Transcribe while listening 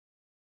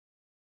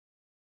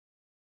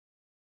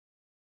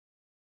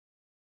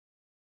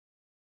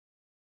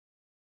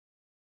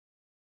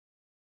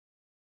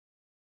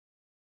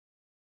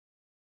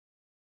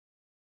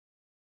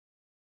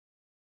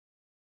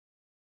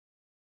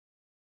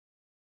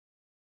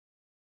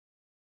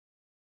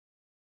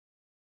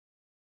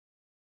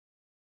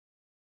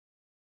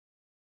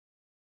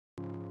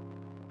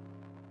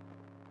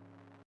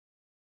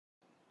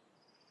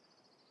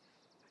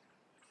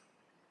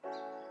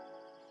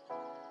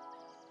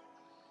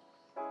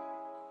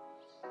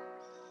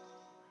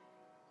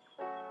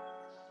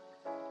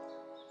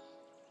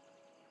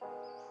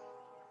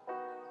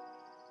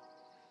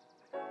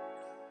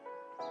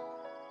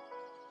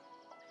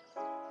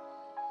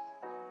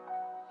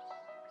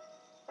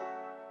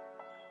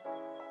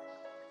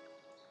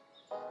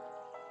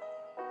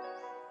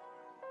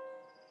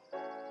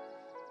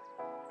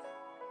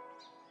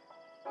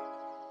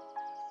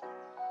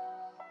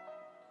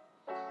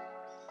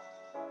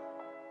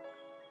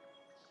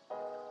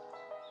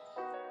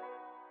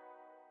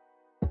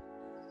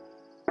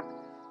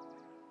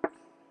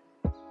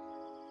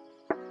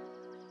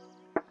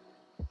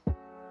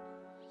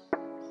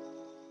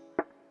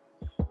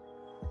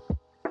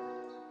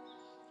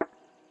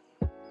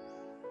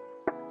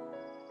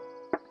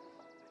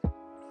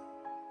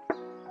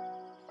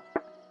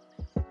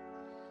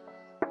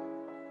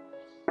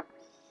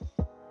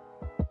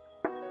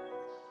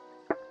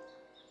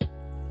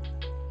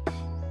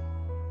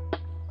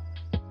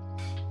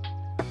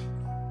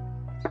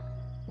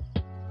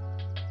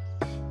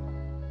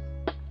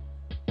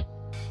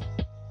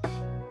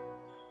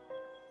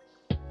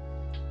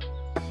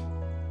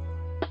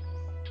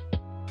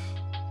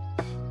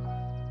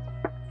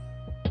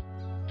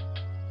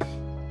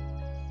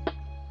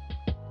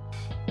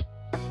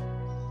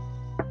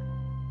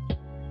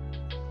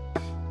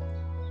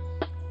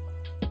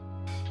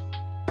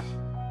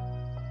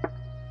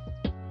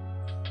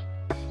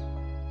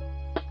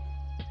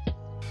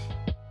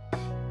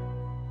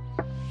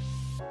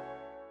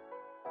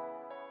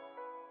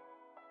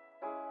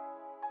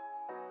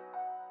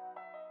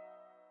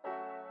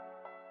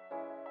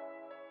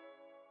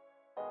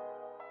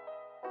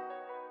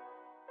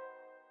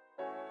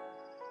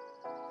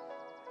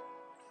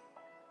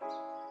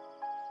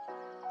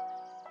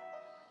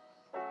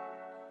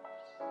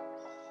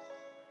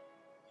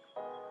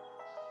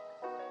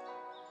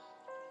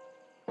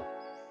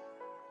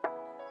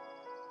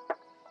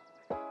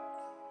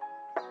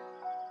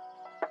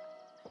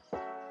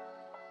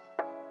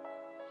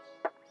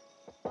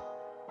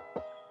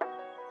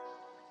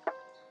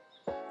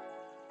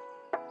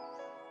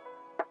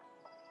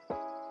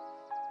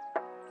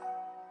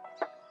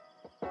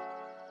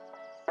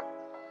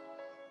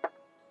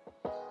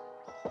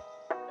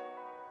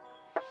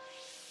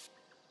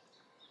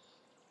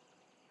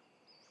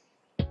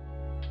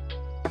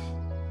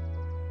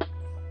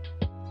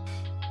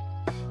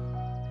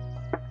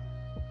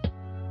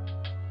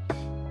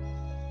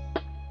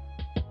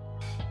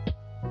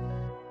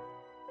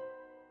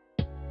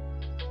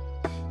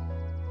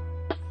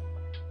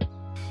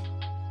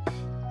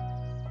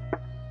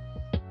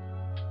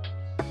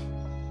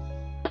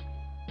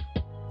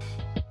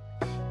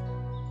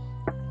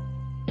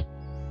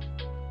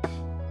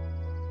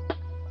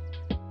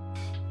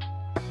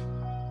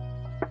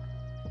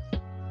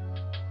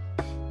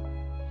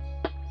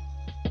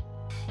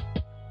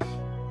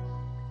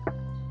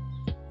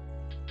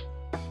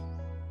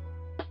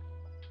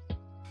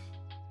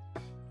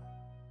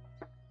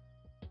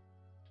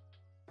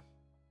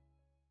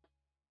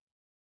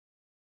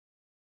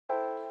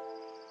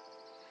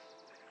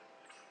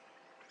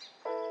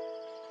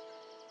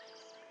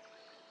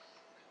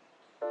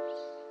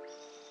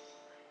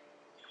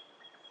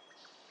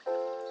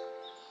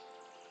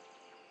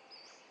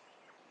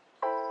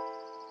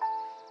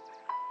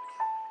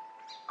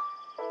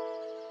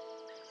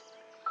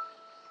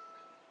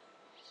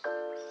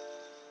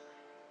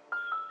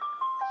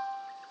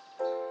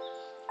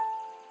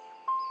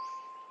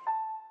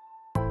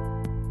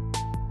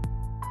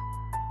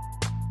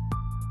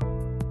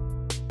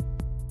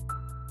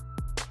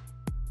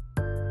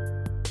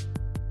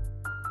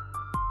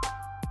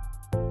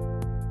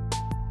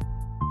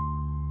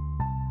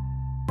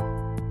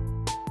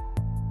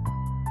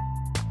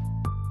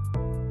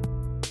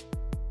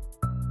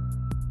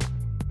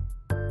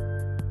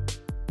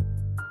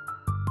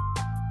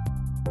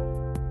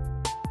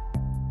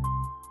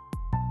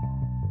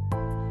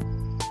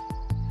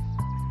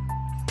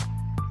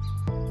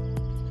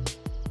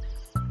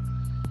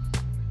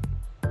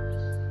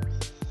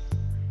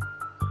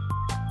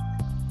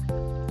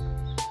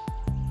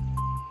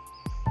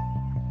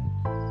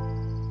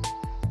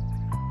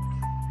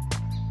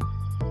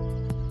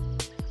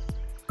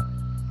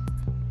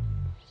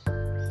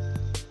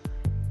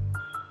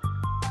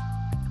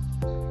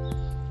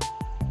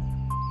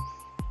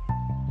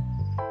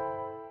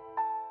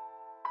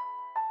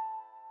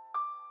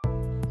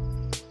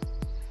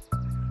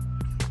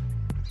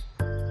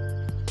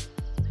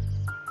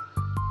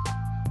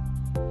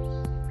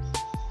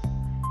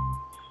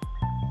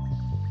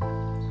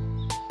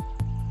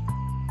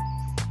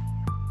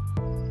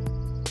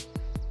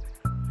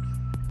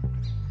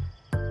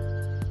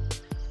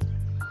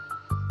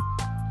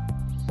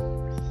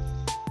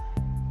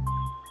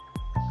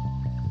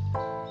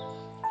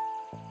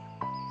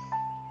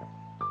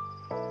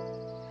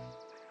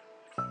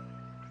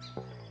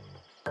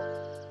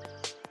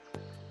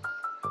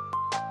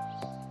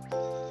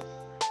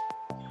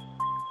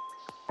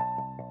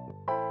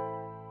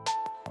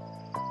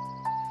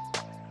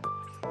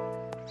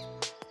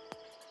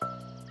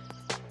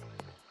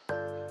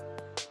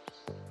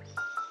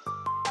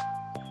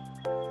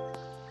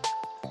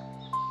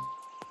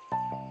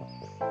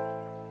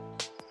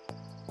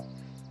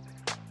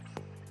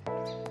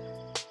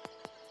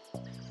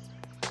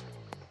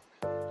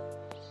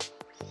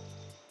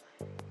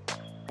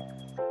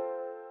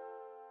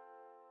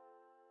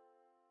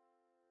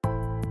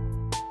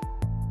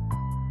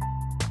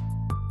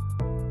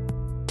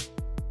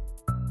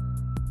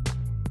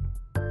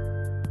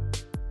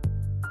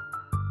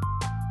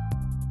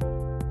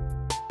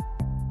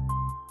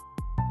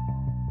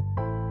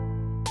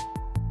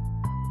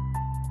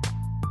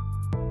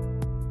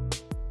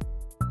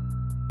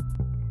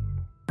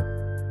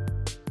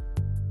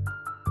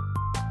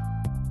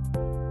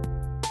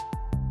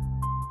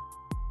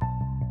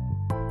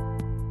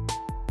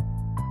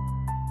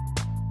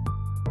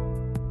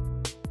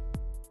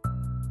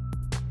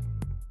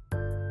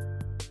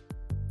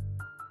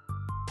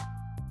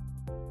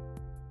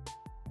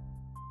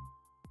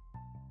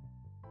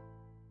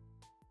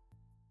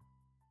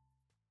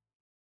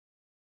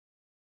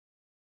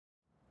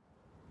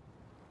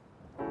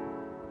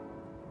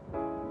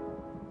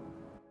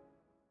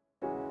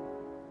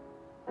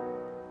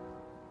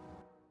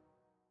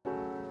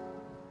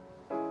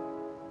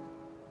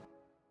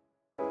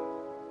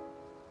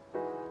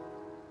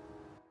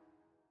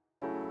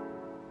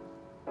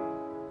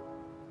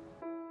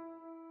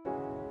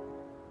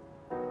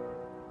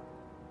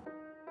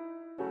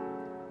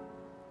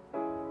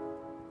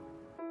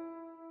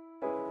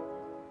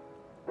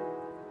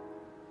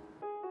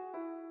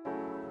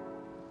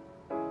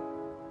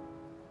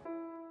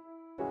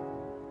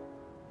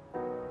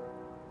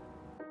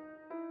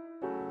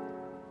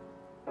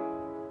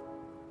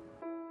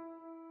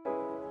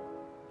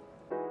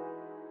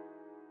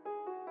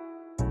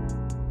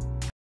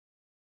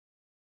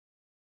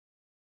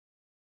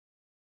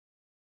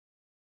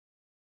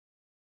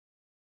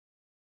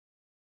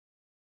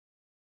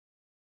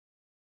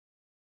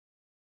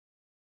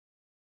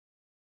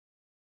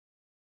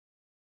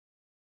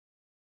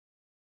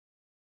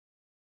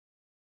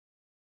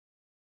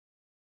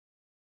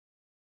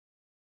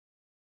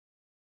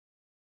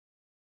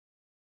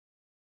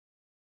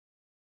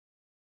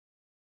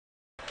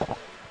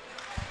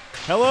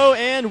Hello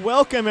and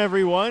welcome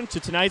everyone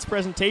to tonight's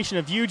presentation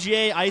of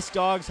UGA Ice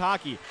Dawgs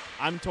Hockey.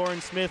 I'm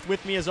Torin Smith.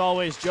 With me as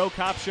always, Joe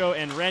Kopsho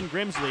and Ren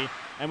Grimsley.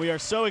 And we are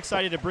so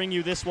excited to bring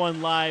you this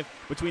one live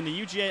between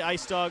the UGA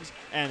Ice Dawgs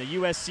and the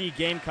USC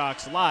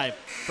Gamecocks live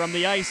from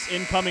the ice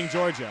in Cumming,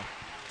 Georgia.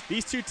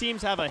 These two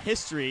teams have a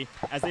history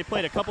as they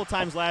played a couple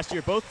times last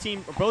year. Both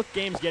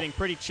games getting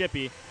pretty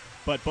chippy,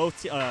 but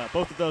both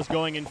of those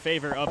going in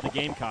favor of the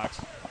Gamecocks.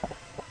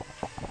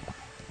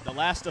 The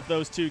last of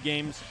those two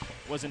games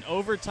was an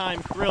overtime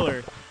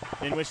thriller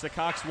in which the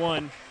Cocks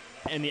won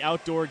in the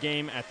outdoor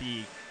game at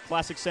the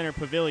Classic Center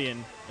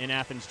Pavilion in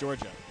Athens,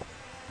 Georgia.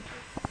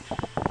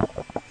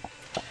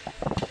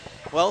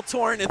 Well,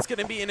 Torin, it's going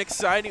to be an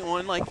exciting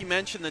one. Like you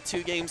mentioned, the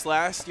two games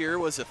last year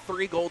was a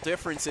 3-goal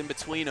difference in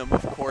between them.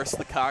 Of course,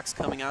 the Cocks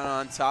coming out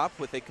on top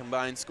with a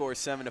combined score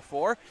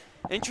 7-4.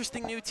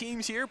 Interesting new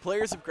teams here.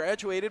 Players have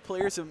graduated.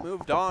 Players have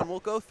moved on. We'll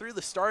go through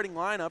the starting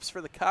lineups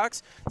for the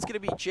Cocks. It's going to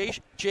be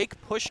Jake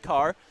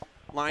Pushkar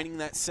lining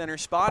that center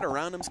spot.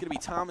 Around him is going to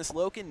be Thomas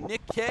Loken, Nick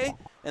Kay,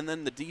 and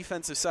then the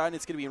defensive side,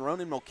 it's going to be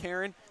Ronan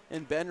Mulcairn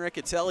and Ben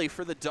Riccatelli.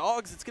 For the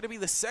Dogs, it's going to be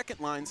the second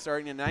line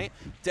starting tonight.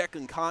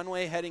 Declan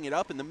Conway heading it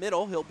up in the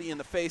middle. He'll be in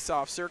the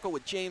face-off circle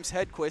with James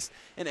Hedquist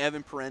and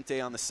Evan Parente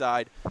on the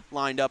side.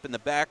 Lined up in the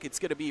back, it's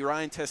going to be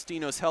Ryan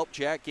Testino's help,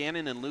 Jack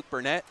Gannon and Luke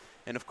Burnett.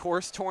 And, of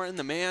course, Torin,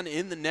 the man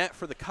in the net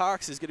for the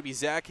Cocks, is going to be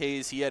Zach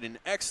Hayes. He had an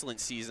excellent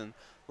season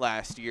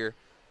last year.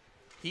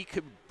 He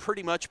could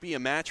pretty much be a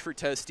match for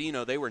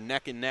Testino. They were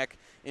neck and neck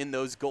in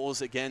those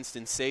goals against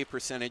and save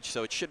percentage,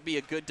 so it should be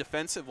a good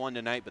defensive one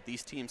tonight, but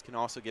these teams can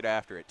also get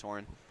after it,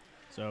 Torin.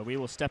 So we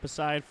will step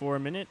aside for a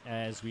minute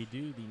as we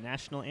do the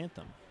national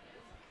anthem.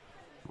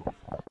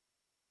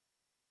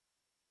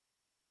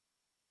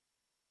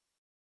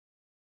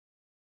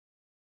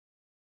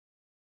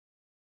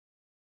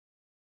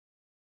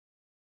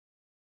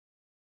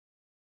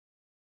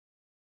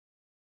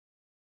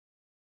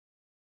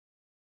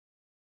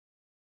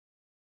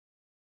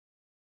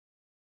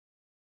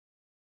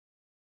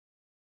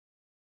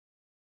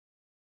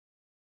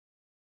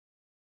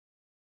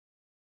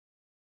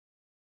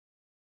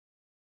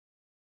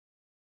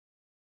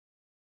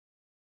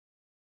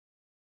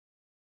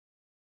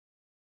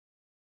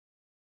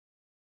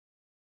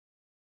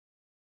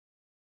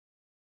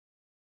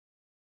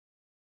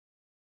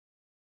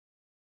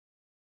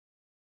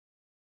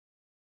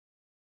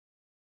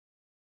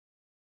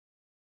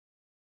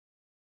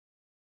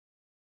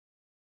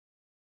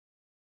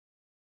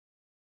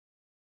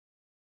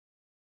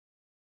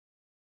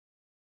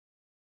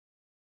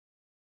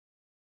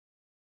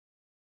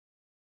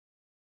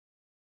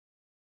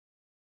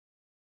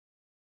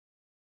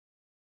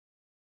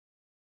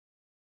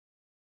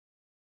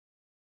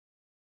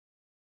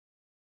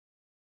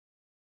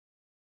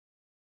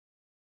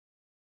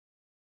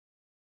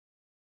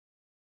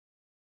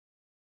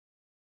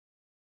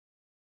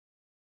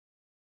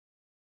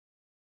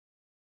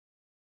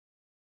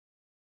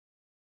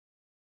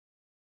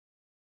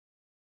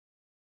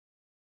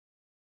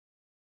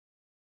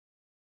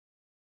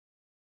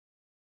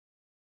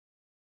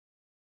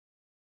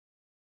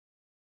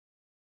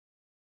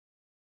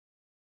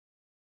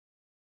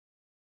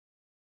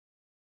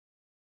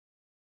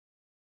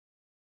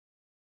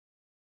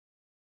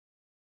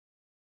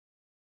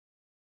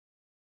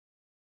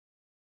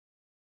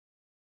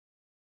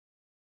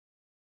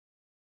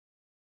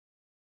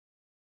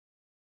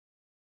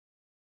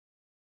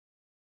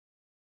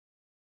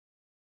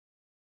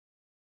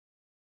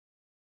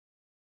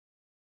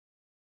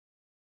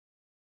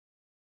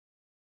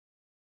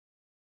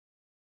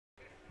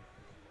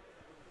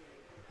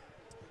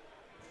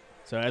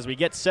 So as we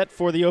get set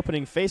for the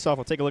opening faceoff,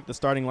 we'll take a look at the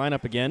starting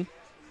lineup again.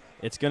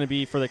 It's going to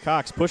be for the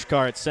Cocks,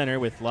 Pushkar at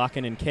center with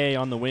Locken and Kay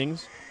on the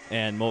wings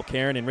and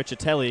Mulcairn and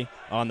Riccatelli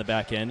on the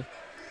back end.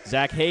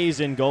 Zach Hayes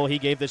in goal. He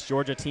gave this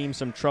Georgia team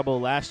some trouble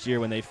last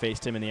year when they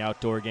faced him in the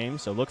outdoor game,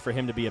 so look for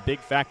him to be a big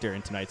factor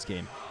in tonight's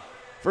game.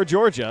 For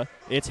Georgia,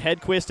 it's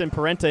Hedquist and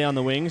Parente on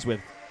the wings with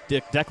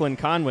Declan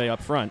Conway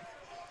up front.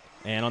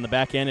 And on the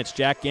back end, it's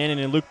Jack Gannon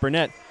and Luke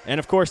Burnett.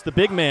 And, of course, the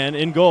big man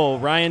in goal,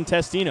 Ryan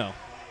Testino.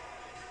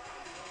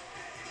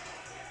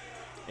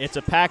 It's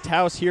a packed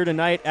house here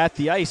tonight at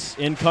the ice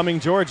in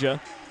Cumming,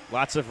 Georgia.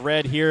 Lots of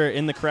red here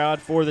in the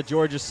crowd for the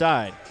Georgia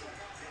side.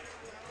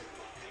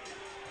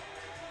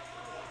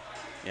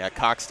 Yeah,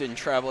 Cocks didn't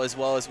travel as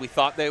well as we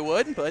thought they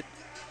would, but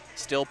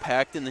still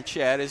packed in the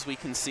chat as we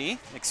can see.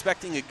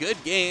 Expecting a good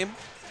game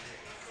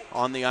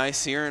on the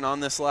ice here and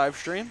on this live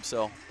stream.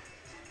 So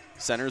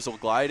centers will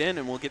glide in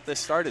and we'll get this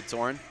started,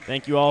 Torin.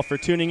 Thank you all for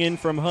tuning in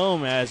from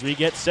home as we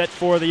get set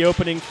for the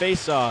opening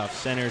face-off.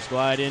 Centers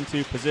glide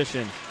into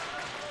position.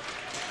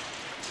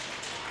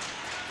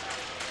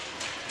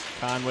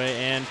 Conway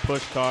and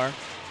Pushkar.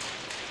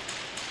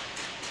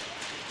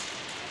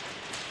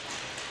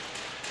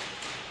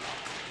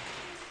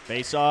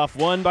 Face-off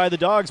won by the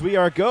Dogs. We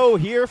are go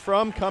here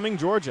from Cumming,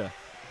 Georgia.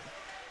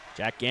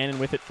 Jack Gannon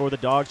with it for the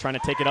Dogs, trying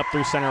to take it up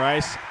through center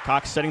ice.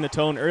 Cox setting the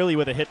tone early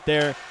with a hit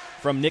there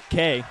from Nick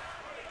Kay.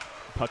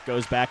 Puck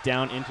goes back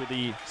down into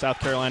the South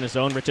Carolina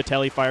zone.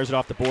 Riccatelli fires it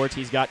off the boards.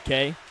 He's got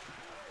Kay.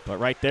 But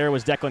right there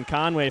was Declan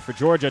Conway for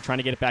Georgia trying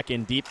to get it back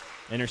in deep.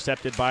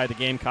 Intercepted by the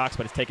Gamecocks,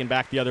 but it's taken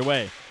back the other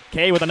way.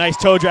 Kay with a nice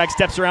toe drag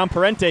steps around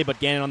Parente, but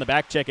Gannon on the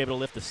back check able to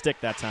lift the stick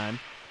that time.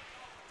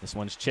 This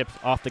one's chipped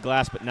off the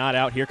glass but not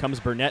out. Here comes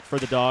Burnett for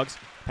the Dogs.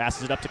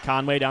 Passes it up to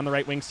Conway down the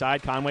right wing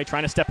side. Conway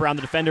trying to step around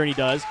the defender, and he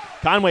does.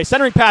 Conway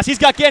centering pass. He's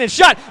got Gannon.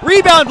 Shot.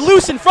 Rebound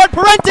loose in front.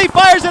 Parente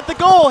fires at the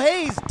goal.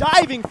 Hayes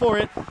diving for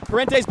it.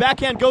 Parente's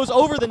backhand goes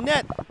over the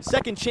net.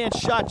 Second chance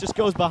shot just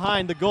goes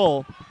behind the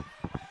goal.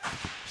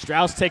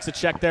 Strauss takes a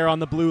check there on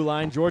the blue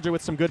line. Georgia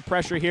with some good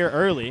pressure here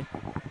early.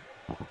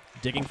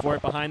 Digging for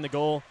it behind the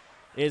goal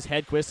is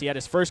Hedquist. He had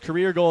his first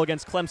career goal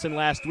against Clemson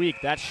last week.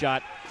 That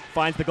shot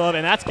finds the glove,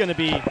 and that's going to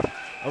be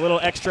a little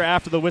extra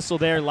after the whistle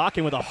there.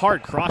 Locking with a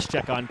hard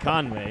cross-check on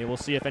Conway. We'll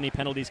see if any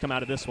penalties come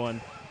out of this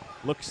one.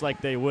 Looks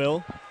like they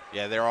will.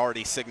 Yeah, they're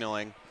already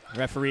signaling.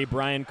 Referee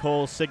Brian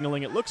Cole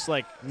signaling. It looks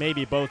like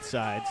maybe both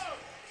sides.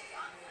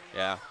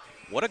 Yeah.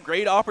 What a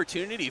great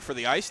opportunity for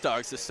the Ice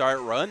Dawgs to start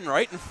run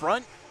right in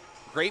front.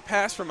 Great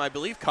pass from, I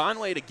believe,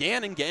 Conway to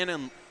Gannon.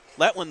 Gannon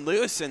let one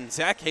loose, and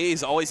Zach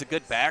Hayes, always a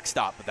good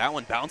backstop, but that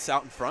one bounced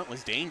out in front,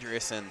 was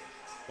dangerous, and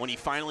when he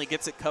finally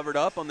gets it covered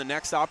up on the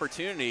next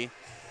opportunity,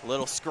 a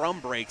little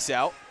scrum breaks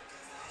out.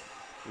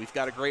 We've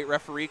got a great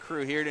referee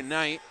crew here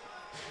tonight.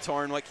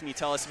 Torin, what can you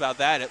tell us about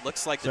that? It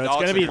looks like the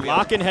Dogs it's going to be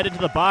Locken headed to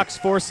the box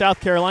for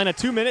South Carolina.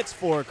 2 minutes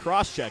for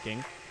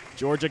cross-checking.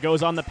 Georgia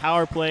goes on the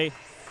power play.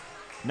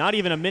 Not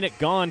even a minute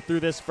gone through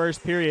this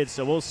first period,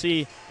 so we'll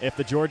see if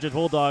the Georgia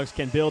Bulldogs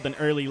can build an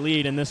early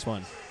lead in this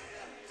one.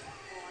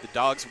 The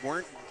Dogs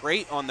weren't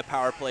great on the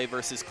power play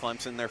versus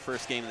Clemson, their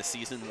first game of the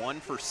season. 1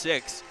 for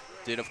 6.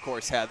 Did, of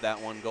course, have that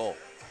one goal.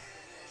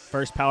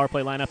 First power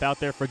play lineup out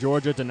there for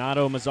Georgia.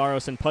 Donato,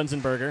 Mazzaros, and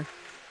Punzenberger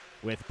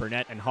with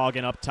Burnett and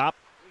Hagen up top.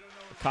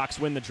 The Cox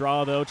win the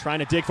draw, though, trying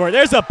to dig for it.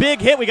 There's a big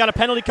hit. We got a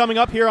penalty coming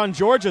up here on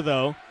Georgia,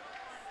 though.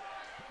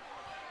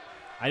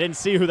 I didn't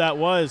see who that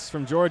was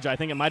from Georgia. I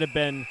think it might have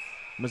been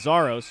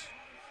Mazzaros.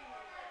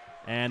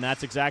 And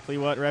that's exactly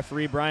what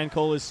referee Brian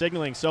Cole is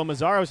signaling. So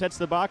Mazzaros heads to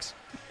the box.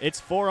 It's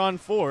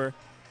 4-on-4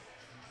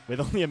 with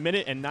only a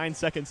minute and 9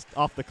 seconds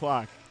off the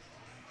clock.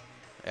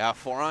 Yeah,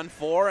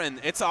 4-on-4, and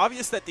it's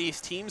obvious that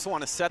these teams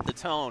want to set the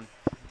tone.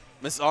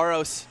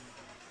 Mazzaros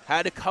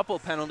had a couple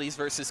penalties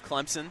versus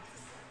Clemson,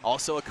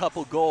 also a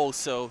couple goals,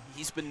 so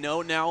he's been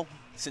known now,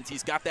 since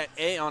he's got that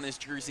A on his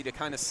jersey, to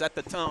kind of set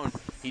the tone.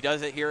 He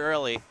does it here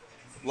early.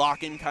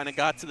 Lock-in kind of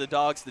got to the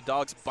Dogs. The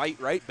Dogs bite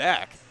right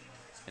back.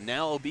 And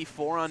now it'll be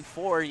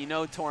 4-on-4. You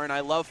know, Torin, I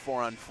love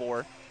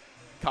 4-on-4.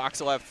 Cox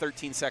will have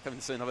 13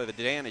 seconds of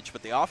advantage,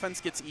 but the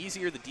offense gets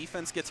easier, the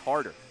defense gets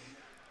harder.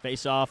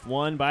 Face-off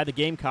won by the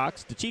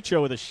Gamecocks.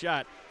 DeCiccio with a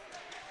shot.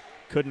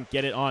 Couldn't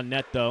get it on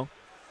net, though.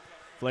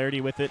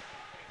 Flaherty with it.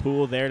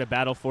 Poole there to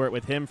battle for it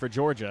with him for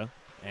Georgia.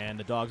 And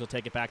the Dogs will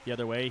take it back the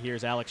other way.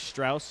 Here's Alex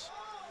Strauss,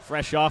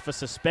 fresh off a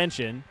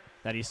suspension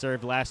that he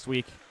served last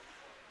week.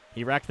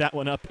 He racked that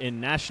one up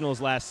in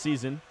Nationals last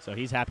season, so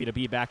he's happy to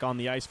be back on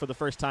the ice for the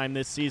first time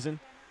this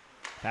season.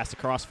 Pass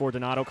across for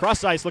Donato.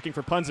 Cross ice looking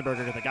for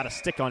Punzenberger. They got a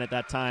stick on it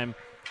that time.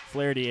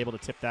 Flaherty able to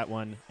tip that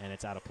one, and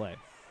it's out of play.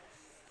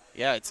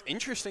 Yeah, it's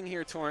interesting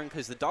here, Torin,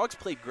 because the Dogs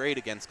played great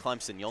against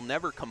Clemson. You'll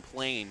never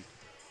complain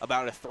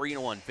about a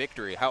 3-1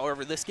 victory.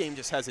 However, this game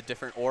just has a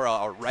different aura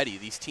already.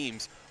 These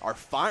teams are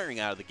firing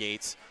out of the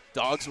gates.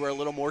 Dogs were a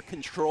little more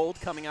controlled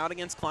coming out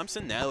against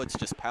Clemson. Now it's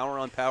just power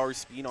on power,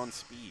 speed on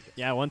speed.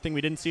 Yeah, one thing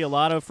we didn't see a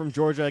lot of from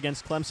Georgia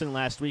against Clemson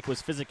last week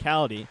was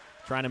physicality,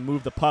 trying to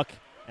move the puck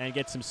and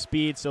get some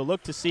speed. So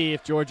look to see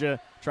if Georgia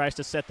tries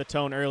to set the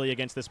tone early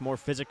against this more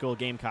physical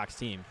Gamecocks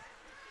team.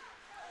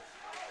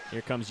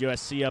 Here comes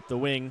USC up the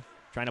wing,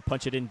 trying to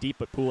punch it in deep,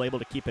 but Poole able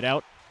to keep it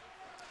out.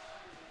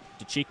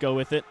 DeCiccio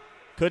with it.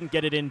 Couldn't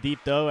get it in deep,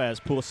 though, as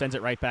Poole sends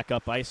it right back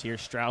up ice.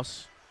 Here's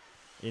Strauss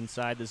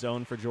inside the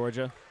zone for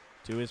Georgia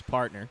to his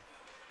partner.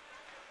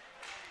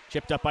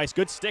 Chipped up ice.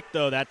 Good stick,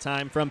 though, that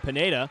time from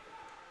Pineda.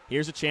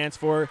 Here's a chance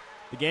for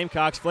the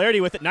Gamecocks.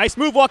 Flaherty with it. Nice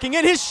move walking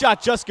in. His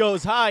shot just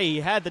goes high. He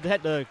had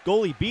the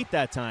goalie beat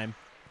that time.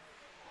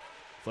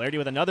 Flaherty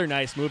with another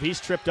nice move.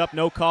 He's tripped up.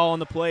 No call on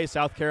the play.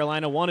 South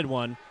Carolina wanted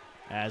one,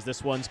 as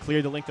this one's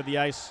cleared the length of the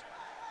ice.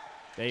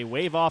 They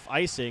wave off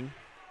icing.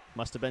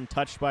 Must have been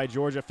touched by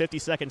Georgia. 50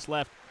 seconds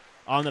left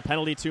on the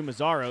penalty to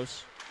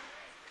Mazzaros.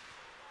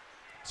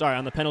 Sorry,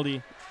 on the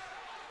penalty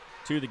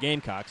to the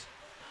Gamecocks.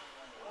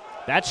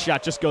 That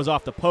shot just goes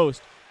off the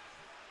post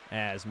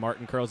as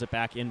Martin curls it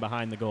back in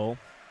behind the goal.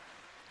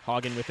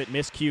 Hagen with it.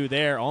 Miscue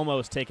there,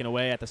 almost taken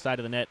away at the side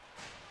of the net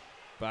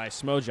by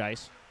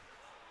Smojais.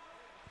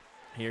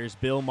 Here's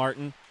Bill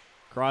Martin.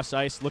 Cross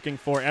ice looking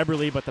for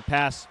Eberle, but the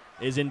pass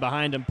is in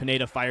behind him.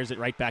 Pineda fires it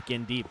right back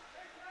in deep.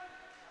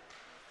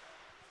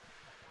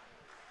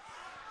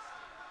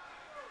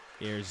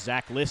 Here's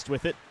Zach List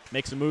with it.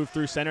 Makes a move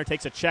through center.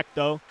 Takes a check,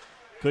 though.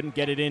 Couldn't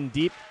get it in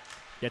deep.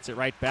 Gets it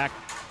right back.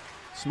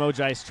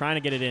 Smojais trying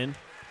to get it in.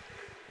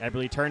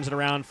 Eberle turns it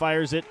around,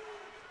 fires it.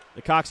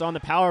 The Cox on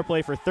the power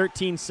play for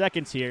 13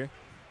 seconds here,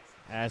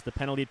 as the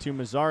penalty to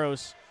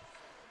Mazzaros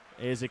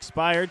is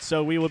expired.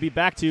 So we will be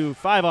back to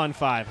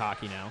 5-on-5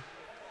 hockey now.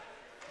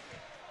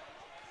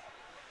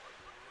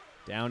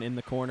 down in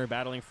the corner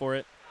battling for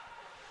it.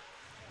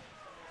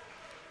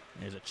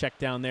 There's a check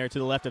down there to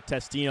the left of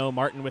Testino.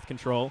 Martin with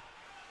control.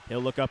 He'll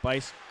look up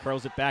ice,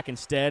 curls it back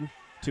instead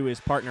to his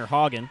partner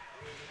Hagen.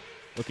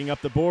 Looking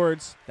up the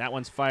boards. That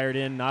one's fired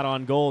in, not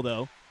on goal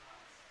though.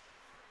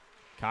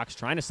 Cox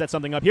trying to set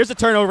something up. Here's a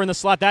turnover in the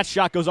slot. That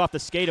shot goes off the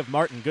skate of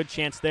Martin. Good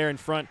chance there in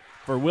front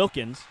for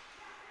Wilkins.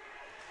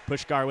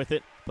 Pushkar with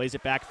it. Plays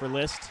it back for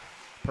List.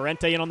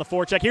 Parente in on the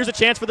forecheck. Here's a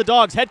chance for the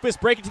Dogs. Hedquist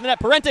breaking to the net.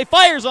 Parente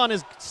fires on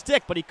his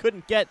stick, but he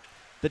couldn't get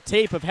the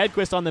tape of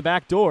Hedquist on the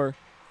back door.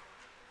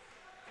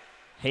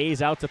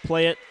 Hayes out to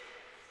play it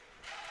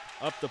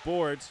up the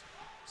boards.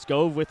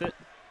 Scove with it.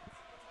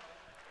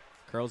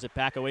 Curls it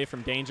back away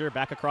from danger.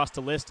 Back across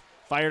to List.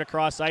 Fired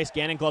across ice.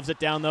 Gannon gloves it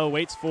down, though.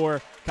 Waits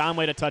for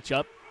Conway to touch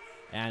up.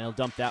 And he'll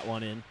dump that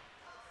one in.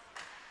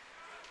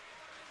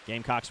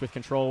 Gamecocks with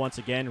control once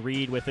again.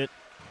 Reed with it.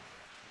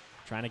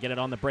 Trying to get it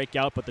on the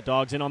breakout, but the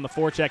Dogs in on the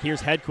forecheck.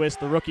 Here's Hedquist,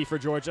 the rookie for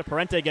Georgia.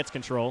 Parente gets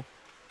control.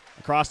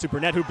 Across to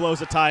Burnett, who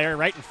blows a tire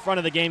right in front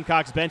of the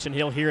Gamecocks bench, and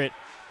he'll hear it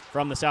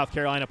from the South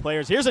Carolina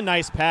players. Here's a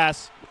nice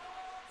pass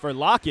for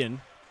Locken.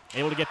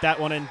 Able to get that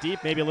one in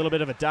deep. Maybe a little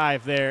bit of a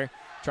dive there.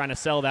 Trying to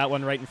sell that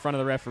one right in front of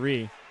the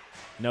referee.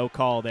 No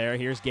call there.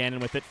 Here's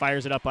Gannon with it.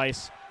 Fires it up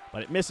ice,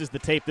 but it misses the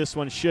tape. This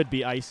one should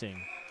be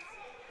icing,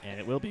 and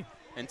it will be.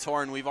 And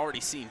Torin, we've already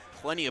seen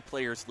plenty of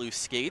players lose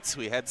skates.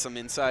 We had some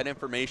inside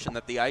information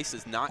that the ice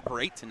is not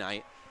great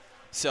tonight.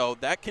 So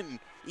that can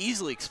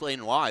easily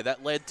explain why.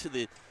 That led to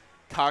the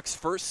Cox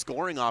first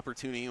scoring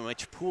opportunity in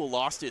which Poole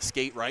lost his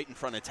skate right in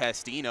front of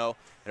Testino.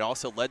 It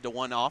also led to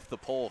one off the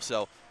pole.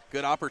 So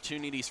good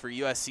opportunities for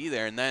USC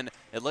there. And then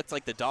it looked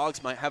like the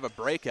Dogs might have a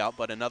breakout,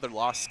 but another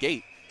lost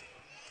skate.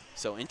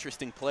 So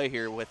interesting play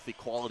here with the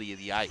quality of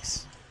the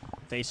ice.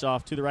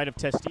 Face-off to the right of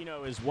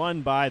Testino is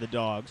won by the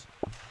Dogs,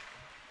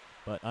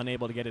 but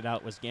unable to get it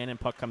out was Gannon.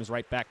 Puck comes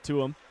right back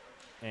to him,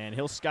 and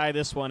he'll sky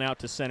this one out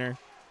to center.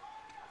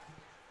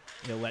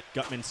 He'll let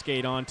Gutman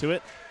skate onto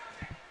it.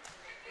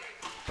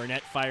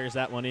 Burnett fires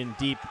that one in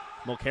deep.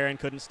 Mulcairn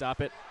couldn't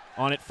stop it.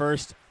 On it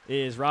first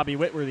is Robbie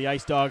Whitwer, the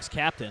Ice Dogs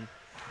captain.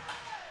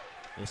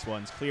 This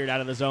one's cleared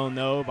out of the zone,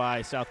 though,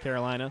 by South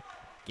Carolina.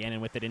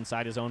 Gannon with it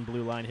inside his own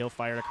blue line. He'll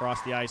fire it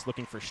across the ice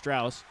looking for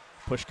Strauss.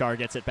 Pushkar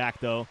gets it back,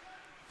 though,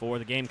 for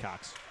the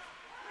Gamecocks.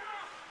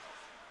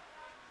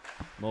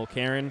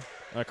 Mulcairn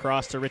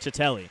across to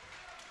Riccitelli.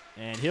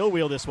 And he'll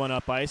wheel this one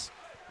up ice.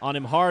 On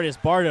him hard is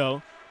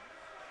Bardo.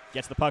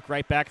 Gets the puck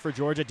right back for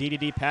Georgia.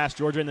 DDD pass.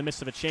 Georgia in the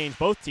midst of a change.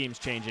 Both teams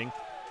changing.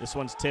 This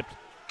one's tipped.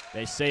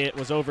 They say it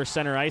was over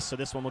center ice, so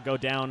this one will go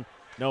down.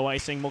 No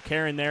icing.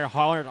 Mulcairn there.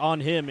 Hard on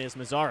him is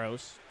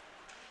Mazzaros.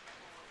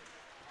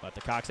 But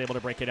the Cox able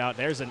to break it out.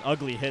 There's an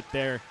ugly hit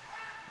there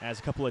as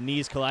a couple of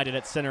knees collided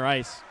at center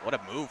ice. What a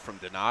move from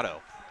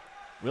Donato.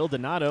 Will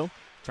Donato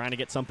trying to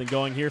get something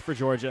going here for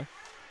Georgia.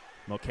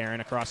 Mulcairn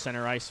across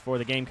center ice for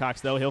the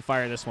Gamecocks, though. He'll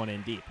fire this one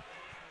in deep.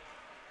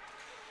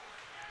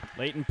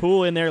 Leighton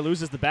Poole in there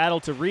loses the battle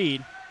to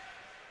Reed.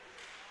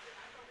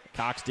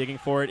 Cox digging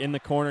for it in the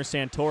corner.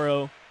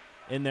 Santoro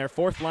in their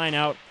fourth line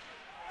out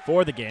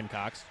for the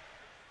Gamecocks.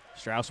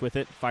 Strauss with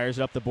it, fires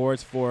it up the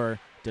boards for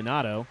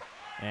Donato,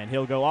 and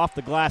he'll go off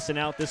the glass and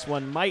out. This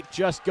one might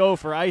just go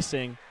for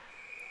icing,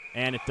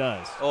 and it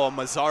does. Oh,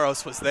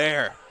 Mazzaros was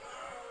there.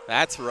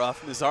 That's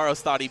rough.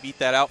 Mazzaros thought he beat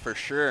that out for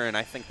sure, and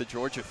I think the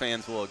Georgia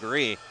fans will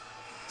agree.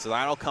 So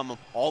that'll come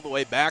all the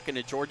way back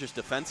into Georgia's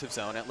defensive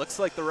zone. It looks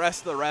like the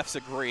rest of the refs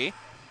agree,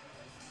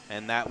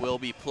 and that will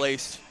be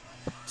placed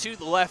to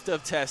the left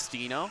of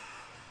Testino.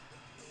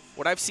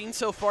 What I've seen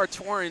so far,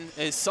 Torin,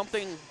 is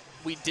something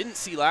we didn't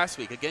see last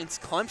week.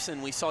 Against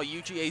Clemson, we saw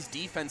UGA's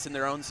defense in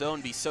their own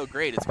zone be so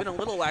great. It's been a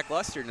little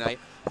lackluster tonight,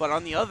 but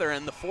on the other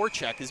end, the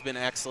forecheck has been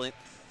excellent.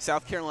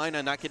 South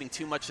Carolina not getting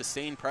too much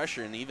sustained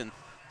pressure and even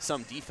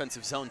some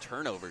defensive zone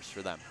turnovers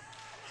for them.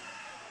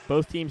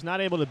 Both teams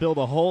not able to build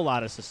a whole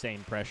lot of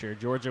sustained pressure.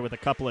 Georgia with a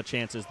couple of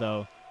chances,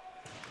 though,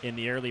 in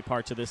the early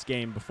parts of this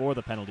game before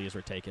the penalties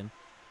were taken.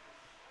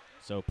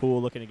 So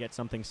Poole looking to get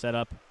something set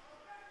up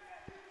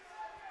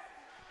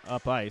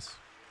ice.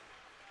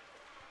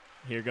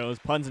 Here goes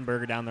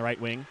Punzenberger down the right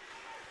wing.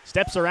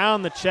 Steps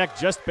around the check,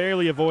 just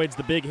barely avoids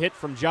the big hit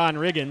from John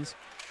Riggins.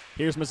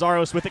 Here's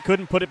Mazzaros with it,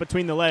 couldn't put it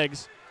between the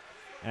legs,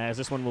 as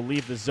this one will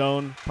leave the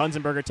zone.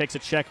 Punzenberger takes a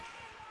check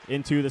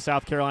into the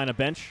South Carolina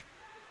bench.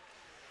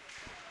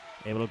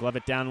 Able to glove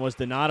it down was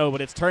Donato,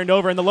 but it's turned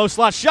over in the low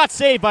slot. Shot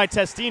saved by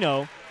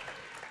Testino.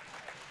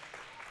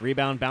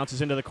 Rebound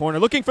bounces into the corner.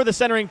 Looking for the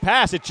centering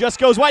pass. It just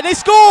goes wide. They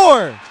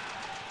score!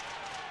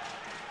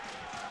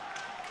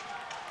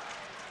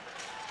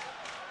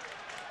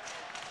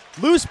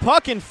 Loose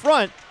puck in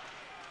front,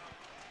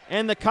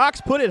 and the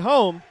Cox put it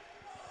home.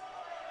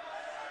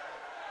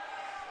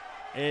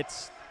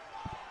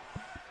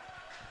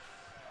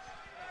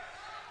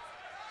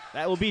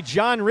 That will be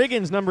John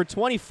Riggins, number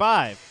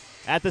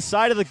 25. At the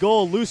side of the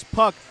goal, loose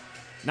puck.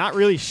 Not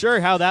really sure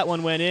how that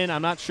one went in.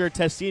 I'm not sure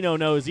Testino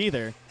knows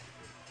either.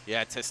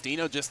 Yeah,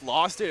 Testino just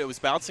lost it. It was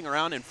bouncing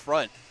around in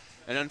front.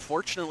 And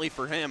unfortunately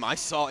for him, I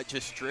saw it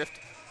just drift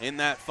in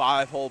that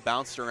 5-hole,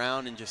 bounced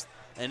around and just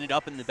ended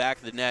up in the back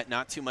of the net.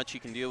 Not too much you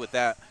can do with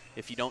that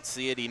if you don't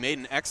see it. He made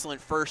an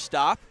excellent first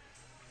stop,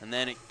 and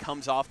then it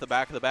comes off the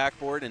back of the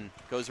backboard and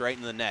goes right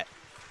into the net.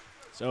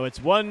 So it's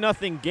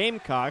 1-0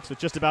 Gamecocks with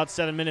just about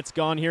 7 minutes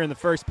gone here in the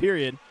first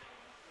period.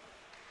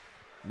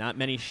 Not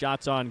many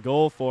shots on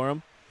goal for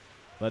them,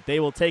 but they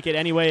will take it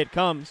any way it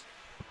comes.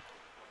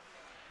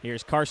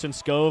 Here's Carson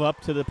Scove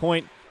up to the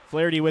point.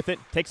 Flaherty with it.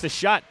 Takes the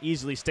shot.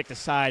 Easily sticked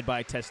aside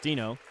by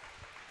Testino.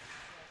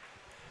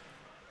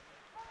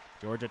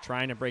 Georgia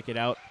trying to break it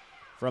out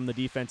from the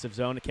defensive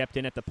zone. Kept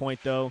in at the point,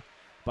 though,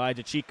 by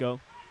DeChico.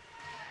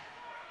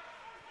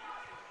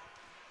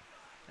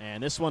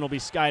 And this one will be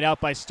skied out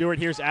by Stewart.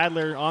 Here's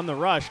Adler on the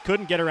rush.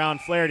 Couldn't get around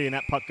Flaherty, and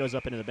that puck goes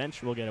up into the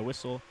bench. We'll get a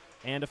whistle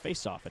and a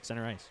face-off at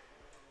center ice.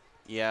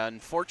 Yeah,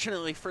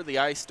 unfortunately for the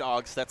Ice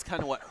Dawgs, that's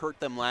kind of what hurt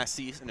them last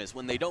season, is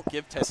when they don't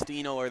give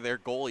Testino or their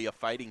goalie a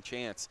fighting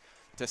chance.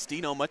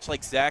 Testino, much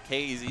like Zach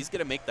Hayes, he's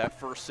going to make that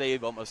first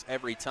save almost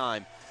every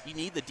time. You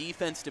need the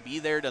defense to be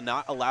there to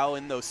not allow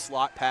in those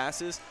slot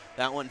passes.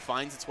 That one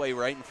finds its way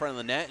right in front of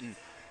the net, and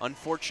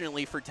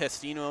unfortunately for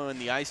Testino and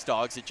the Ice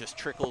Dawgs, it just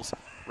trickles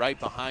right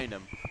behind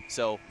him.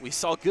 So we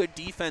saw good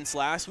defense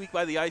last week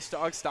by the Ice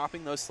Dawgs,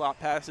 stopping those slot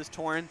passes,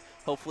 Torin.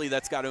 Hopefully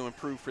that's got to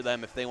improve for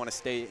them if they want to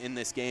stay in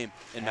this game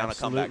and mount a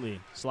comeback.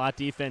 Absolutely. Slot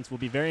defense will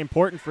be very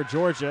important for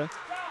Georgia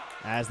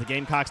as the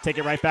Gamecocks take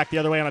it right back the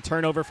other way on a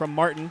turnover from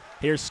Martin.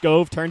 Here's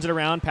Scove, turns it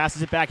around,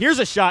 passes it back. Here's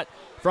a shot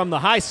from the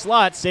high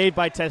slot, saved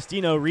by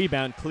Testino,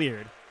 rebound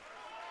cleared.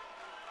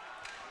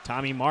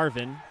 Tommy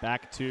Marvin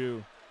back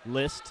to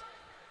List.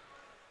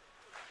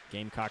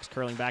 Gamecocks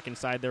curling back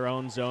inside their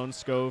own zone.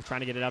 Scove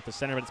trying to get it out the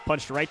center, but it's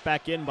punched right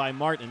back in by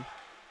Martin.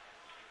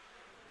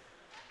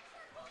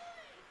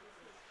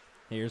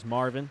 Here's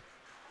Marvin,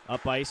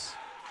 up ice.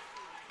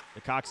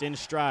 The Cox in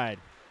stride.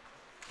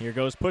 Here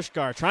goes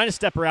Pushkar, trying to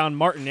step around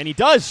Martin, and he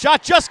does.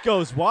 Shot just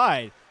goes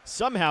wide.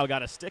 Somehow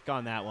got a stick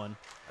on that one.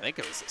 I think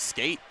it was a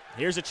skate.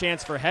 Here's a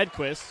chance for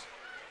Hedquist.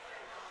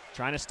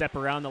 Trying to step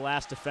around the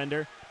last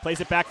defender.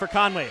 Plays it back for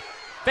Conway.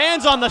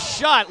 Fans on the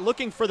shot,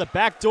 looking for the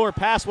backdoor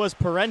pass was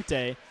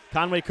Parente.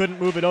 Conway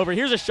couldn't move it over.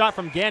 Here's a shot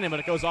from Gannon, but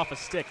it goes off a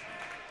stick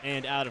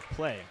and out of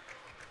play.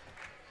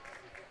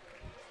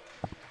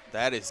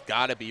 That has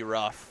got to be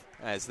rough,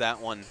 as that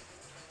one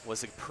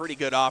was a pretty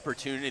good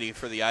opportunity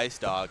for the Ice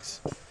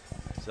Dawgs.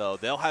 So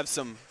they'll have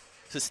some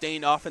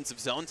sustained offensive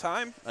zone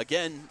time.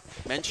 Again,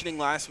 mentioning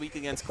last week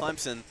against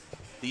Clemson,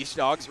 these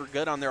Dogs were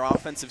good on their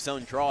offensive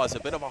zone draws. A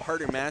bit of a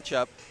harder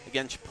matchup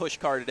against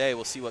Pushkar today.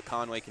 We'll see what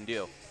Conway can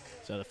do.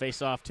 So the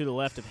face-off to the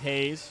left of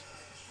Hayes,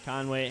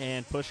 Conway,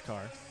 and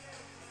Pushkar.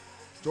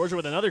 Georgia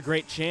with another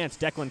great chance.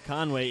 Declan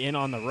Conway in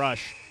on the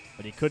rush,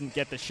 but he couldn't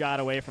get the shot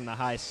away from the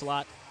high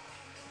slot.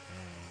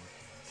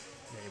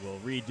 And they will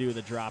redo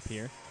the drop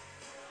here.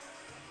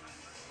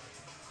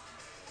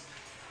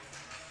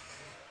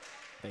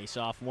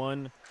 Face-off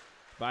won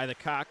by the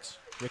Cox.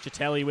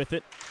 Riccitelli with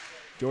it.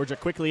 Georgia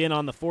quickly in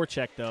on the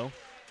forecheck, though.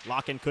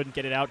 Locken couldn't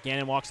get it out.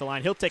 Gannon walks the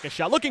line. He'll take a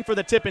shot. Looking for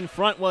the tip in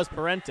front was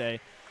Parente.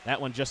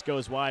 That one just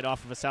goes wide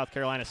off of a South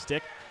Carolina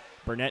stick.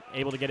 Burnett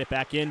able to get it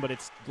back in, but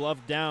it's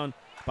gloved down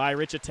by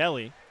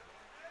Riccitelli.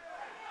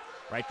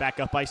 Right back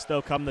up ice,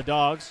 though, come the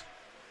Dogs.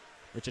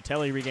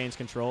 Riccitelli regains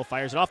control,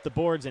 fires it off the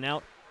boards and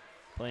out.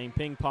 Playing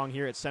ping pong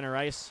here at center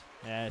ice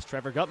as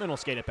Trevor Gutman will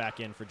skate it back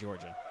in for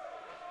Georgia.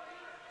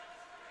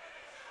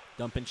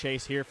 Dump and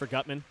chase here for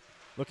Gutman.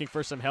 Looking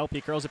for some help.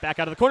 He curls it back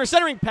out of the corner.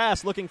 Centering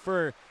pass looking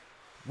for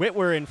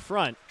Whitwer in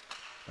front,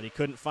 but he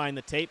couldn't find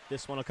the tape.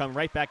 This one will come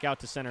right back out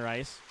to center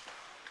ice.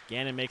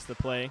 Gannon makes the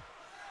play,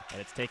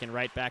 and it's taken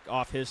right back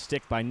off his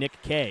stick by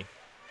Nick Kay.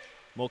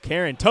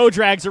 Mulcairn toe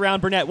drags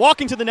around Burnett,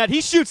 walking to the net.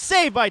 He shoots,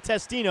 saved by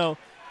Testino,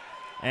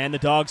 and the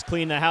Dogs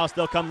clean the house.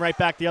 They'll come right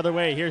back the other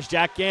way. Here's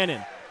Jack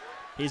Gannon.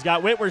 He's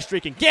got Whitwer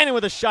streaking. Gannon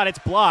with a shot. It's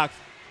blocked.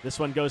 This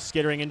one goes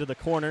skittering into the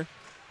corner.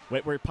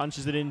 Whitwer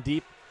punches it in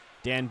deep.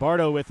 Dan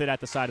Bardo with it at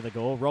the side of the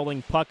goal.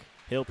 Rolling puck.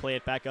 He'll play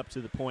it back up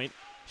to the point.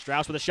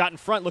 Strauss with a shot in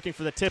front, looking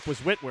for the tip was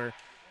Whitwer,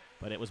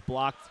 but it was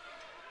blocked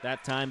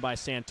that time by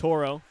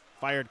Santoro.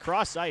 Fired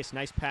cross ice.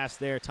 Nice pass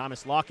there.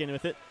 Thomas Locken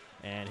with it,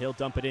 and he'll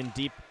dump it in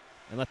deep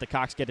and let the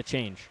Cox get a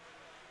change.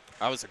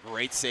 That was a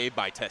great save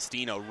by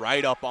Testino,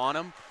 right up on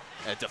him.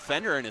 A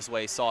defender in his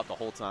way saw it the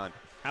whole time.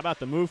 How about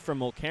the move from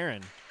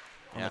Mulcairn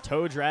on the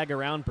toe drag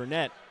around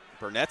Burnett?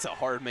 Burnett's a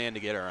hard man to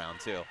get around,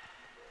 too.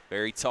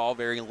 Very tall,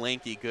 very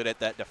lanky, good at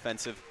that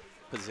defensive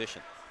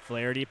position.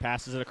 Flaherty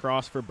passes it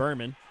across for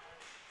Berman.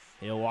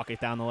 He'll walk it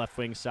down the left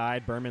wing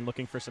side. Berman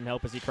looking for some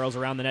help as he curls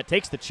around the net.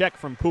 Takes the check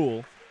from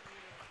Poole.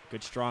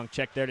 Good strong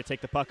check there to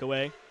take the puck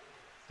away.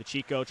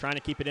 DeChico trying to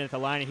keep it in at the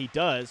line, and he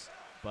does,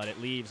 but it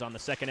leaves on the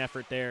second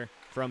effort there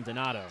from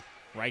Donato.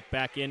 Right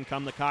back in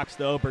come the Cox,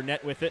 though.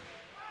 Burnett with it.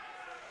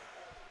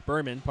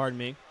 Berman, pardon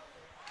me.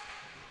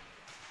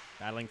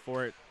 Battling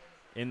for it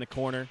in the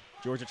corner.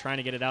 Georgia trying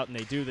to get it out, and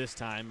they do this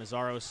time.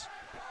 Mazzaros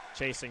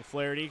chasing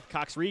Flaherty.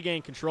 Cox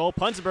regained control.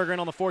 Punzenberger in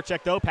on the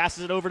forecheck, though.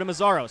 Passes it over to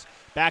Mazzaros.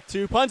 Back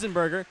to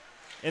Punzenberger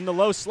in the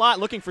low slot,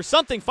 looking for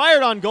something.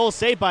 Fired on goal,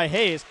 saved by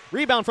Hayes.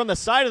 Rebound from the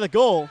side of the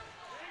goal.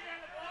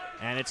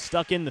 And it's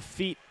stuck in the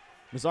feet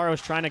Mazzaro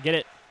is trying to get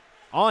it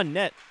on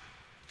net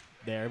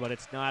there, but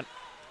it's not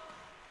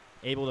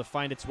able to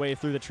find its way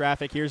through the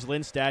traffic. Here's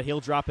Lindstad. He'll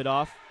drop it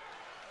off.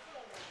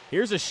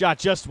 Here's a shot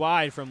just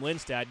wide from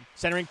Lindstad.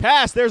 Centering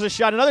pass. There's a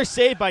shot. Another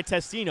save by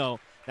Testino.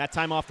 That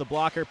time off the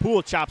blocker.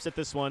 Poole chops at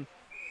this one.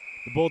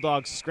 The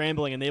Bulldogs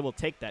scrambling, and they will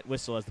take that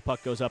whistle as the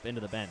puck goes up into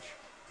the bench.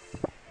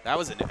 That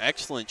was an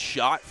excellent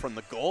shot from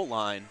the goal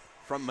line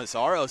from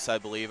Mazzaros, I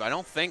believe. I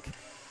don't think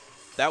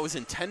that was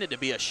intended to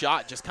be a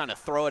shot, just kind of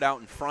throw it out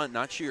in front.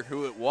 Not sure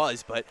who it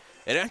was, but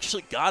it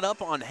actually got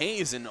up on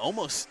Hayes and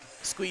almost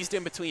squeezed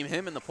in between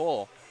him and the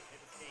pole.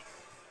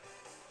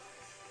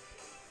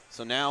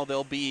 So now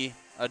there'll be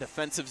a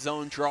defensive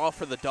zone draw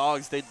for the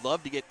Dogs. They'd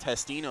love to get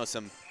Testino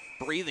some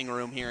breathing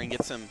room here and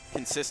get some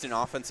consistent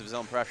offensive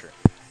zone pressure.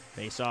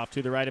 Face off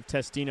to the right of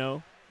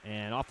Testino,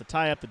 and off the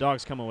tie-up, the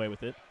Dogs come away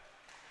with it.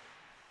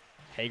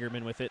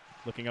 Hagerman with it,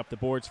 looking up the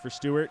boards for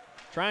Stewart.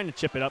 Trying to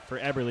chip it up for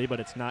Eberle,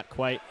 but it's not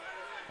quite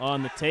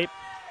on the tape.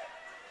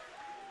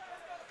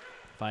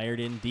 Fired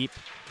in deep.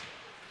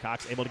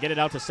 Cox able to get it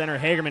out to center.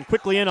 Hagerman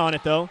quickly in on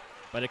it, though,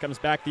 but it comes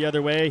back the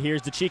other way.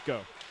 Here's DeChico.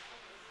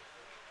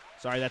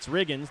 Sorry, that's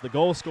Riggins, the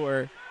goal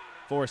scorer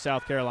for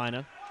South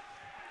Carolina,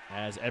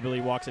 as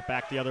Eberle walks it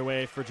back the other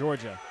way for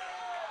Georgia.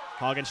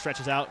 Hagen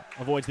stretches out,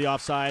 avoids the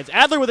offsides.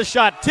 Adler with a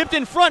shot, tipped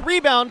in front,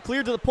 rebound,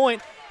 cleared to the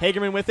point.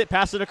 Hagerman with it,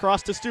 passes it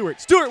across to Stewart.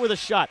 Stewart with a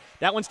shot.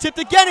 That one's tipped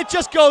again. It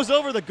just goes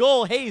over the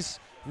goal. Hayes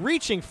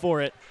reaching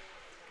for it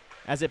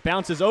as it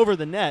bounces over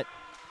the net.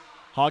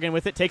 Hagen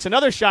with it, takes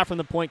another shot from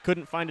the point,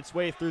 couldn't find its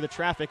way through the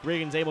traffic.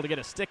 Riggins able to get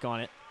a stick on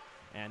it.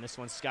 And this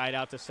one skied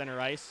out to center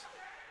ice.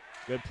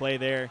 Good play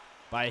there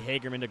by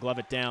Hagerman to glove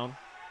it down.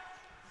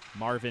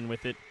 Marvin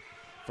with it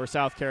for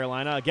South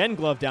Carolina. Again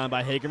gloved down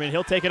by Hagerman.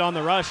 He'll take it on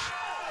the rush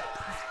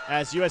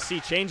as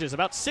USC changes.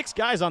 About 6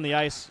 guys on the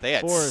ice. They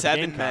had for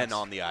 7 Gamecocks. men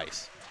on the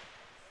ice.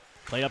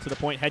 Play up to the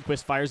point.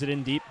 Hedquist fires it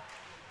in deep.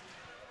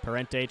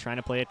 Parente trying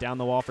to play it down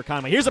the wall for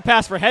Conway. Here's a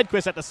pass for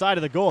Hedquist at the side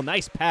of the goal.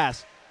 Nice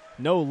pass.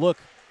 No look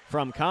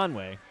from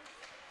Conway.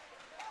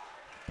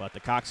 But the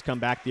Cox come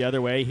back the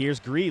other way. Here's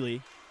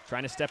Greeley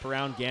trying to step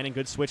around Gannon.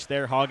 Good switch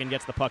there. Hagen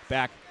gets the puck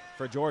back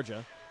for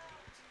Georgia.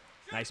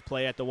 Nice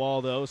play at the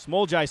wall, though.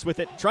 Smoljice with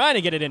it, trying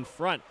to get it in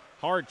front.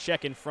 Hard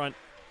check in front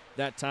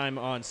that time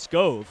on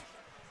Scove.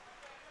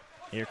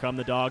 Here come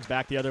the Dogs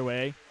back the other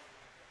way.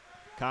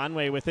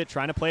 Conway with it,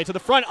 trying to play it to the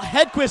front.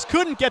 Hedquist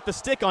couldn't get the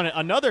stick on it.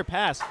 Another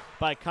pass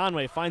by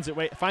Conway finds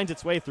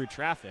its way through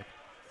traffic.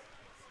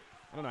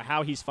 I don't know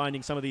how he's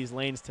finding some of these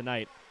lanes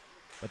tonight,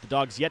 but the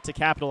Dogs yet to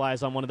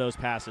capitalize on one of those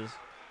passes.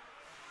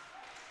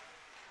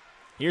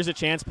 Here's a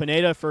chance.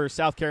 Pineda for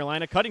South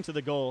Carolina, cutting to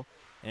the goal,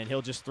 and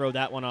he'll just throw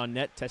that one on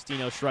net.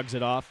 Testino shrugs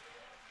it off.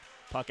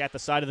 Puck at the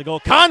side of the goal.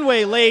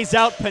 Conway lays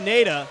out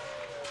Pineda,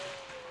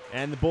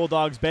 and the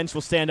Bulldogs bench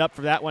will stand up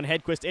for that one.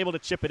 Hedquist able to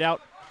chip it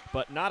out,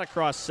 but not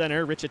across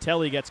center.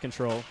 Riccitelli gets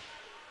control.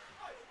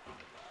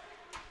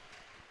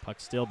 Puck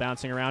still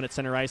bouncing around at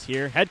center ice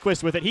here.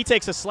 Hedquist with it. He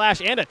takes a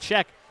slash and a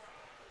check.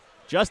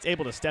 Just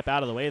able to step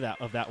out of the way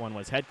of that one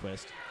was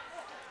Hedquist.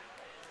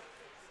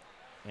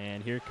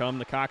 And here come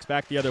the Cox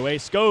back the other way.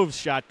 Scove's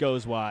shot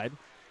goes wide.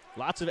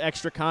 Lots of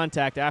extra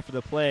contact after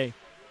the play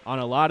on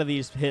a lot of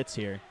these hits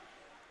here.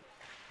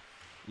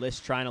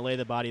 List trying to lay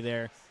the body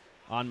there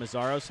on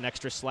Mazzaros. An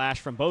extra slash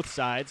from both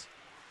sides.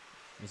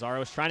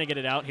 Mazzaros trying to get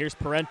it out. Here's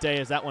Parente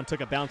as that one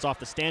took a bounce off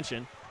the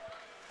stanchion.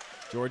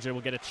 Georgia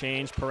will get a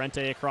change.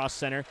 Parente across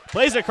center.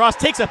 Plays it across.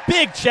 Takes a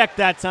big check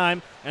that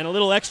time. And a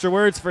little extra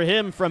words for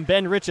him from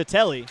Ben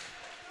Riccitelli.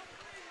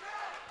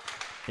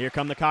 Here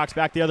come the Cox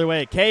back the other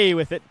way. Kay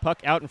with it.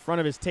 Puck out in front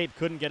of his tape.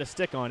 Couldn't get a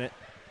stick on it.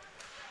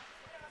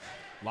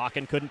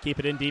 Locken couldn't keep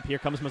it in deep. Here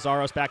comes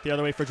Mazzaros back the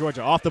other way for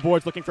Georgia. Off the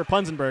boards looking for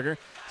Punzenberger.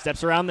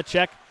 Steps around the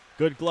check.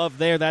 Good glove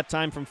there that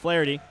time from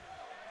Flaherty.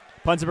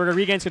 Punzenberger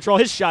regains control.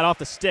 His shot off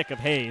the stick of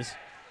Hayes.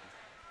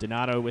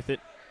 Donato with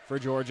it for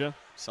Georgia.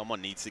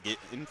 Someone needs to get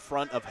in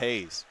front of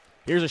Hayes.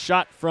 Here's a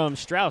shot from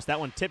Strauss. That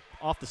one tipped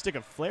off the stick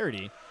of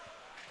Flaherty,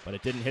 but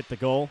it didn't hit the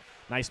goal.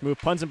 Nice move.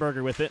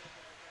 Punzenberger with it.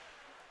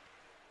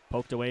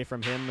 Poked away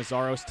from him.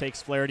 Mazzaros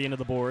takes Flaherty into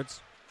the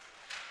boards.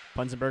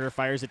 Punzenberger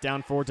fires it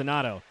down for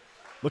Donato.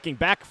 Looking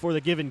back for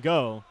the give and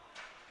go,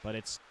 but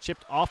it's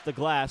chipped off the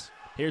glass.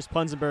 Here's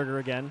Punzenberger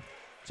again.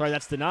 Sorry,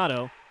 that's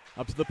Donato.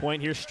 Up to the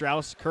point. Here's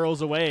Strauss.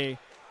 Curls away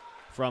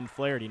from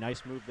Flaherty.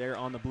 Nice move there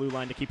on the blue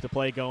line to keep the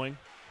play going.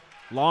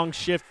 Long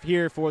shift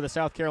here for the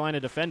South Carolina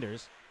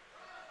defenders.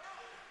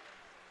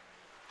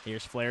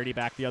 Here's Flaherty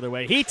back the other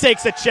way. He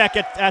takes a check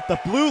at the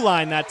blue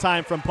line that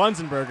time from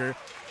Punzenberger,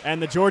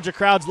 and the Georgia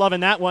crowd's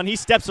loving that one. He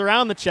steps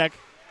around the check.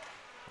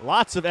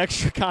 Lots of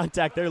extra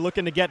contact there,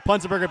 looking to get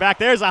Punzenberger back.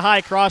 There's a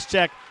high cross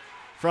check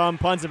from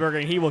Punzenberger,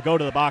 and he will go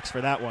to the box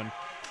for that one.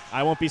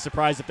 I won't be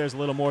surprised if there's a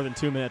little more than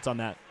 2 minutes on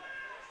that.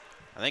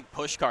 I think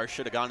Pushkar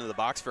should have gone to the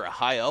box for a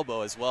high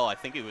elbow as well. I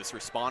think he was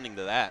responding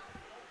to that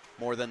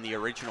more than the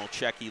original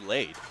check he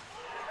laid.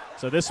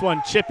 So this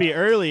one chippy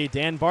early.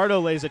 Dan Bardo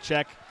lays a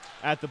check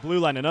at the blue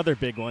line. Another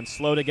big one.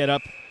 Slow to get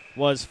up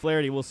was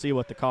Flaherty. We'll see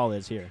what the call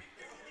is here.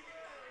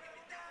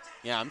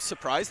 Yeah, I'm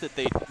surprised that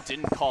they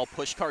didn't call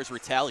Pushkar's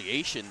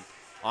retaliation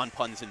on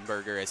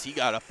Punzenberger as he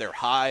got up there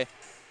high,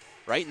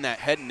 right in that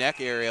head and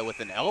neck area with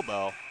an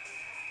elbow.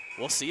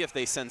 We'll see if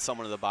they send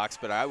someone to the box,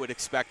 but I would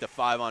expect a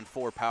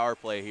 5-on-4 power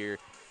play here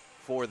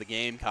for the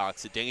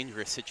Gamecocks, a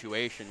dangerous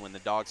situation when the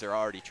Dogs are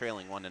already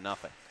trailing 1-0.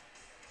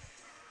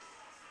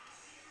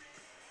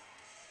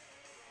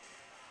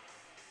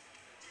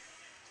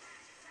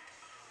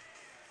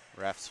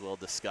 Refs will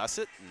discuss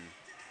it, and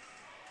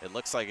it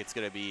looks like it's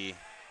going to be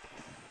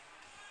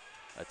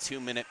a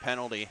 2-minute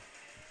penalty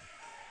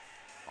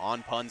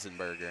on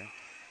Punzenberger.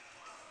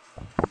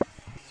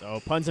 So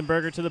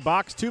Punzenberger to the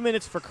box, 2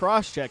 minutes for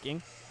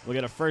cross-checking. We'll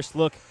get a first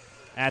look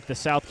at the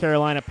South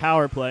Carolina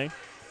power play.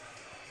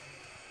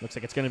 Looks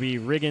like it's going to be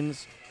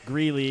Riggins,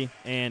 Greeley,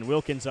 and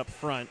Wilkins up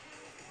front,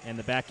 and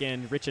the back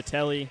end,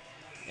 Richatelli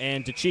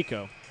and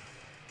DeChico.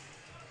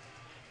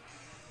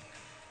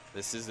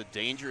 This is a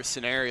dangerous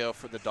scenario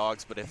for the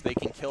Dogs, but if they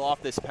can kill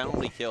off this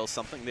penalty kill,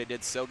 something they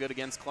did so good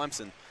against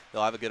Clemson,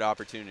 they'll have a good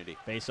opportunity.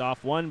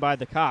 Face-off won by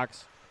the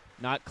Cocks.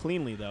 Not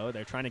cleanly, though.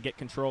 They're trying to get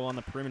control on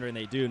the perimeter, and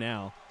they do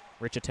now.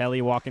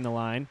 Richatelli walking the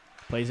line.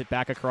 Plays it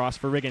back across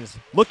for Riggins.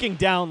 Looking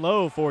down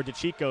low for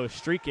DeChico,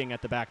 streaking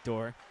at the back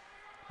door.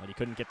 But he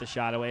couldn't get the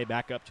shot away.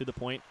 Back up to the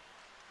point.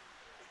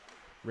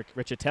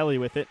 Richatelli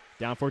with it.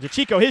 Down for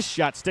DeChico. His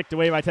shot sticked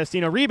away by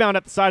Testino. Rebound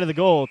at the side of the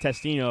goal.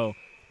 Testino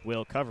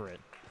will cover it.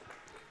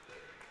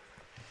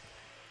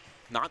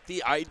 Not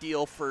the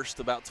ideal first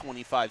about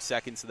 25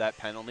 seconds of that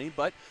penalty,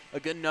 but a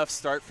good enough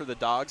start for the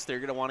Dogs. They're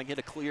going to want to get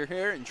a clear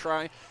here and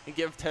try and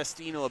give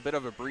Testino a bit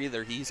of a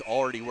breather. He's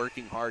already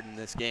working hard in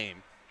this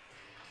game.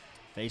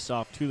 Face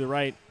off to the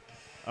right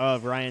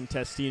of Ryan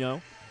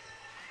Testino.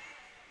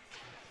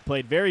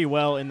 Played very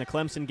well in the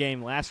Clemson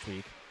game last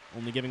week,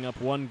 only giving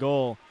up one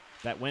goal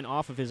that went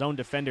off of his own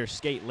defender's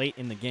skate late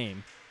in the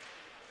game.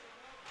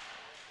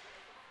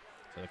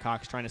 So the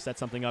Cocks trying to set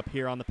something up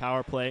here on the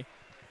power play.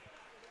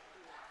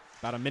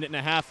 About a minute and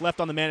a half left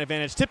on the man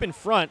advantage. Tip in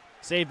front,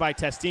 saved by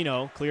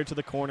Testino, cleared to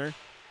the corner.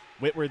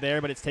 Whitwer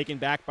there, but it's taken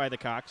back by the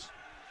Cocks.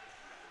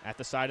 At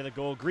the side of the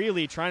goal,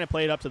 Greeley trying to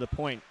play it up to the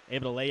point.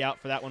 Able to lay out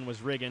for that one was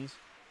Riggins.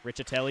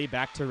 Richatelli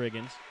back to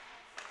Riggins.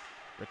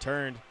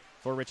 Returned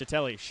for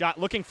Richatelli. Shot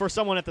looking for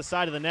someone at the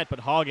side of the net, but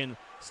Hagen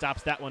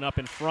stops that one up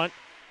in front.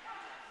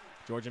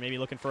 Georgia maybe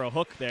looking for a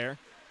hook there.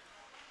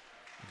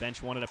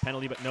 Bench wanted a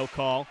penalty, but no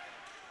call.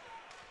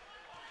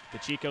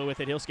 DeChico with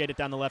it. He'll skate it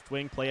down the left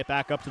wing, play it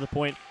back up to the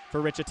point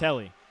for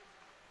Richatelli.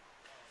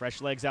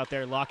 Fresh legs out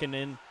there, locking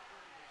in.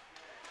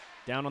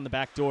 Down on the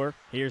back door.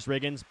 Here's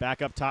Riggins,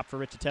 back up top for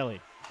Richatelli.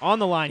 On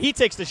the line, he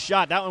takes the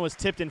shot. That one was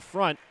tipped in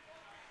front.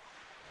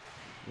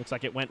 Looks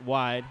like it went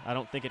wide. I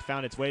don't think it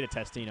found its way to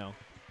Testino.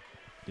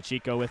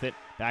 DeChico with it,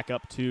 back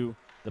up to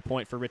the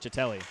point for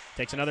Richatelli.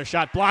 Takes another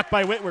shot, blocked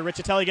by Whitwer.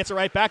 Richatelli gets it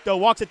right back, though,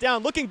 walks it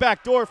down, looking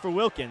back door for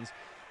Wilkins.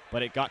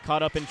 But it got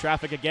caught up in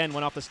traffic again,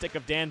 went off the stick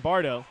of Dan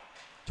Bardo.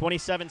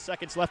 27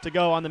 seconds left to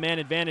go on the man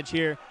advantage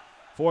here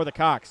for the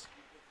Cocks.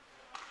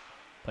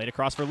 Played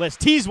across for List.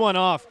 Tees one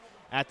off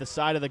at the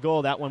side of the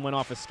goal. That one went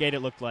off a skate, it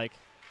looked like.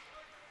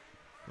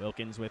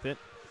 Wilkins with it.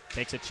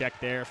 Takes a check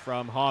there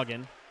from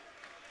Hagen.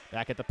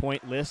 Back at the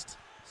point, List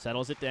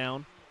settles it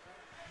down.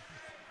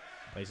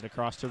 Plays it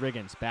across to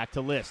Riggins. Back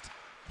to List.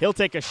 He'll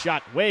take a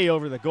shot way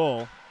over the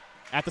goal.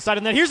 At the side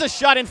of the net. Here's a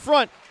shot in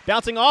front.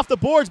 Bouncing off the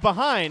boards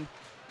behind.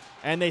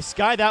 And they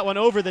sky that one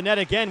over the net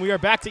again. We are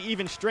back to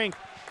even strength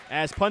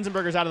as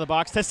Punzenberger's out of the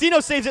box.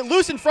 Testino saves it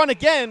loose in front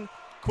again.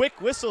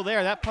 Quick whistle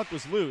there. That puck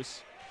was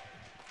loose.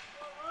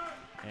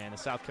 And the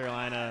South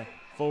Carolina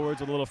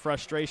forwards with a little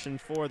frustration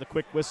for the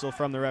quick whistle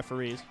from the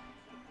referees.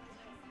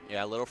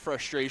 Yeah, a little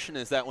frustration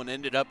as that one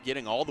ended up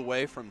getting all the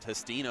way from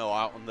Testino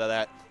out into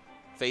that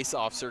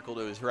face-off circle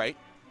to his right.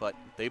 But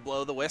they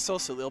blow the whistle,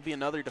 so there'll be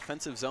another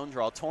defensive zone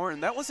draw. Torin,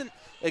 that wasn't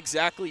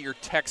exactly your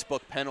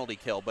textbook penalty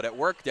kill, but it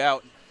worked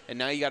out. And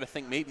now you got to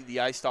think maybe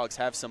the Ice Dawgs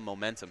have some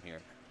momentum here.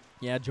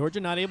 Yeah, Georgia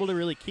not able to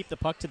really keep the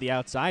puck to the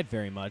outside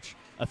very much.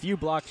 A few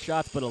blocked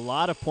shots, but a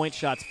lot of point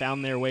shots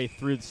found their way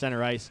through the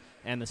center ice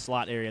and the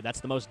slot area. That's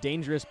the most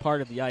dangerous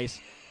part of the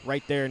ice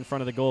right there in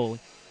front of the goal.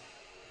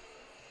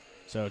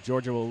 So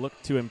Georgia will look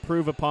to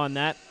improve upon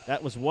that.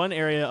 That was one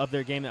area of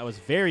their game that was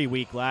very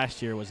weak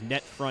last year, was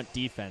net front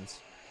defense.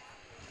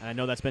 And I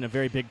know that's been a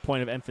very big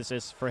point of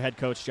emphasis for head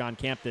coach John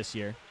Camp this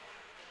year.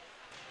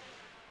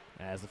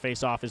 As the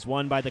faceoff is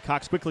won by the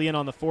Cocks, quickly in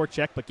on the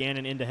forecheck, but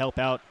Gannon in to help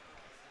out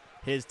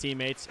his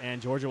teammates,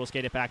 and Georgia will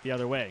skate it back the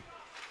other way.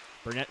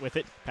 Burnett with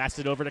it, passes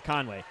it over to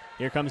Conway.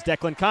 Here comes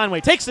Declan Conway,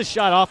 takes the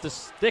shot off the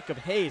stick of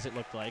Hayes, it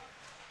looked like.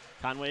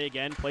 Conway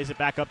again plays it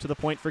back up to the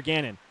point for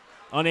Gannon.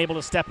 Unable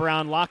to step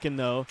around Locken,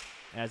 though,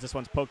 as this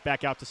one's poked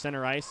back out to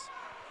center ice.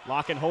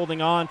 Locken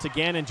holding on to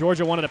Gannon.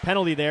 Georgia wanted a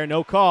penalty there,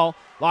 no call.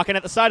 Locken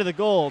at the side of the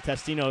goal.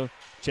 Testino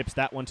chips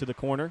that one to the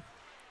corner.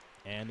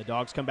 And the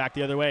Dogs come back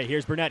the other way.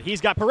 Here's Burnett.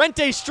 He's got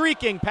Parente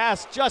streaking.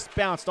 Pass just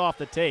bounced off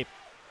the tape.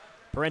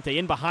 Parente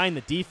in behind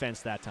the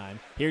defense that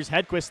time. Here's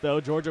Hedquist, though.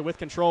 Georgia with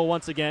control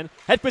once again.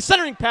 Hedquist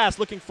centering pass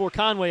looking for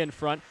Conway in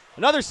front.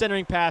 Another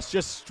centering pass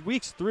just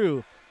squeaks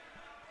through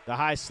the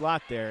high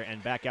slot there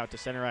and back out to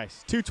center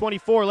ice.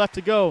 2:24 left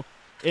to go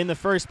in the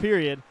first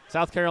period.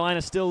 South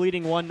Carolina still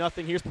leading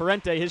 1-0. Here's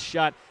Parente. His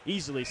shot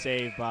easily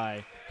saved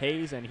by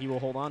Hayes, and he will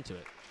hold on to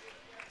it.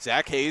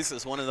 Zach Hayes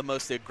is one of the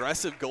most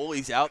aggressive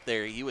goalies out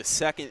there. He was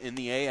second in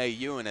the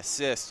AAU in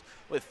assists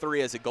with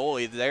 3 as a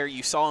goalie. There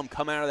you saw him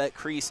come out of that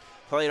crease,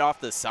 play it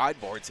off the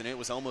sideboards, and it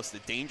was almost a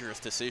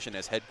dangerous decision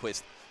as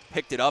Hedquist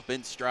picked it up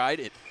in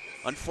stride.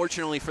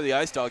 Unfortunately for the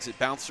Ice Dogs, it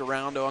bounced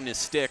around on his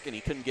stick, and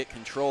he couldn't get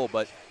control.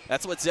 But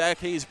that's what Zach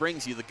Hayes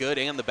brings you, the good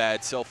and the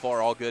bad. So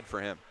far, all good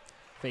for him.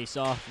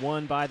 Face-off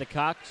won by the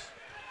Cocks.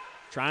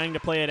 Trying to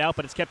play it out,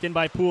 but it's kept in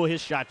by Poole.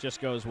 His shot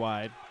just goes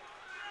wide.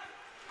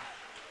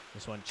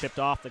 This one chipped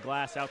off the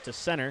glass out to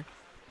center.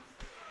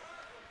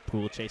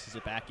 Poole chases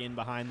it back in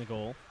behind the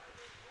goal.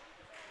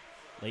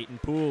 Leighton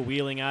Poole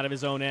wheeling out of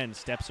his own end.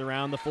 Steps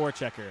around the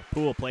forechecker.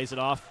 Poole plays it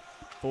off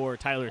for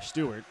Tyler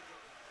Stewart.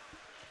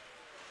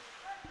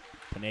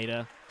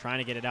 Pineda trying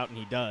to get it out, and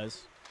he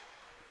does.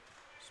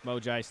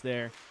 Smudge ice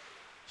there.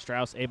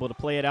 Strauss able to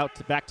play it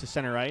out back to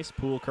center ice.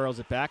 Poole curls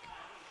it back.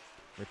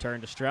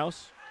 Return to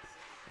Strauss.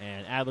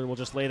 And Adler will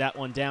just lay that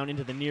one down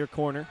into the near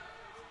corner.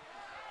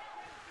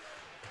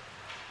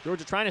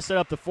 Georgia trying to set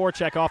up the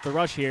forecheck off the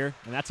rush here,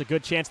 and that's a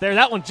good chance there.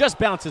 That one just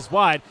bounces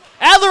wide.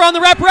 Adler on the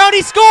wraparound,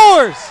 he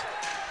scores!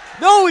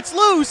 No, it's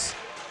loose.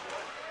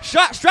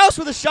 Strauss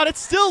with a shot, it's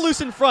still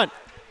loose in front.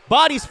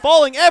 Bodies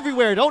falling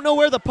everywhere, don't know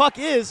where the puck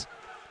is.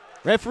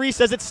 Referee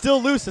says it's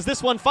still loose as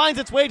this one finds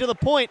its way to the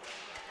point.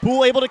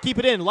 Poole able to keep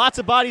it in, lots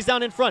of bodies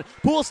down in front.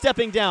 Poole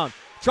stepping down,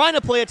 trying to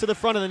play it to the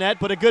front of the net,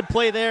 but a good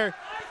play there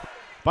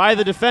by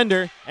the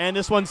defender, and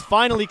this one's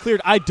finally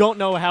cleared. I don't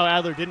know how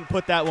Adler didn't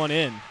put that one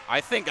in.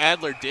 I think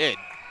Adler did.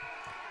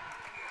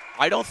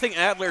 I don't think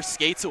Adler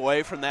skates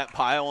away from that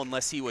pile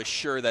unless he was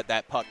sure that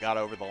that puck got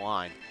over the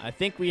line. I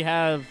think we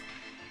have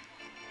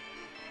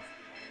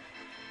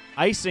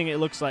icing, it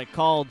looks like,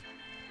 called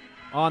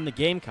on the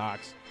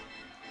Gamecocks.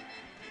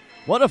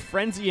 What a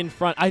frenzy in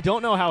front. I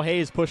don't know how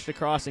Hayes pushed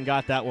across and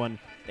got that one,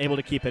 able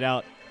to keep it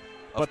out.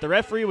 But the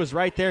referee was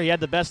right there. He had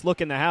the best look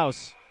in the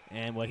house,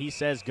 and what he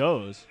says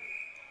goes.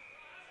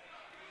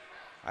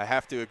 I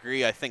have to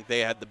agree. I think they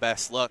had the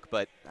best look,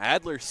 but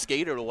Adler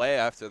skated away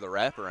after the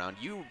wraparound.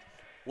 You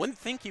wouldn't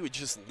think he would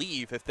just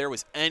leave if there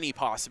was any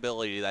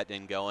possibility that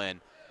didn't go in.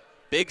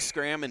 Big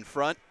scrum in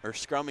front, or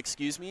scrum,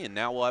 excuse me, and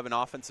now we'll have an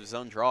offensive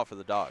zone draw for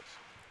the Dogs.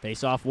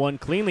 Face-off won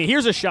cleanly.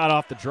 Here's a shot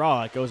off the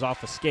draw. It goes off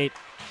the skate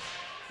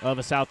of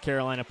a South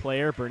Carolina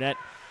player. Burnett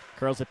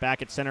curls it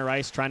back at center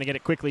ice, trying to get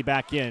it quickly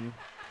back in.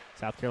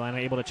 South Carolina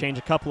able to change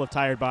a couple of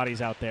tired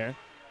bodies out there.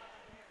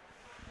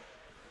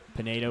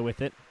 Pineda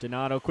with it.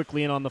 Donato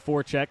quickly in on the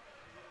forecheck.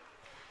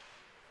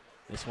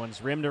 This one's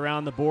rimmed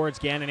around the boards.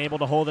 Gannon able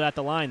to hold it at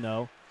the line,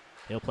 though.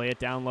 He'll play it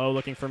down low,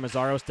 looking for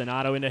Mazzaros.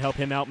 Donato in to help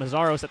him out.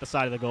 Mazzaros at the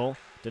side of the goal.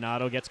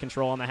 Donato gets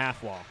control on the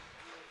half wall.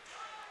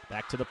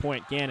 Back to the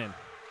point. Gannon.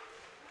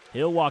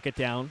 He'll walk it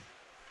down.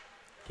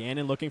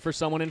 Gannon looking for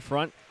someone in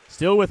front.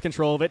 Still with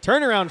control of it.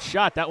 Turnaround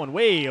shot. That one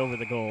way over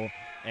the goal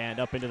and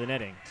up into the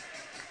netting.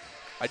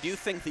 I do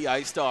think the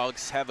Ice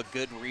Dogs have a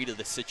good read of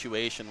the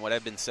situation. What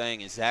I've been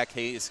saying is Zach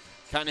Hayes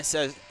kind of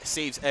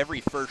saves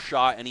every first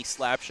shot, any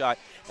slap shot.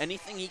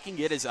 Anything he can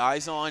get his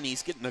eyes on,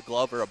 he's getting a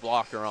glove or a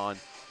blocker on.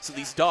 So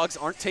these Dogs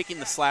aren't taking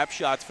the slap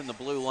shots from the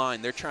blue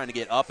line. They're trying to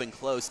get up and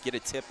close, get a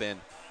tip in.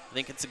 I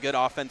think it's a good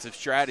offensive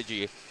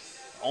strategy.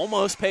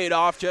 Almost paid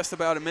off just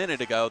about a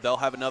minute ago. They'll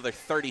have another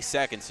 30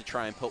 seconds to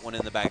try and put one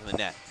in the back of the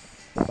net.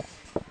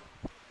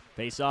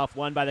 Face-off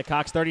won by the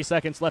Cocks. 30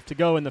 seconds left to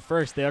go in the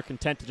first. They are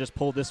content to just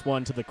pull this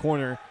one to the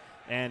corner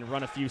and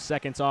run a few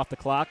seconds off the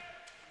clock.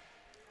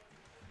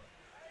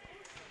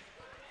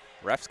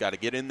 Ref's got to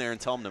get in there and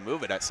tell him to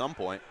move it at some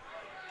point.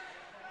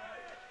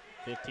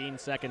 15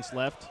 seconds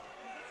left.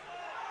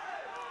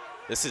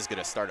 This is going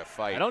to start a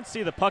fight. I don't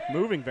see the puck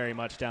moving very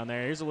much down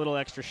there. Here's a little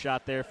extra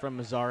shot there from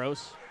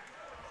Mazzaros.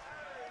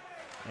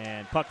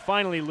 And puck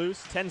finally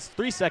loose.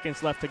 3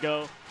 seconds left to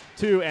go,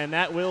 and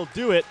that will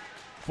do it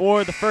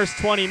for the first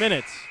 20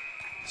 minutes.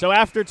 So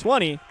after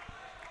 20,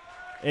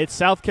 it's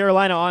South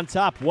Carolina on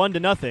top,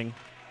 1-0.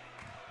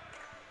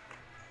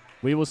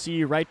 We will see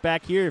you right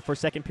back here for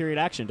second period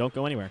action. Don't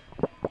go anywhere.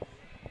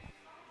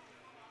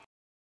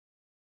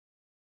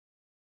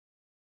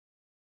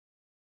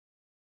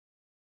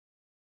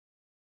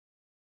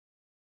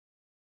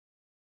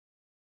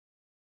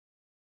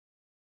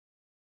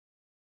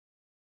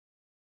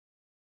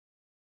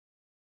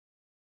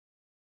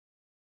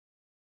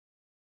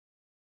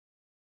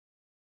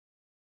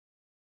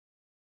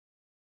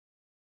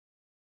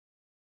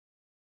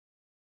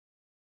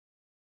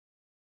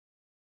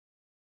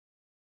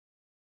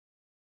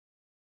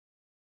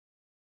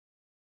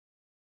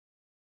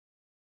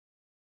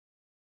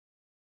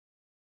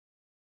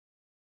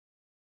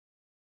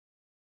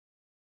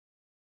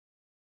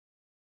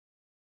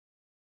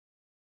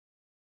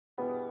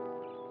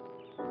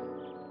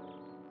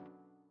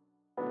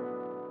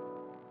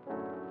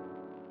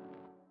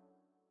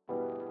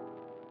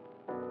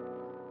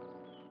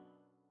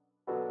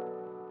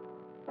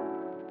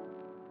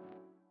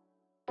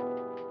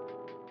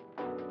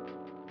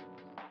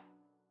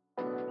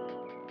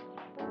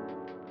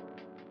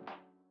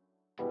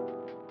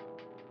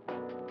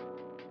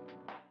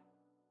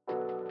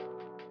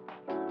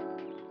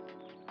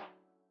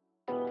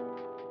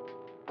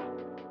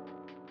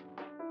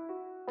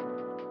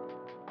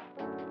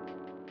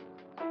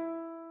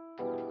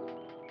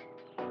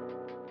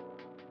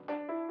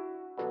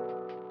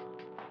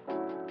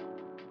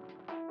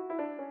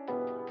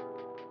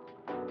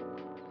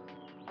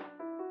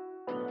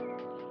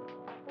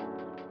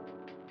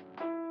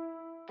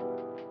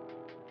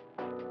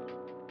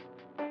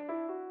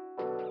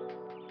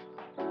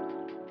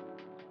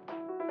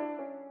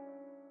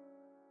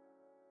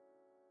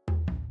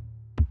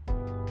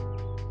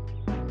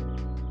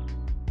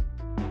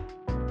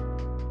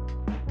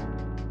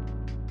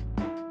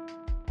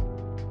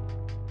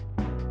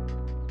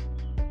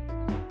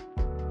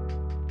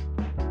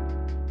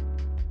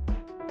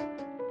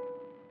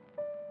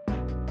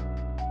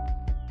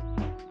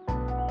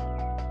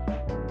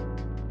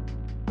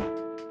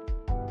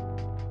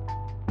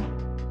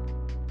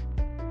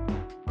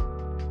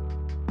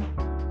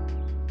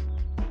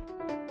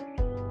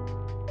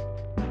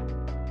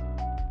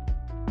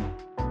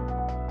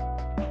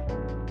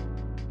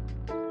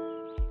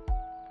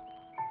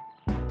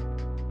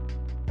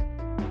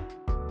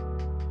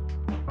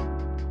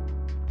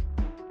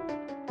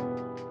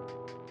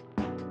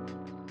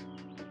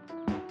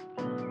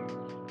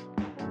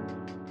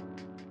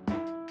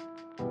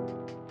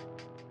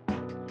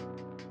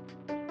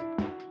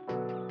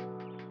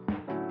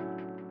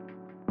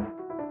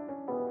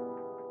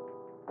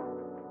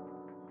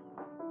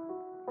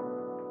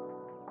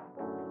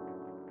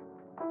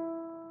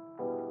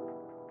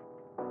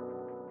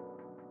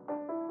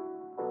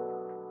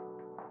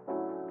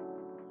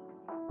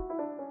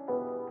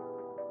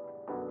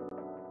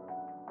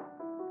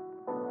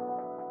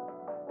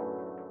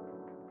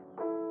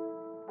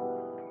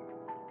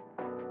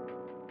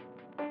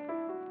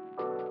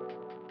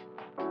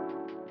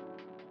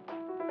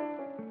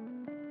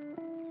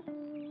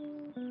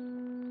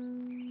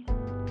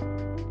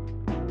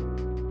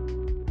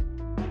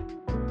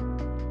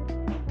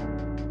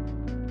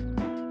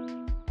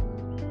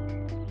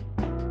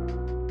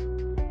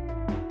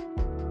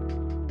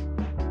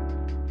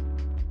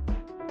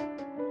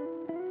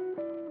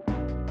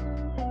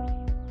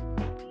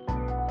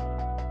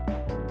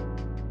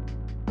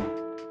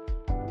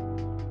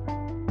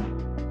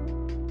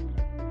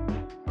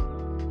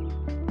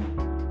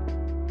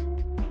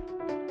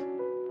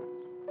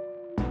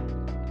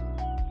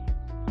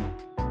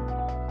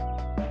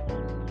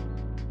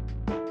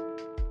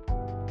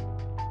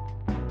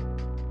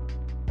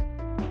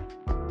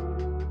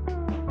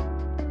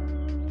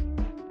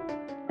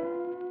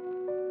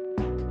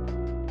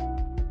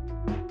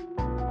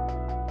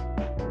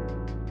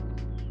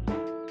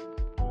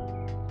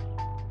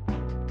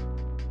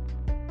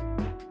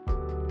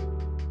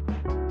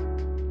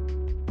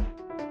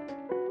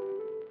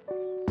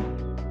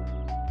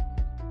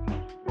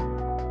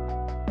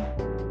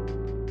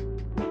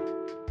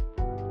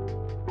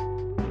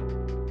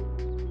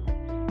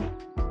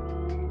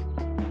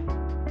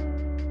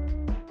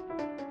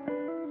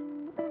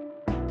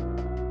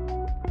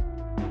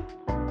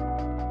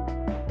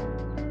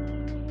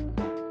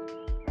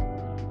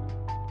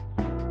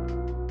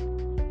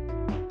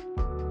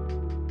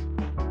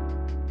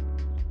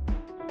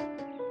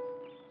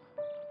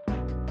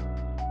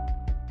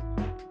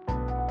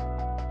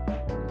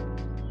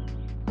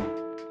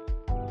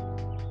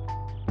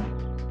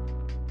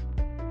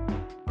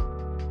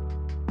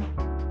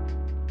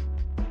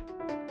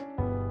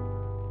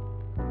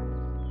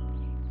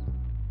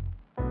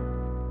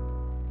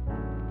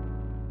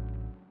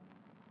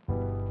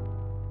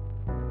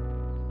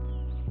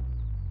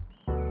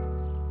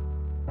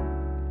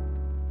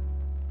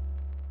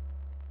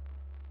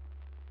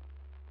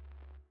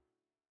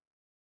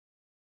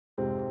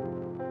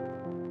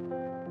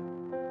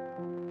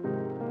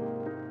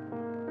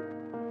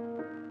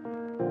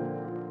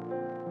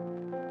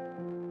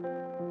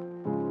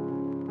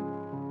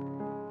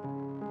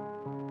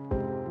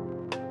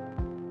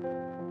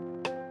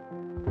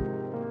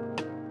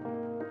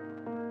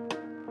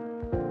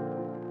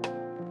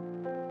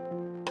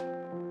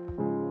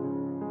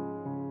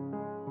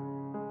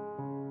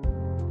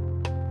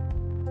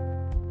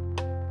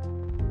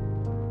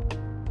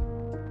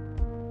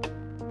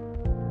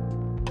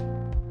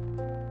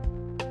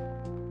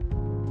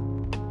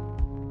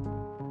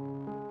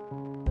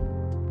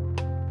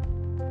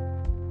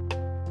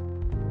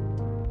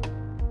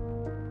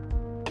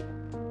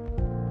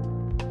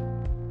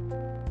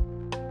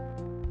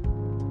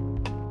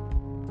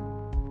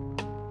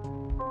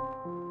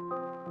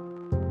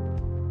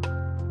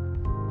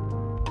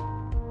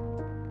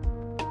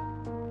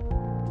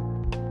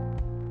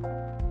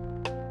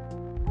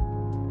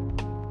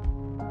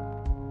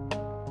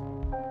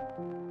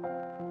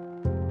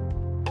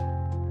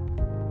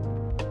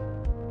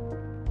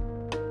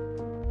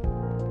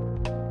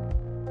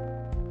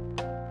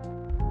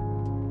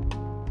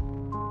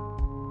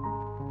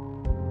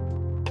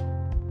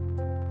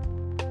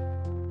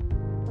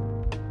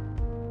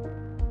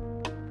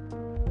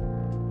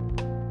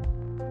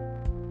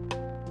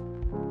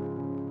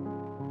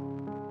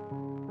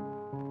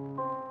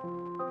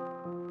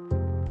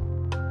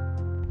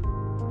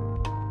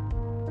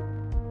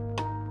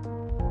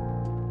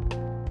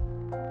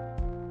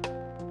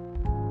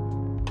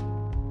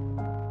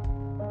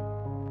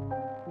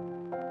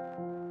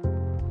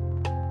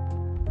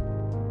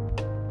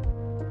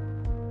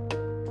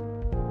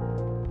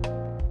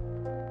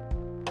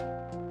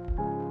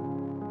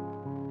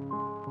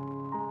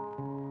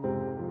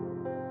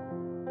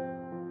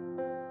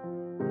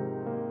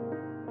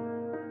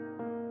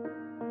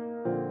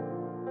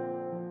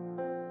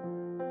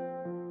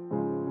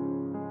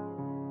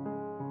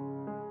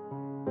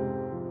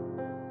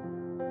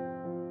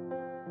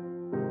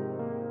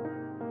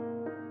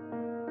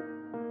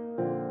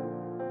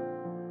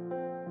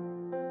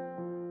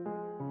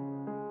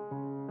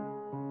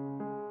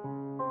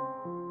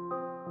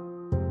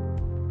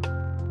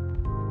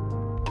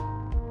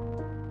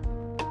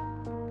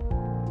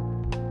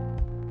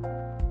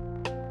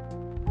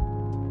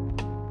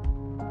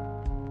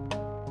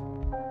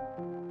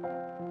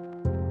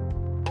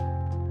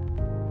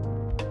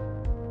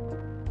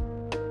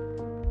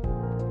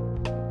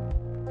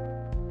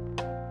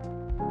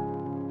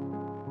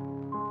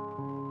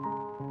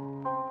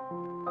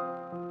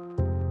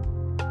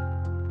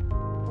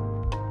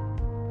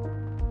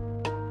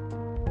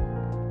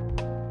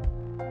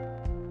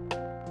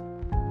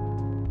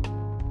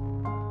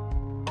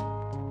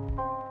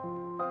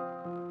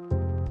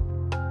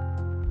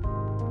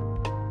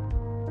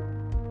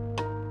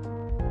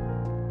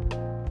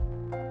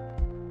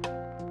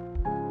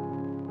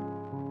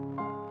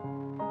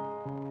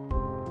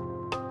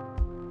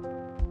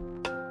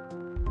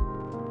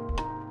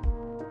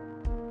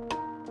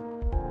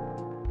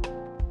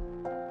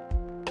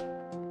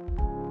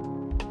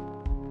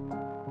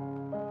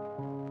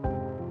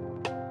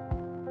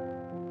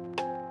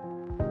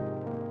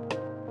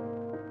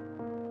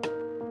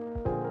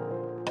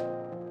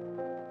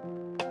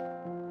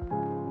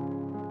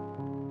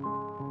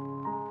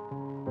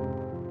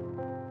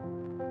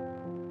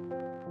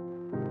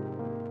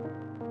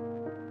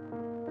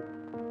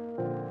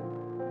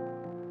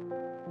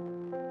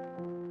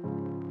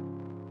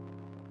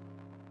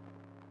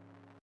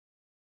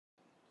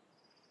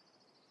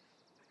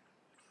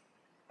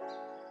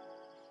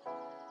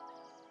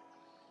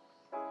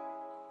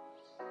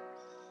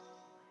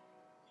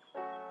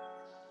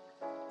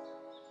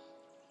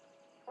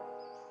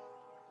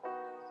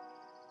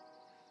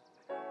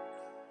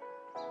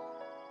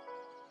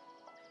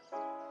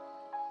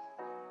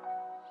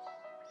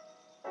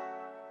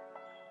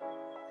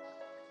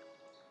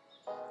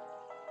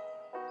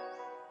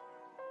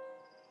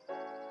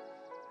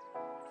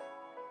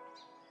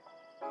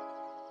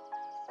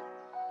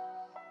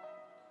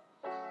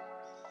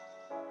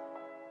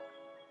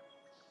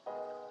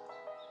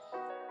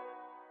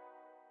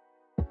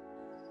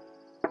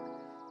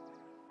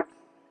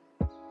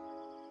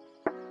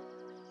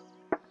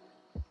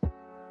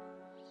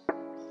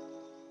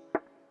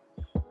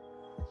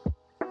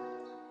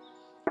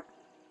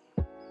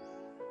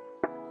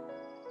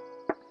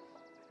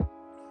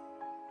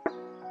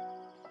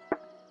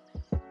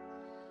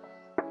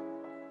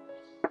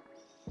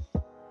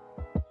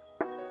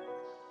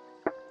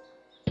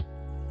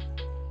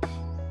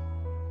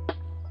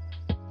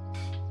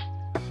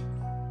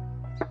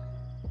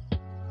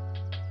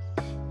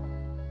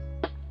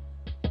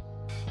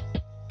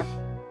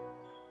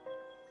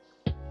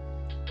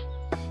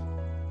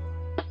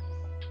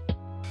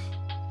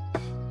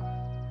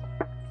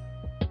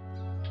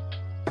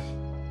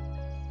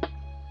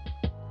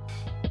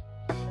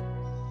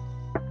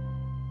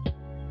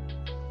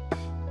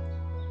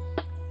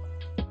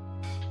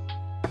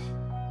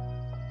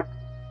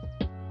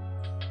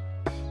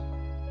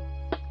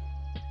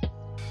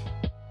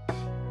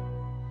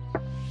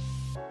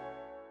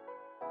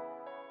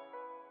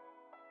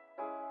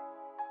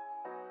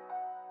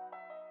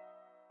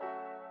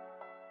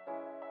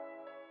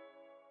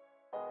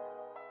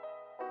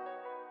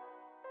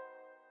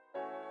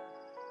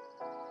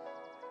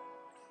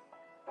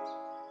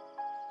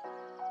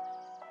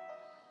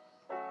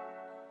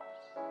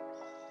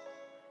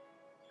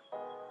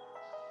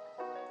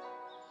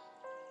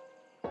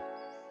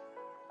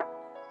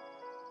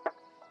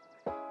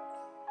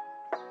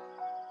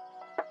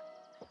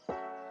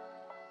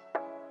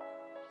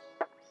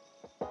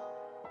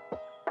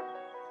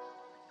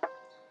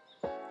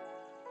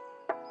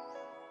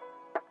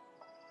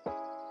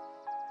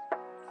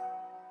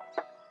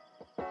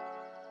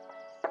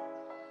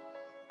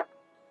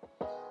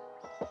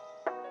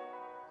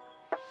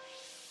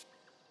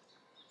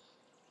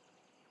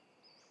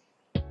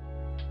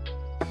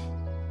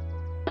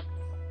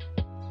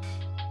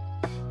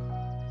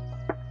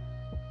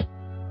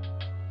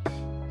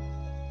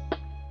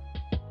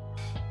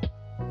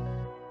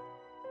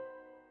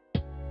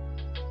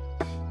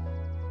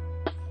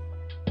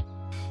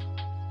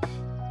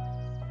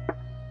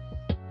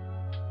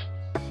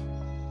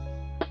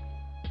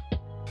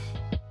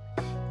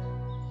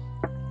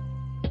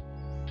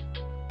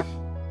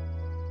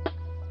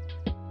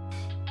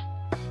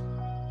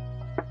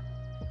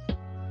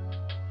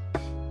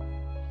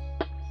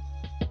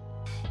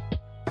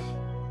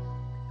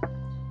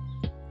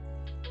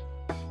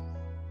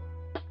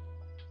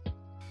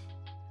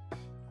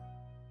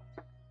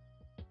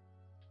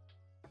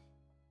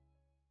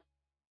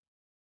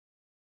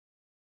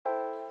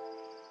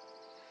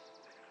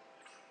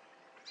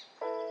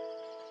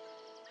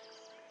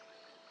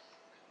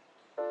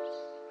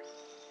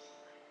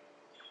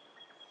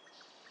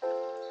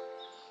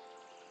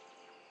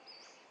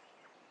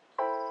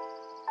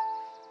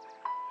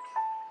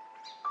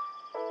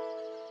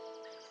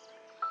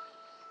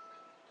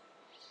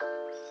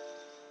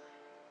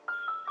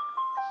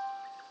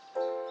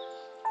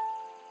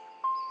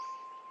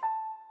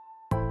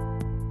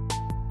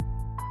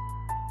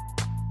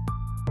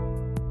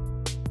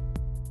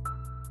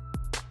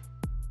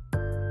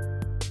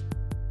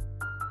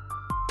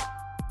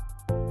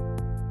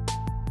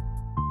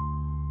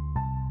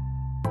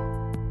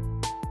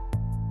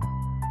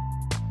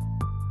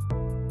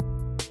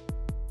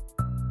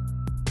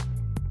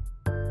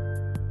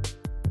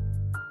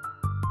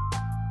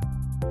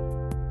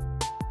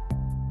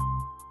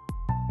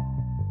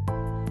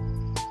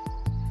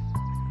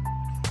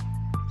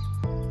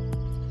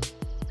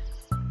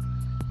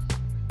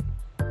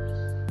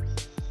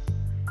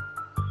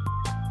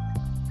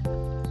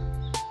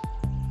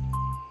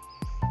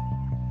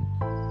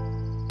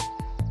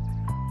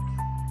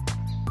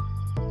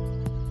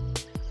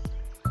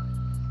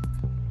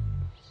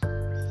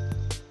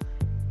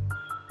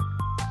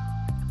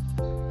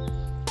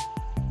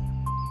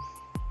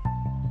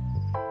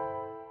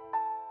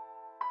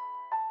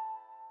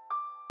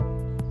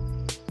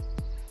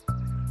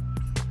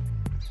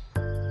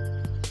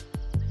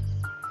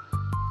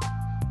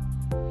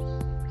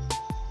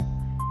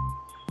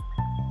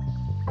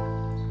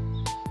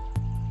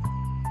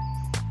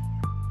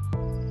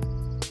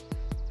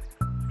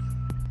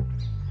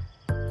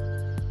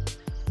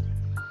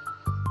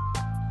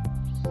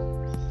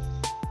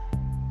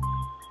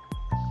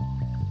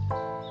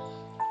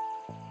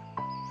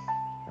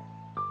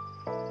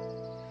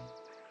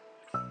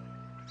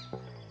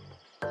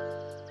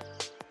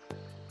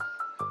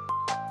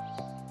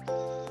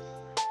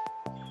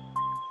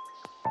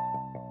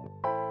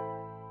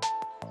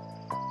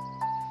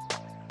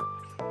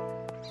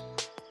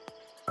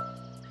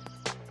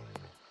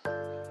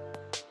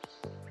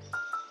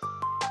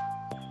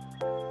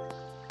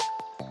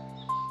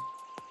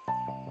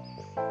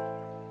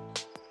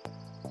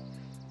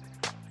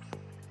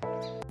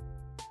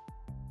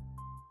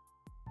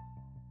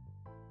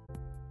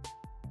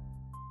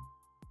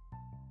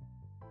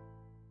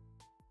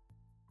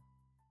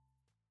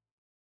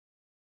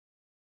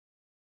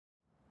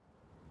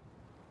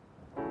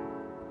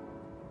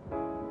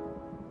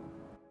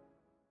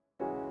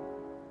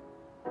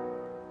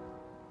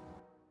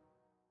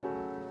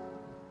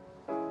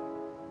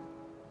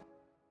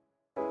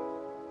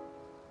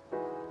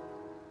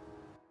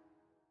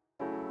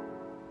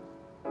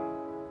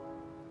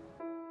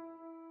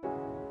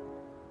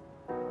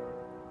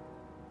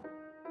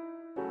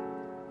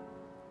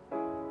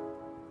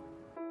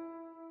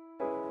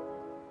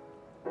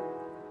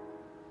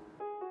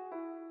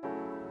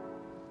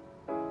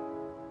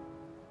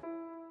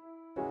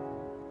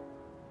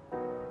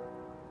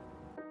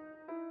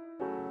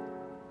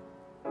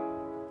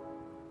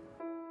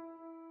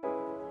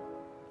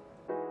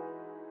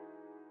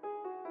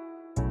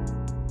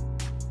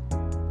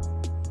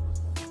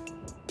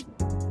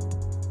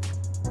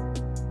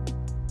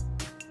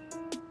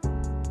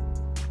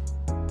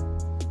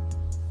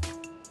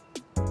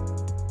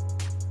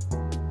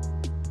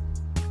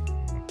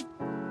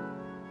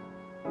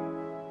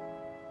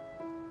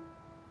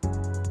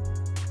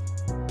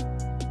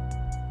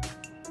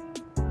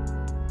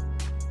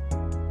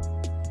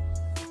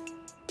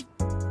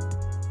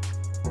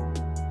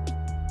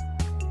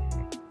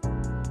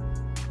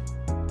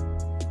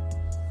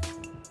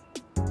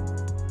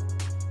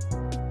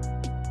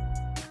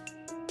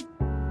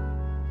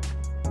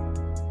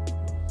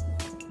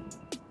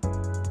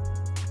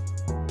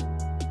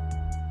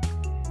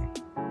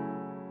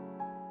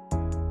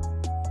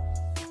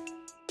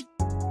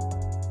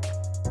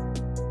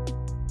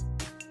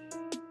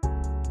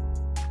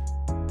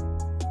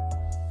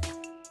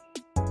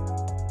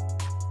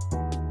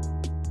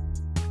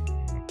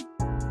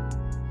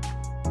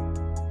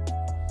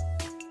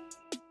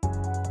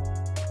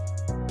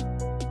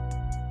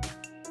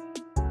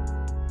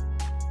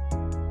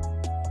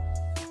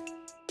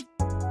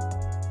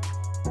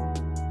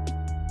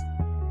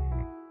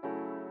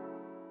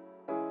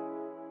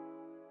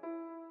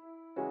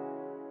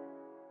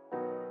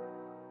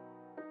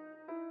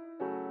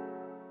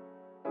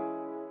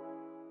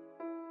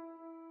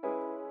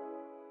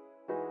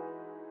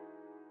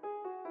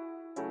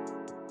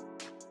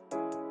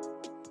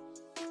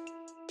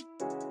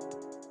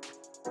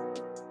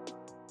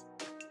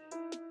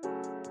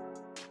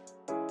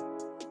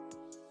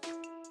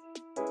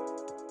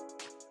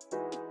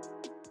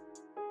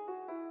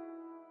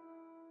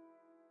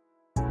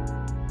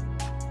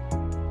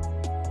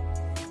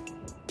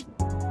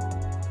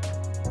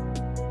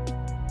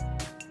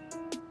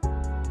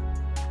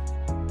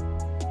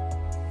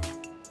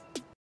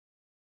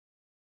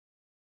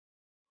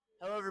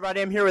 Hello, everybody.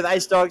 I'm here with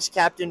Ice Dawgs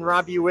captain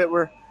Robbie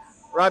Whitwer.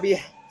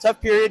 Robbie,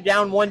 tough period,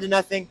 down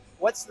 1-0.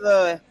 What's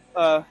the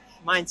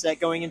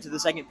mindset going into the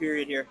second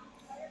period here?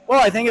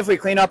 Well, I think if we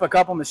clean up a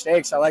couple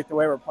mistakes, I like the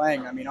way we're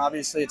playing. I mean,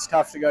 obviously it's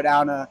tough to go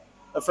down the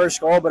first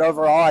goal, but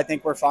overall I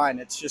think we're fine.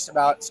 It's just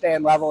about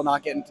staying level,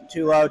 not getting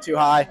too low, too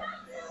high.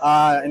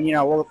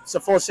 It's a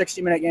full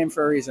 60-minute game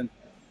for a reason.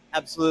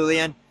 Absolutely.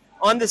 And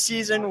on the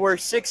season, we're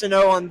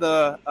 6-0 on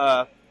the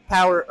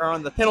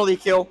on the penalty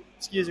kill.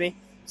 Excuse me.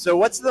 So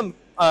what's the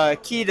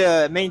key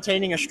to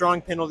maintaining a strong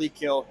penalty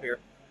kill here?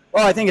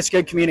 Well, I think it's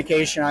good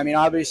communication. I mean,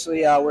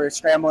 obviously we're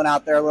scrambling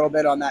out there a little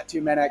bit on that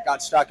 2-minute,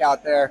 got stuck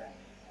out there.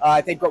 I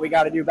think what we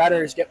got to do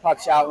better is get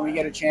pucks out when we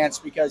get a chance,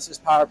 because this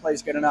power play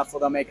is good enough,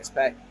 they'll make us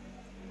pay.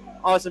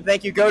 Awesome.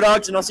 Thank you. Go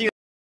Dogs, and I'll see you.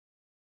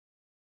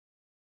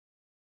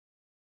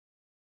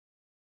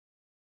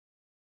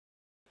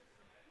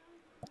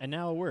 And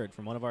now a word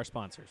from one of our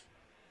sponsors.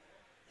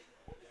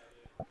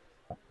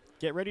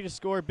 Get ready to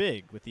score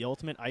big with the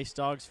ultimate Ice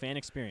Dawgs fan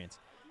experience.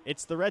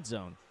 It's the Red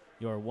Zone,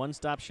 your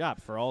one-stop shop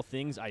for all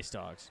things Ice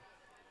Dawgs.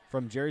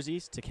 From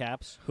jerseys to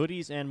caps,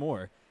 hoodies, and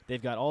more,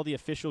 they've got all the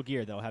official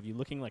gear that will have you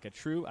looking like a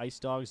true Ice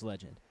Dawgs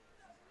legend.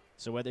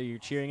 So whether you're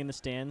cheering in the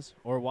stands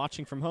or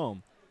watching from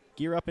home,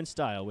 gear up in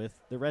style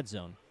with the Red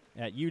Zone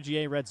at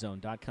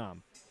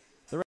UGARedZone.com.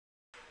 The Red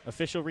Zone,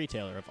 official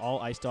retailer of all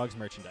Ice Dawgs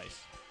merchandise.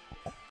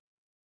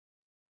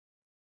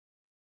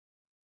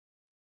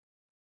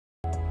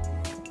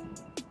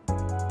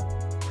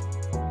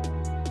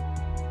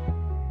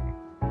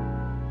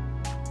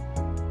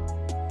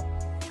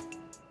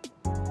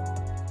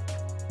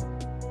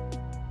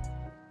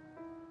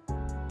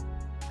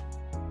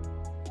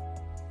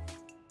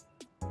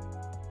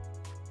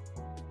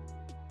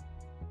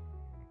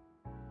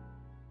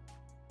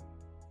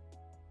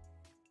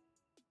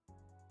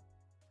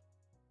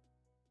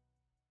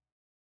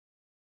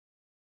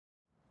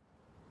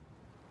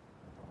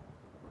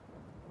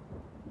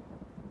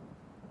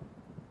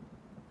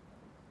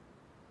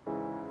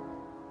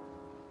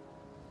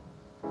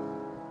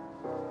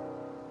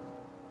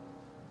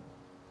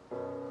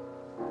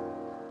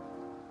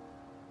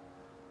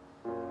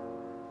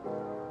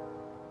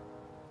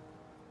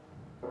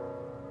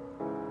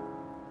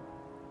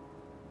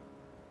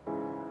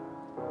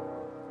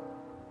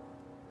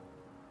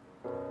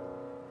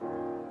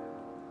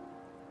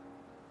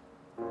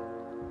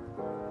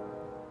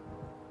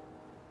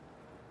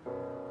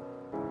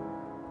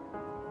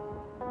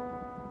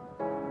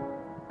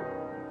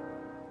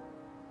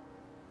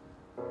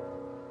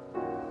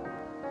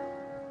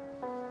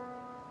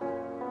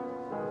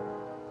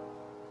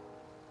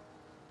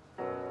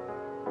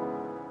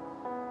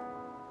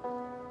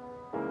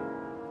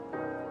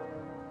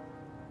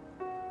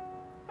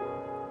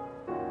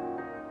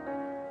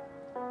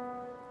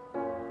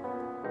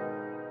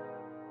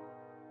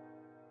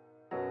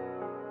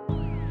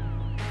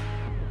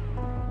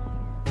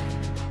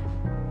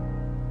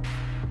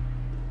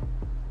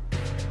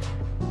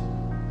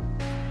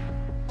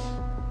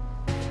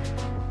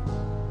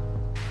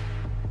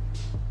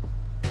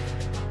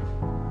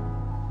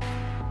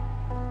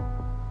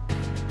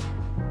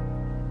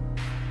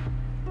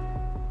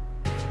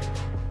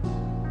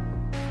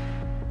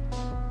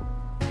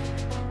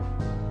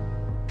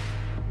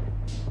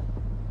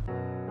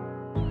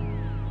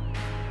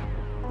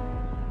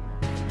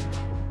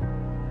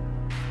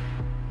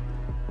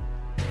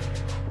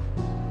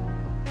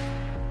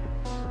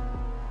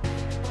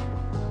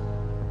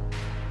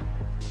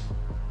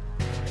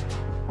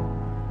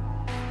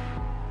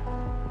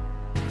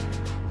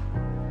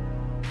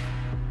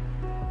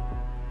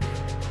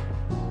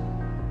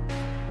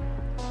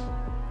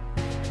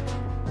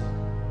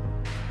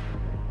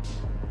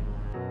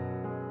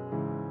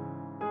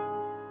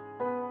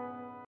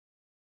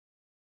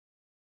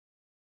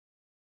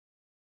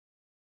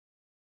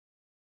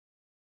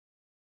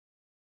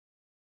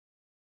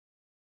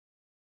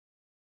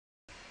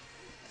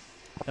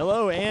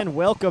 Hello and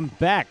welcome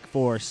back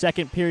for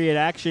second period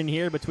action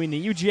here between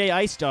the UGA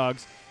Ice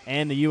Dawgs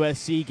and the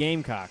USC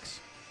Gamecocks.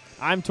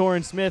 I'm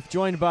Torin Smith,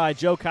 joined by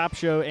Joe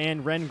Kopsho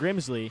and Ren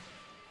Grimsley,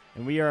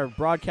 and we are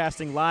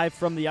broadcasting live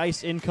from the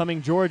ice in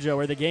Cumming, Georgia,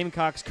 where the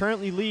Gamecocks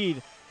currently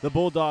lead the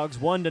Bulldogs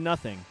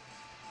 1-0.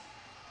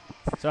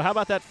 So how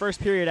about that first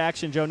period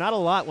action, Joe? Not a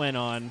lot went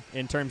on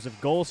in terms of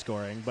goal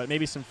scoring, but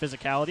maybe some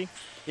physicality?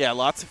 Yeah,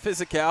 lots of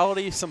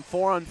physicality, some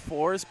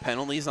 4-on-4s,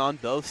 penalties on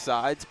both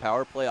sides,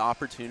 power play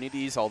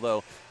opportunities,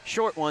 although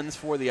short ones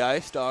for the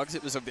Ice Dawgs.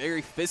 It was a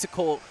very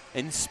physical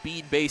and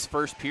speed-based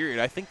first period.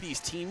 I think these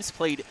teams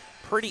played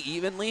pretty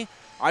evenly.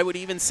 I would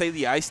even say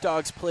the Ice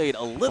Dawgs played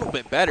a little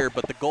bit better,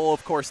 but the goal,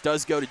 of course,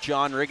 does go to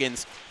John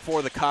Riggins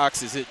for the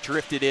Cox as it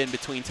drifted in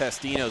between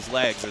Testino's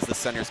legs as the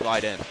centers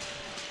glide in.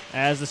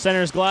 As the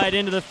centers glide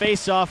into the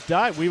face-off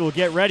dot, we will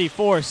get ready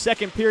for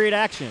second period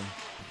action.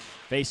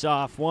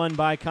 Face-off won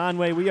by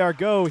Conway. We are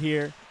go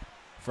here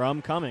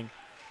from Cumming.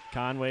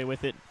 Conway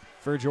with it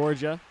for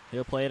Georgia.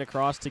 He'll play it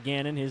across to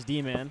Gannon, his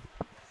D-man.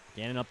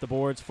 Gannon up the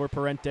boards for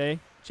Parente.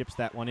 Chips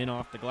that one in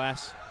off the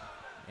glass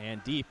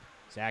and deep.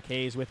 Zach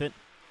Hayes with it.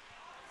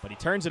 But he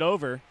turns it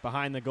over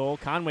behind the goal.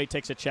 Conway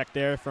takes a check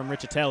there from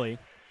Riccitelli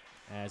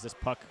as this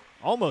puck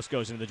almost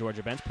goes into the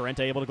Georgia bench.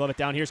 Parente able to glove it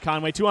down. Here's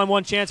Conway.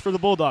 2-on-1 chance for the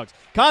Bulldogs.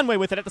 Conway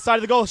with it at the side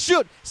of the goal.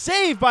 Shoot!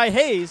 Saved by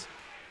Hayes.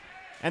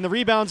 And the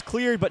rebound's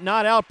cleared but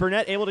not out.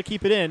 Burnett able to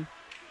keep it in.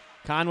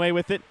 Conway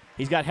with it.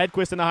 He's got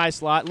Hedquist in the high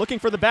slot. Looking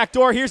for the back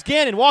door. Here's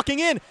Gannon walking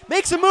in.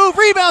 Makes a move.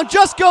 Rebound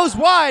just goes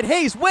wide.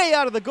 Hayes way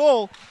out of the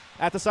goal.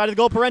 At the side of the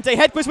goal, Parente.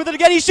 Hedquist with it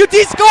again. He shoots.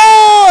 He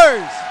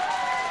scores!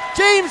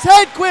 James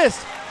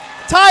Hedquist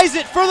ties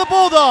it for the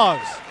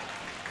Bulldogs.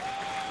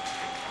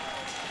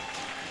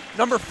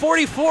 Number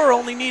 44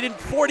 only needed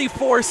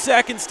 44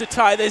 seconds to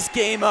tie this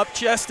game up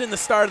just in the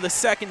start of the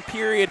second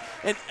period.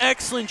 An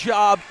excellent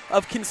job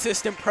of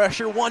consistent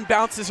pressure. One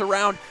bounces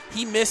around.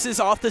 He misses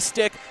off the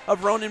stick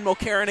of Ronan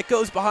Mulcairn. It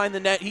goes behind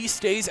the net. He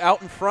stays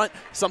out in front,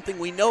 something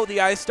we know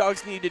the Ice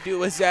Dogs need to do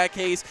with Zach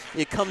Hayes.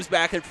 It comes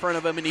back in front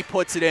of him, and he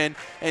puts it in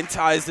and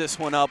ties this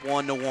one up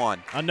 1-1.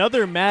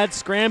 Another mad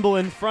scramble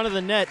in front of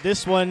the net.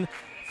 This one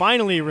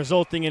finally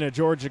resulting in a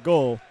Georgia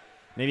goal.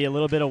 Maybe a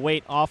little bit of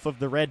weight off of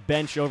the red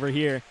bench over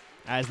here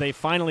as they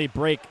finally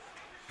break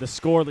the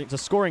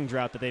scoring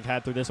drought that they've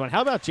had through this one.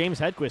 How about James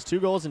Hedquist? 2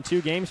 goals in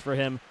 2 games for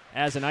him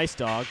as an Ice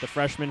Dog, the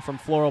freshman from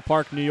Floral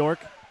Park, New York.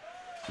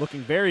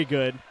 Looking very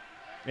good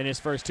in his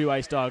first 2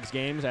 Ice Dogs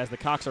games as the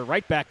Cox are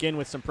right back in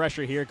with some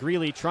pressure here.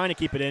 Greeley trying to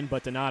keep it in,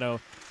 but Donato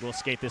will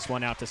skate this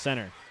one out to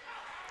center.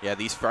 Yeah,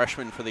 these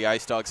freshmen for the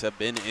Ice Dogs have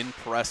been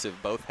impressive,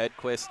 both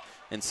Hedquist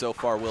and so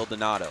far Will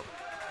Donato.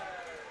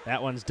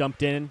 That one's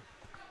dumped in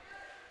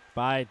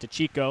by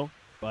DeChico,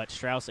 but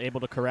Strauss able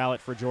to corral it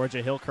for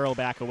Georgia. He'll curl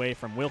back away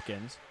from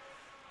Wilkins.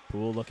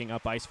 Poole looking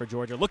up ice for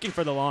Georgia, looking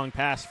for the long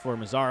pass for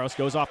Mazzaros.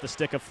 Goes off the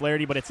stick of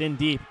Flaherty, but it's in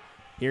deep.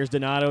 Here's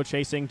Donato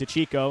chasing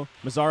DeChico.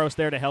 Mazzaros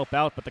there to help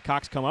out, but the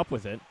Cox come up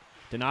with it.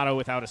 Donato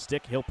without a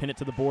stick. He'll pin it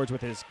to the boards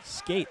with his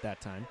skate that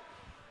time.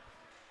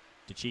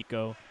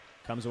 DeChico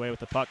comes away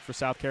with the puck for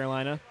South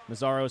Carolina.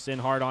 Mazzaros in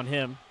hard on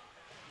him.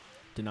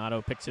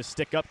 Donato picks his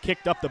stick up,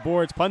 kicked up the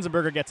boards.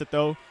 Punzenberger gets it,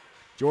 though.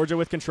 Georgia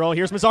with control.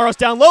 Here's Mazzaros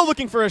down low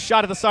looking for a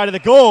shot at the side of the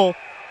goal.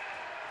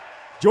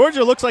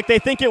 Georgia looks like they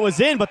think it was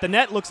in, but the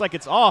net looks like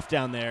it's off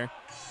down there.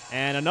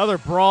 And another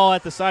brawl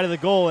at the side of the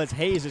goal as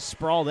Hayes is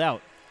sprawled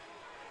out.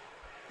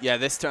 Yeah,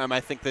 this time I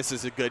think this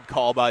is a good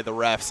call by the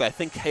refs. I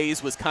think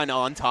Hayes was kind of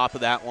on top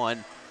of that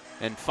one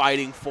and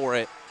fighting for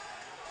it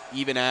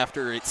even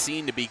after it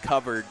seemed to be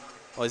covered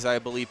was, I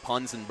believe,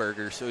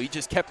 Punzenberger. So he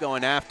just kept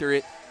going after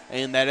it,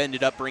 and that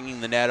ended up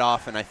bringing the net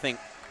off, and I think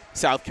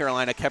South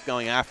Carolina kept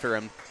going after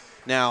him.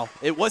 Now,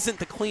 it wasn't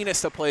the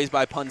cleanest of plays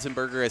by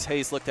Punzenberger as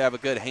Hayes looked to have a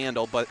good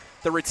handle, but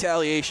the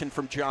retaliation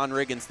from John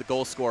Riggins, the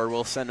goal scorer,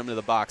 will send him to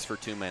the box for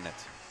 2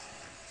 minutes.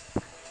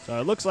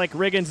 So it looks like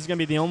Riggins is going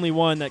to be the only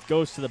one that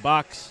goes to the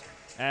box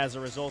as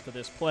a result of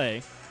this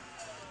play.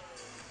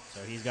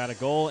 So he's got a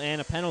goal and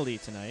a penalty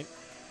tonight.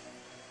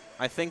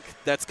 I think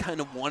that's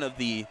kind of one of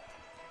the,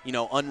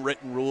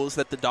 unwritten rules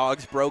that the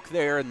Dogs broke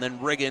there, and then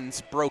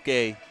Riggins broke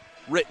a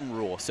written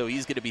rule, so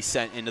he's going to be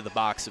sent into the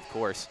box, of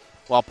course,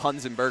 while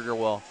Punzenberger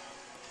will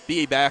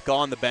be back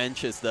on the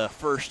bench as the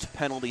first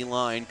penalty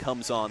line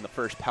comes on, the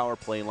first power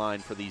play line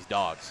for these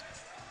Dogs.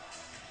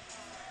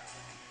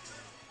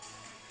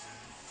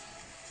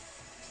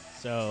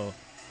 So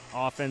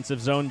offensive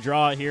zone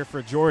draw here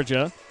for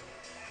Georgia.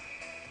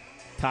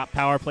 Top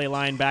power play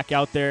line back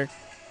out there,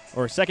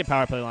 or second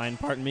power play line,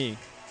 pardon me,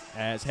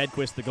 as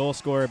Hedquist, the goal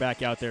scorer,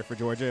 back out there for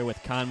Georgia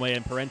with Conway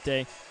and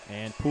Parente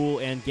and Poole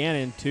and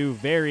Gannon, 2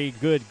 very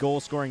good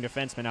goal-scoring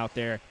defensemen out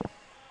there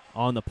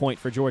on the point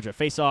for Georgia.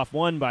 Face-off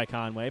won by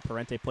Conway.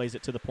 Parente plays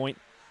it to the point.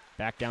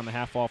 Back down the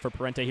half wall for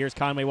Parente. Here's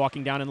Conway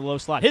walking down in the low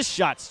slot. His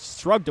shot's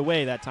shrugged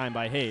away that time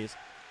by Hayes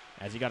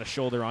as he got a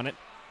shoulder on it.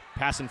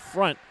 Pass in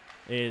front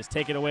is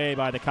taken away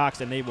by the Cox,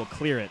 and they will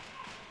clear it.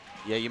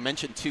 Yeah, you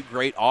mentioned 2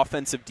 great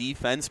offensive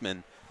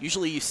defensemen.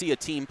 Usually you see a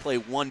team play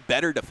one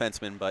better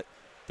defenseman, but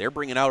they're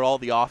bringing out all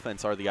the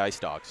offense, are the Ice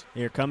Dogs.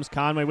 Here comes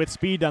Conway with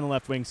speed down the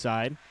left wing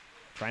side,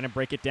 trying to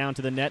break it down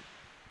to the net.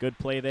 Good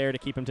play there to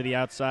keep him to the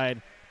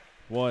outside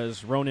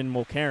was Ronan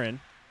Mulcairn.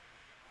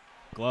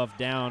 Glove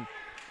down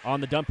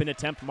on the dump-in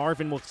attempt.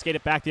 Marvin will skate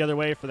it back the other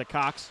way for the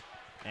Cox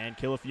and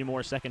kill a few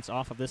more seconds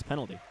off of this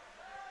penalty.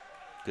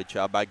 Good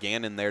job by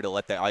Gannon there to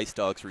let the Ice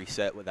Dogs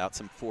reset without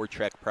some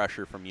forecheck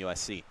pressure from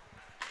USC.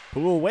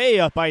 Poole way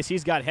up ice.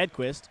 He's got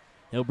Hedquist.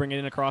 He'll bring it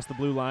in across the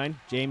blue line.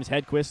 James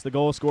Hedquist, the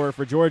goal scorer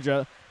for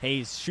Georgia.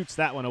 Hayes shoots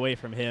that one away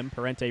from him.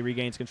 Parente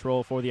regains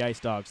control for the Ice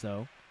Dogs,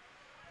 though.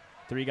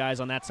 3 guys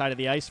on that side of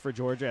the ice for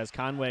Georgia as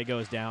Conway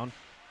goes down.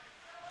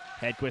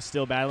 Hedquist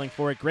still battling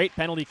for it. Great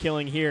penalty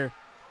killing here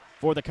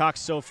for the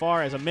Cox so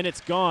far as a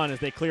minute's gone as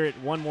they clear it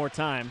one more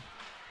time,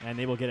 and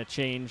they will get a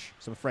change,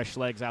 some fresh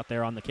legs out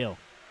there on the kill.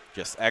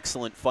 Just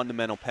excellent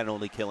fundamental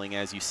penalty killing.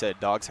 As you said,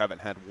 Dogs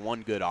haven't had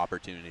one good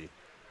opportunity.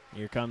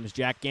 Here comes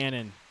Jack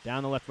Gannon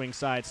down the left wing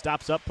side.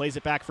 Stops up, plays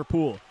it back for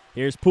Poole.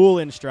 Here's Poole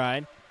in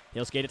stride.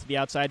 He'll skate it to the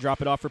outside,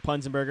 drop it off for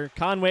Punzenberger.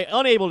 Conway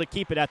unable to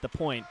keep it at the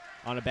point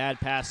on a bad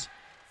pass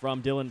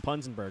from Dylan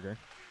Punzenberger.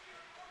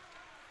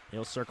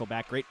 He'll circle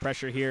back. Great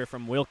pressure here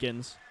from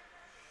Wilkins.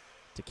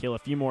 to kill a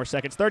few more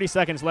seconds. 30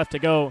 seconds left to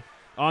go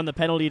on the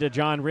penalty to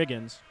John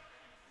Riggins.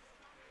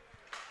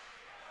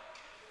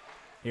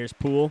 Here's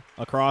Poole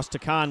across to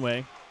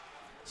Conway.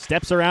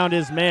 Steps around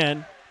his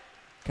man.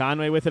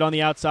 Conway with it on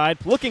the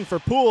outside. Looking for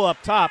Poole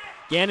up top.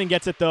 Gannon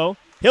gets it, though.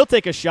 He'll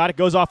take a shot. It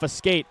goes off a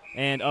skate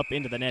and up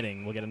into the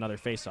netting. We'll get another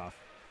face-off.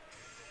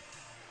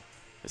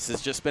 This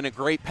has just been a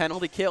great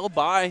penalty kill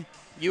by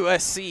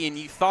USC, and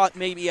you thought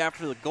maybe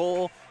after the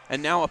goal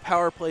and now a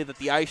power play that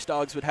the Ice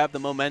Dawgs would have the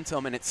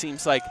momentum, and it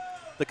seems like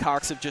the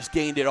Cox have just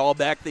gained it all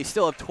back. They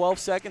still have 12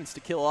 seconds to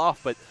kill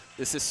off, but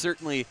this is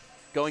certainly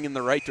going in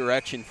the right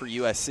direction for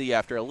USC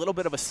after a little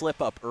bit of a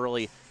slip-up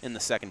early in the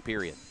second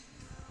period.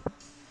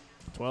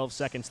 12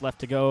 seconds left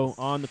to go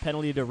on the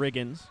penalty to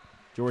Riggins.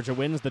 Georgia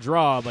wins the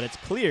draw, but it's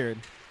cleared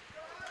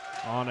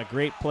on a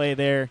great play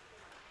there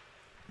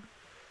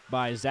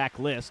by Zach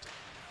List.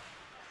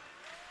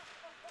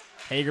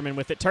 Hagerman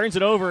with it, turns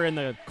it over in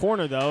the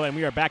corner, though, and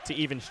we are back to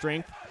even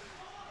strength.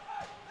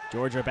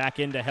 Georgia back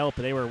in to help.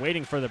 They were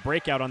waiting for the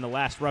breakout on the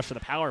last rush of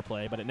the power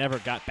play, but it never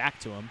got back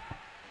to them.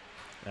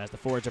 As the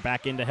forwards are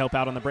back in to help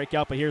out on the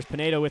breakout, but here's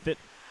Pinedo with it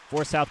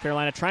for South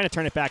Carolina, trying to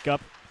turn it back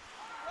up.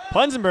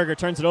 Punzenberger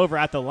turns it over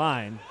at the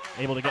line.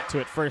 Able to get to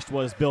it first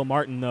was Bill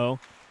Martin, though.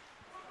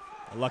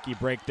 A lucky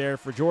break there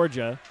for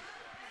Georgia.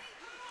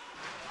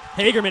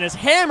 Hagerman is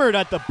hammered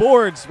at the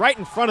boards right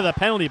in front of the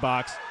penalty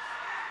box.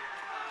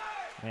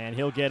 And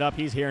he'll get up.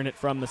 He's hearing it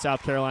from the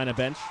South Carolina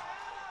bench.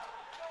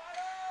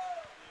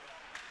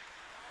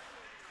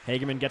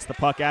 Hagerman gets the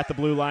puck at the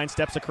blue line,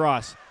 steps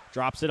across,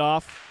 drops it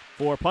off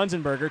for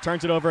Punzenberger,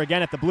 turns it over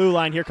again at the blue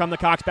line. Here come the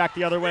Cox back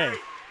the other way.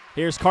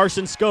 Here's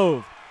Carson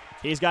Scove.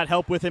 He's got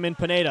help with him in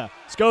Pineda.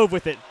 Scove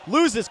with it,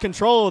 loses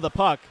control of the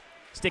puck.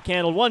 Stick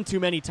handled one too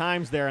many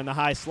times there in the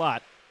high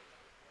slot.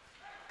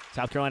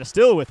 South Carolina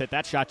still with it.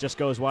 That shot just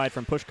goes wide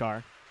from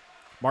Pushkar.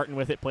 Martin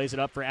with it, plays it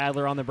up for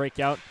Adler on the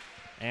breakout,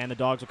 and the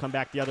Dogs will come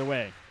back the other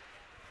way.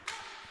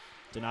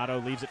 Donato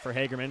leaves it for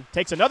Hagerman.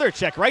 Takes another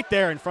check right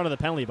there in front of the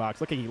penalty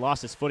box. Looking, he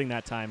lost his footing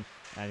that time,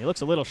 and he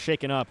looks a little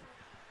shaken up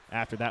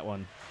after that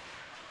one.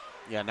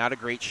 Yeah, not a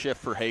great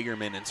shift for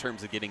Hagerman in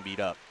terms of getting beat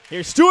up.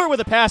 Here's Stewart with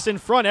a pass in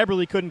front.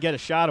 Eberle couldn't get a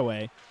shot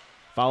away.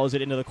 Follows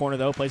it into the corner,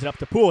 though. Plays it up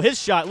to Poole.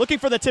 His shot, looking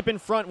for the tip in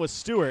front, was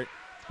Stewart,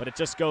 but it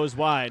just goes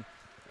wide.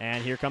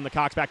 And here come the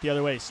Cox back the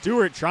other way.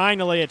 Stewart trying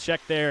to lay a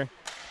check there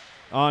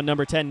on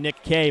number 10,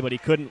 Nick Kay, but he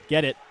couldn't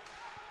get it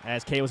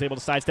as Kay was able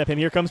to sidestep him.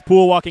 Here comes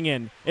Poole walking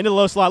in into the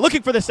low slot,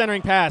 looking for the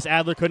centering pass.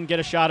 Adler couldn't get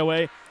a shot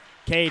away.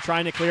 Kay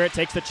trying to clear it,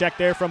 takes the check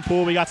there from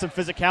Poole. We got some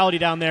physicality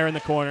down there in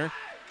the corner.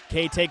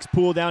 Kay takes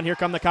Poole down. Here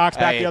come the Cox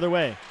back the other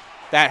way.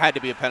 That had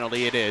to be a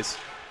penalty. It is.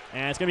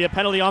 And it's going to be a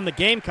penalty on the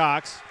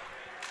Gamecocks.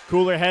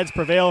 Cooler heads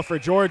prevail for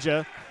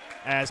Georgia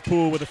as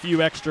Poole with a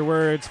few extra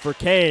words for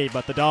Kay,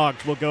 but the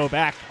Dogs will go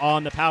back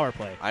on the power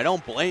play. I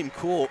don't blame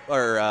Poole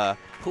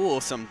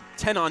some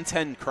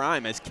 10-on-10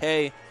 crime as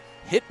Kay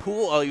hit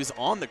Poole while he was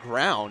on the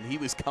ground. He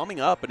was coming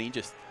up, and he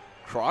just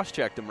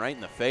cross-checked him right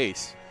in the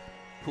face.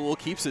 Poole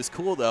keeps his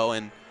cool, though,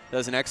 and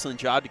does an excellent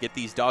job to get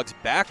these Dogs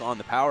back on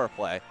the power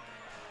play.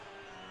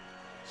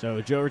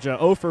 So Georgia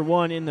 0 for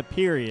 1 in the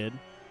period,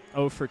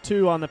 0 for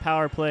 2 on the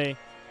power play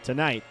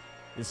tonight.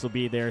 This will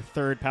be their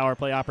third power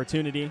play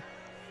opportunity.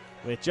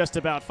 With just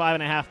about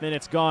 5.5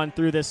 minutes gone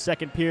through this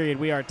second period,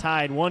 we are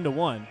tied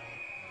 1-1.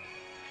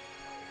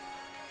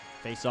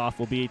 Face-off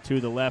will be to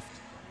the left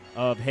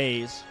of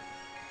Hayes.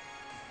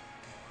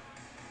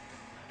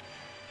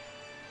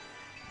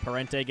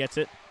 Parente gets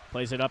it,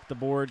 plays it up the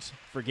boards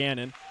for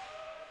Gannon.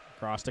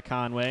 Across to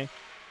Conway.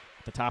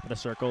 At the top of the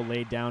circle,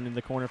 laid down in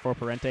the corner for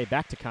Parente.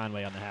 Back to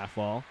Conway on the half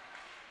wall.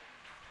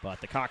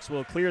 But the Cox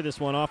will clear this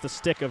one off the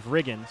stick of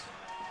Riggins.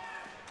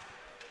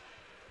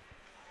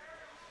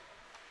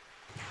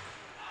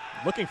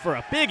 Looking for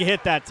a big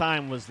hit that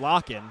time was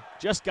Locken.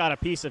 Just got a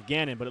piece of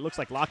Gannon, but it looks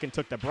like Locken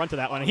took the brunt of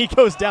that one. And he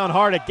goes down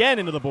hard again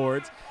into the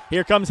boards.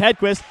 Here comes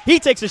Hedquist. He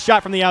takes a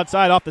shot from the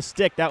outside off the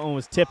stick. That one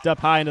was tipped up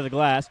high into the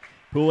glass.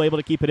 Poole able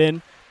to keep it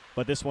in,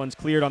 but this one's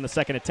cleared on the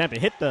second attempt.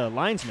 It hit the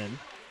linesman.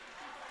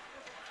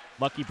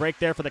 Lucky break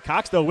there for the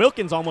Cox, though.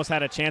 Wilkins almost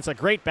had a chance. A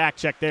great back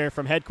check there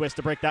from Hedquist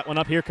to break that one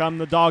up. Here come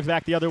the Dogs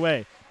back the other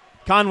way.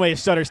 Conway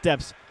stutter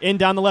steps in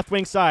down the left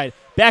wing side.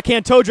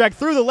 Backhand toe drag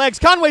through the legs.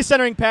 Conway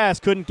centering pass.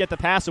 Couldn't get the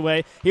pass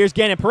away. Here's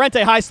Gannon.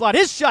 Parente high slot.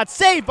 His shot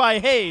saved by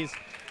Hayes,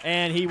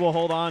 and he will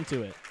hold on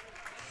to it.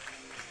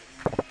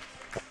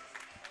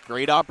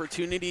 Great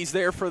opportunities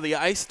there for the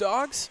Ice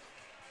Dawgs.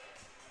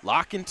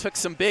 Locken took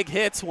some big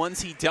hits.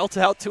 Ones he dealt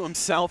out to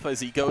himself as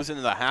he goes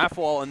into the half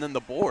wall and then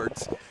the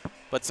boards.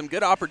 But some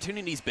good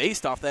opportunities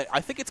based off that.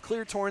 I think it's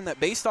clear, Torin, that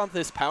based on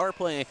this power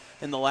play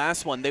in the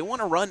last one, they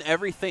want to run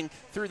everything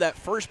through that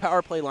first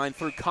power play line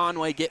through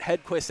Conway, get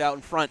Hedquist out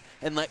in front,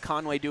 and let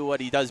Conway do what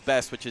he does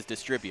best, which is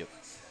distribute.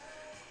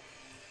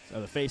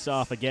 So the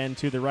face-off again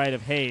to the right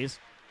of Hayes,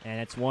 and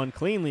it's won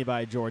cleanly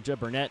by Georgia.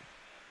 Burnett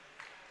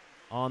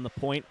on the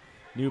point.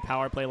 New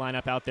power play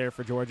lineup out there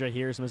for Georgia.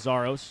 Here's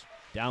Mazzaros.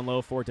 Down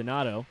low for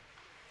Donato.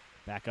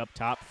 Back up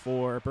top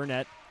for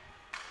Burnett.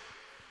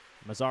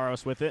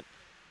 Mazzaros with it.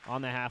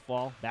 on the half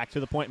wall. Back to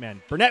the point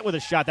man. Burnett with a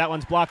shot. That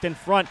one's blocked in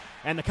front.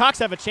 And the Cox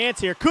have a chance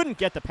here. Couldn't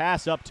get the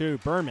pass up to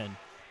Berman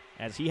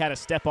as he had a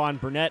step on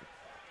Burnett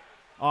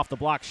off the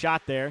block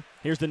shot there.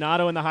 Here's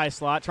Donato in the high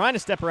slot, trying to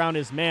step around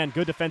his man.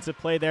 Good defensive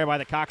play there by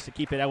the Cox to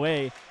keep it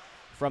away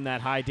from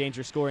that high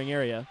danger scoring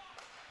area.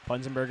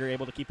 Punzenberger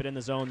able to keep it in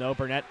the zone, though.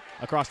 Burnett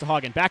across to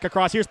Hagen. Back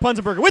across. Here's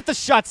Punzenberger with the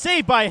shot.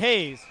 Saved by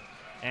Hayes.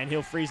 And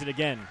he'll freeze it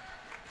again.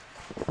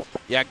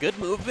 Yeah, good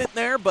movement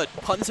there, but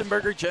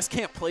Punzenberger just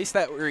can't place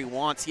that where he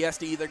wants. He has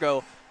to either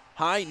go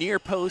high near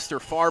post or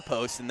far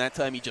post, and that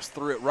time he just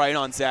threw it right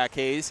on Zach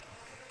Hayes.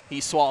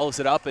 He swallows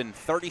it up, and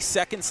 30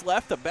 seconds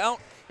left about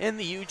in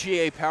the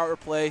UGA power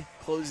play,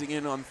 closing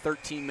in on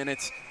 13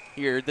 minutes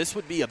here. This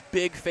would be a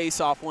big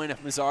face-off win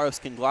if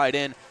Mazzaros can glide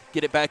in,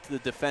 get it back to the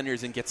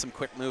defenders, and get some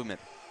quick movement.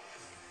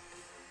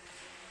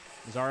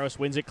 Mazzaros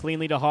wins it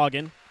cleanly to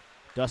Hagen.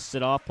 Dusts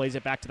it off, plays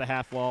it back to the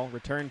half wall.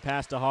 Return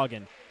pass to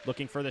Hagen.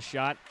 Looking for the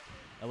shot.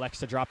 Elects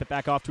to drop it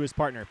back off to his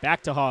partner.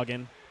 Back to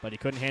Hagen, but he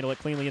couldn't handle it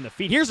cleanly in the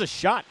feet. Here's a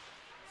shot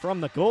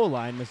from the goal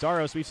line.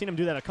 Mazzaros, we've seen him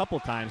do that a couple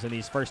times in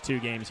these first two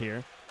games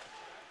here.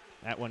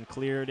 That one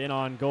cleared in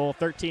on goal.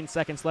 13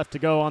 seconds left to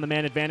go on the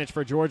man advantage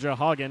for Georgia.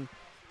 Hagen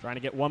trying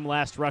to get one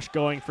last rush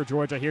going for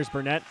Georgia. Here's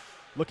Burnett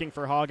looking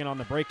for Hagen on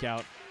the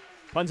breakout.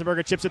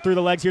 Punzenberger chips it through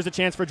the legs. Here's a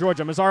chance for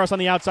Georgia. Mazzaros on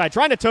the outside,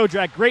 trying to toe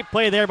drag. Great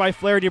play there by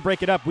Flaherty to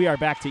break it up. We are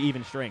back to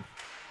even strength.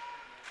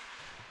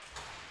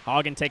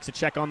 Hagen takes a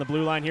check on the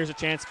blue line. Here's a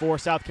chance for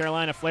South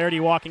Carolina. Flaherty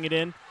walking it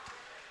in.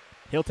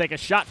 He'll take a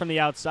shot from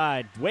the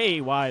outside, way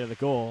wide of the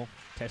goal.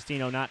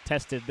 Testino not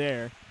tested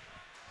there.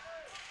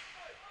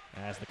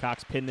 As the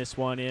Cox pin this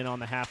one in on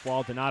the half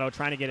wall. Donato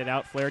trying to get it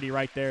out. Flaherty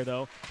right there,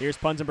 though. Here's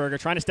Punzenberger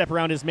trying to step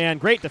around his man.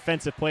 Great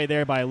defensive play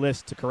there by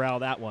List to corral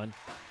that one.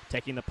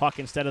 Taking the puck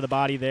instead of the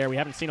body there. We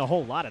haven't seen a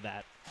whole lot of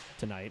that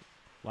tonight.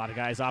 A lot of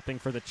guys opting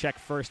for the check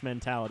first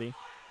mentality.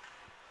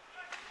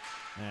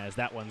 As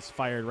that one's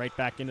fired right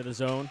back into the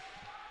zone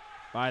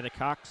by the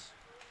Cox.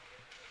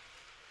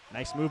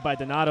 Nice move by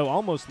Donato.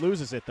 Almost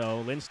loses it,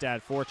 though.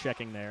 Lindstad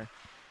forechecking there.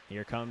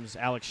 Here comes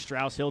Alex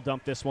Strauss. He'll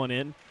dump this one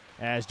in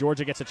as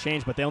Georgia gets a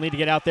change, but they'll need to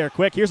get out there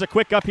quick. Here's a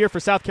quick up here for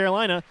South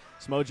Carolina.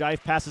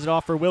 Smojive passes it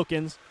off for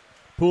Wilkins.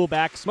 Pull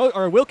back.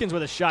 Wilkins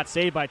with a shot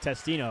saved by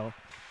Testino.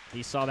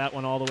 He saw that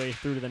one all the way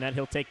through to the net.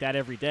 He'll take that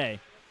every day.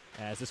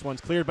 As this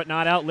one's cleared but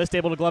not out. List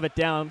able to glove it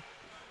down.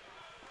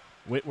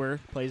 Whitwer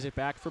plays it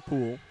back for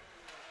Poole.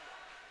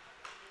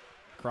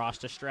 Cross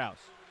to Strauss.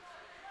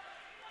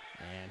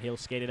 And he'll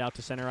skate it out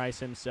to center ice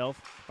himself.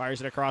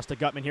 Fires it across to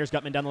Gutman. Here's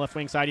Gutman down the left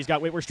wing side. He's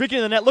got Whitwer streaking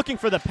in the net looking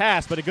for the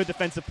pass, but a good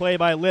defensive play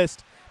by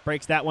List.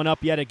 Breaks that one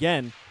up yet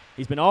again.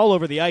 He's been all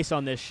over the ice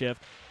on this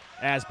shift.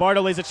 As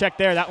Bardo lays a check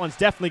there, that one's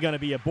definitely going to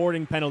be a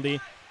boarding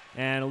penalty.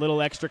 And a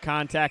little extra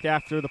contact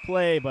after the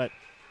play, but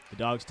the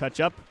Dogs touch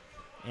up,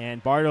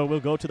 and Bardo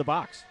will go to the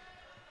box.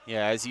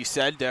 Yeah, as you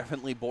said,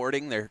 definitely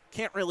boarding. There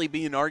can't really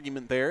be an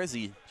argument there as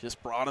he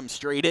just brought him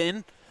straight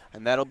in,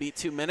 and that'll be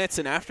 2 minutes.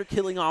 And after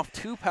killing off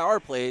 2 power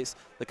plays,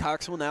 the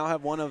Cox will now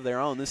have one of their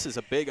own. This is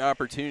a big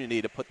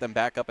opportunity to put them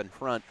back up in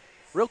front.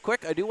 Real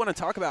quick, I do want to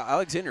talk about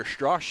Alexander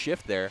Strauss'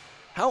 shift there.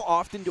 How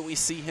often do we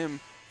see him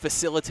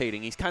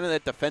facilitating? He's kind of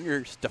that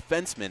defender's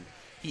defenseman.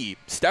 He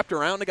stepped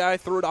around a guy,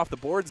 threw it off the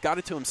boards, got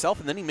it to himself,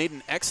 and then he made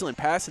an excellent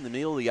pass in the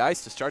middle of the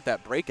ice to start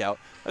that breakout.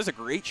 That was a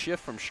great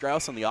shift from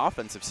Strauss on the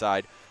offensive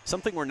side,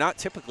 something we're not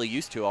typically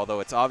used to,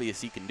 although it's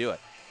obvious he can do it.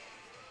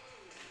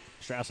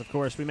 Strauss, of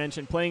course, we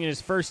mentioned playing in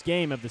his first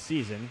game of the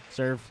season,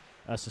 served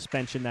a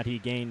suspension that he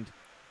gained,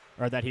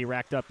 or that he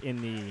racked up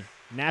in the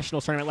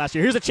Nationals tournament last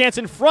year. Here's a chance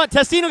in front.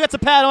 Testino gets a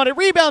pad on it.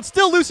 Rebound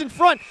still loose in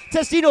front.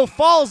 Testino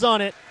falls on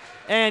it,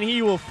 and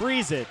he will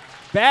freeze it.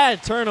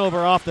 Bad turnover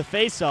off the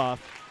faceoff.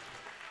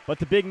 But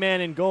the big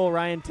man in goal,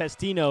 Ryan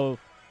Testino,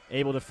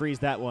 able to freeze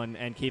that one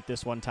and keep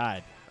this one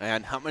tied.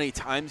 And how many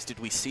times did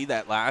we see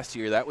that last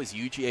year? That was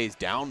UGA's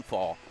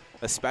downfall,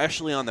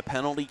 especially on the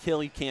penalty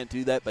kill. You can't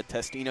do that, but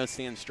Testino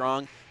stands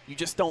strong. You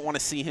just don't want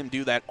to see him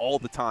do that all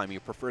the time. You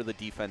prefer the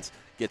defense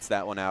gets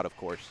that one out, of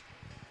course.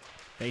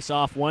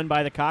 Face-off won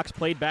by the Cox,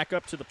 played back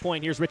up to the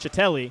point. Here's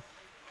Riccitelli.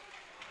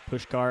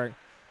 Pushkar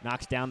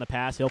knocks down the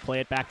pass. He'll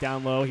play it back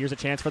down low. Here's a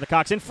chance for the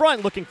Cox in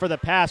front, looking for the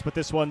pass, but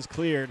this one's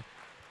cleared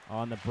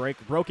on the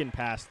broken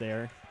pass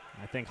there.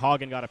 I think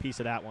Hagen got a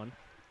piece of that one.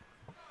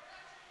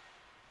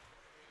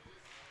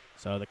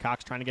 So the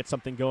Cox trying to get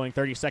something going.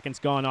 30 seconds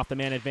gone off the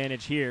man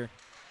advantage here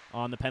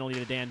on the penalty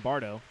to Dan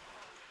Bardo.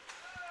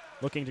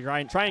 Looking to try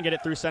and get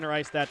it through center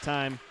ice that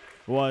time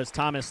was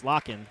Thomas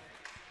Locken,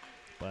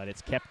 but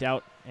it's kept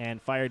out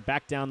and fired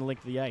back down the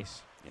length of the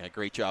ice. Yeah,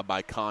 great job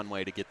by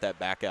Conway to get that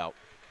back out.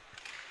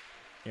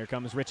 Here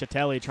comes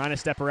Riccitelli trying to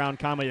step around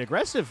Conway.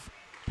 Aggressive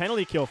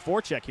penalty kill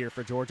forecheck here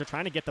for Georgia,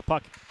 trying to get the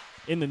puck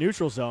in the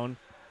neutral zone,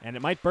 and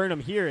it might burn him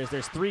here as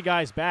there's 3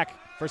 guys back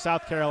for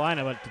South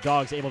Carolina, but the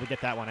Dogs able to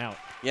get that one out.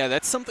 Yeah,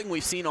 that's something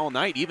we've seen all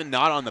night, even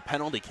not on the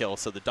penalty kill,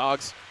 so the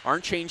Dogs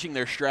aren't changing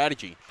their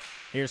strategy.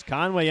 Here's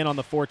Conway in on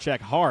the forecheck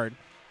hard.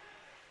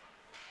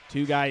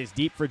 2 guys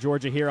deep for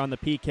Georgia here on the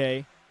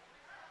PK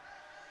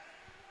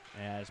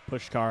as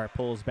Pushkar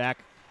pulls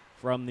back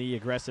from the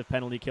aggressive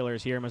penalty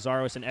killers here.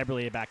 Mazzaros and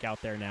Eberle back out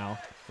there now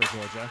for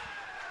Georgia.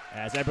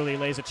 As Eberle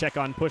lays a check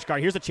on push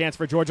guard. Here's a chance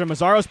for Georgia.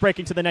 Mazzaros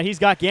breaking to the net. He's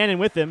got Gannon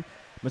with him.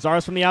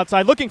 Mazzaros from the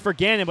outside looking for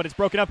Gannon, but it's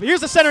broken up.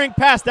 Here's a centering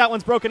pass. That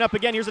one's broken up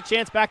again. Here's a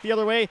chance back the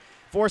other way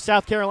for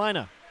South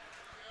Carolina.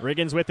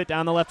 Riggins with it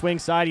down the left wing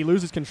side. He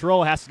loses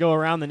control, has to go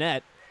around the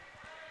net.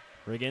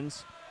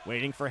 Riggins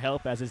waiting for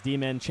help as his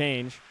D-men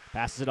change.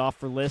 Passes it off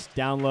for List,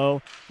 down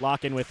low.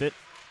 Lock-in with it.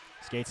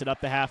 Skates it up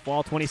the half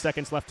wall. 20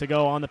 seconds left to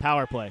go on the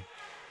power play.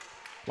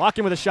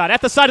 Lock-in with a shot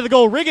at the side of the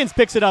goal. Riggins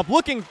picks it up.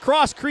 Looking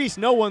cross crease,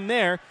 no one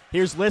there.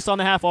 Here's List on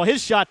the half wall.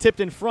 His shot tipped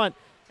in front,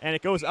 and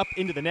it goes up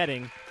into the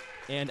netting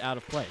and out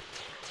of play.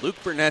 Luke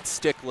Burnett's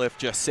stick lift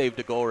just saved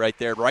a goal right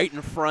there. Right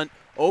in front,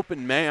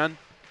 open man.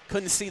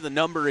 Couldn't see the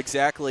number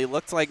exactly.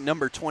 Looked like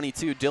number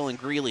 22, Dylan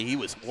Greeley. He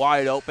was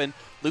wide open.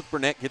 Luke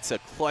Burnett gets a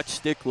clutch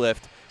stick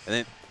lift, and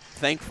then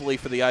thankfully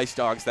for the Ice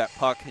Dawgs, that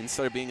puck,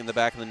 instead of being in the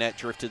back of the net,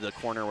 drifted to the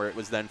corner where it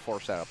was then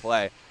forced out of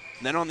play.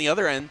 And then on the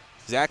other end,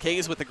 Zach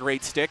Hayes with a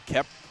great stick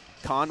kept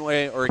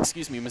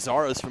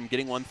Mazzaros from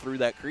getting one through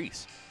that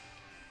crease.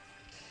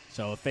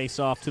 So a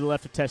face-off to the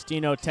left of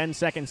Testino. 10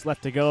 seconds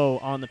left to go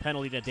on the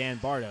penalty to Dan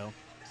Bardo.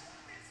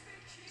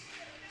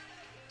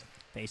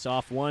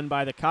 Face-off won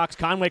by the Cox.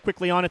 Conway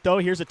quickly on it, though.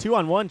 Here's a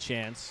 2-on-1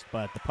 chance,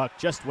 but the puck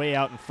just way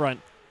out in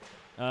front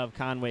of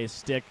Conway's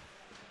stick.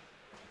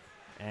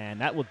 And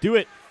that will do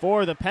it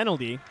for the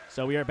penalty.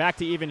 So we are back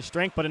to even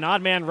strength, but an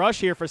odd man rush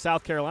here for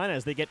South Carolina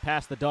as they get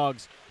past the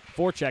Dogs'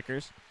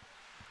 forecheckers.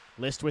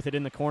 List with it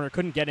in the corner.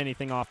 Couldn't get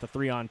anything off the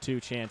 3-on-2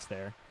 chance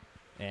there.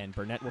 And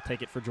Burnett will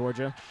take it for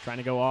Georgia, trying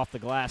to go off the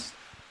glass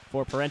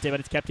for Parente, but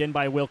it's kept in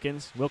by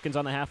Wilkins. Wilkins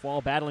on the half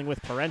wall battling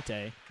with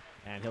Parente,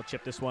 and he'll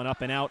chip this one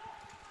up and out.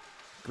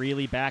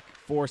 Greeley back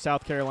for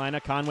South Carolina.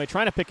 Conway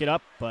trying to pick it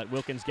up, but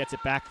Wilkins gets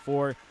it back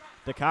for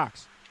the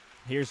Cox.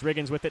 Here's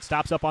Riggins with it,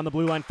 stops up on the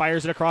blue line,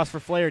 fires it across for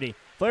Flaherty.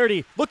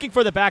 Flaherty looking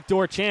for the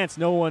backdoor chance.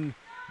 No one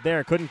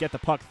there, couldn't get the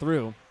puck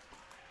through.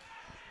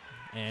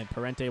 And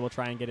Parente will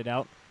try and get it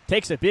out.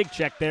 Takes a big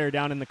check there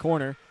down in the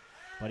corner,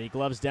 but he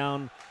gloves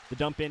down the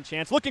dump-in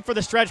chance. Looking for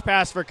the stretch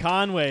pass for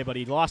Conway, but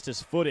he lost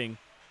his footing.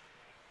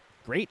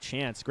 Great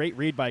chance, great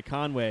read by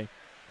Conway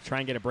to try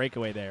and get a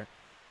breakaway there.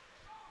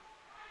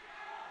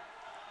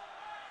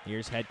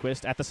 Here's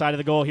Hedquist at the side of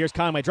the goal. Here's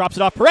Conway, drops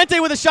it off.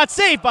 Parente with a shot,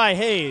 saved by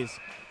Hayes,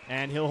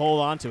 and he'll hold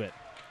on to it.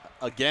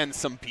 Again,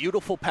 some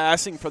beautiful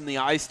passing from the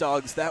Ice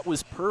Dawgs. That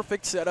was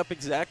perfect setup,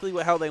 exactly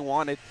how they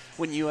wanted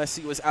when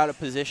USC was out of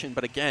position.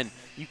 But again,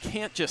 you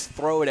can't just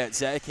throw it at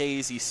Zach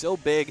Hayes. He's so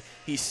big.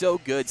 He's so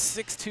good.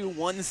 6'2",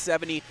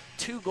 170,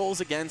 2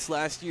 goals against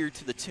last year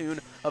to the tune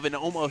of an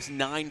almost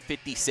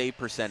 .950 save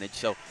percentage.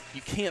 So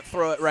you can't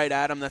throw it right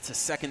at him. That's the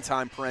second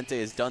time Parente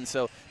has done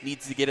so.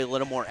 Needs to get a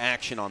little more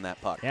action on that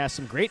puck. Yeah,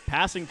 some great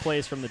passing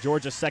plays from the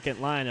Georgia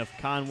second line of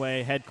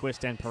Conway,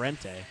 Hedquist, and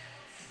Parente.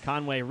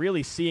 Conway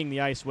really seeing the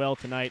ice well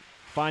tonight,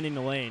 finding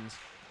the lanes,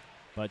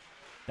 but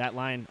that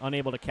line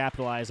unable to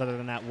capitalize other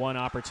than that one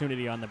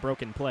opportunity on the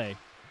broken play.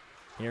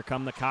 Here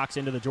come the Cox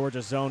into the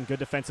Georgia zone. Good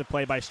defensive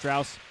play by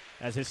Strauss.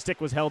 As his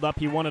stick was held up,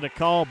 he wanted a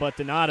call, but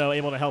Donato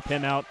able to help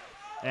him out,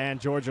 and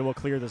Georgia will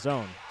clear the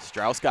zone.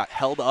 Strauss got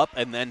held up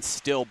and then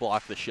still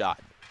blocked the shot.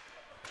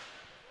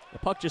 The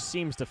puck just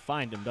seems to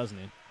find him, doesn't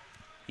it?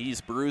 He's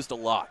bruised a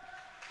lot.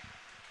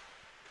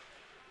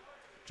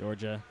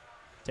 Georgia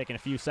taking a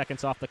few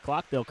seconds off the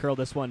clock. They'll curl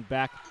this one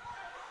back.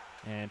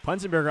 And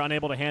Punzenberger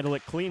unable to handle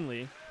it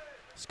cleanly.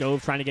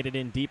 Skove trying to get it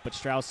in deep, but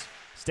Strauss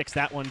sticks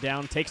that one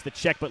down, takes the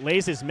check, but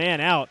lays his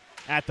man out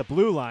at the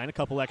blue line. A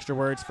couple extra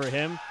words for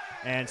him.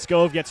 And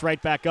Skove gets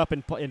right back up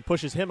and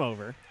pushes him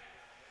over.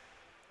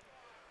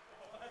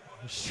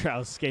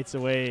 Strauss skates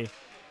away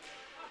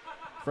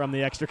from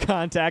the extra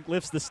contact,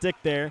 lifts the stick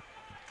there.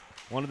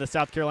 One of the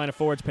South Carolina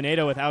forwards,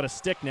 Pinedo, without a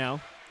stick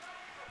now.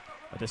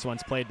 But this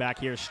one's played back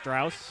here.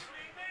 Strauss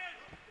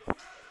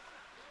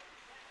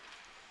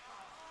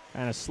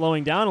kind of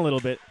slowing down a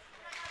little bit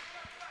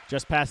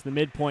just past the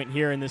midpoint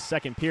here in this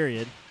second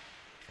period.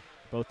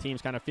 Both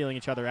teams kind of feeling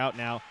each other out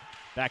now.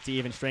 Back to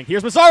even strength.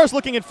 Here's Mazzaros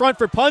looking in front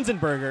for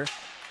Punzenberger.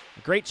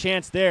 A great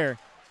chance there,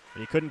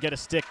 but he couldn't get a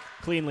stick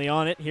cleanly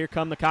on it. Here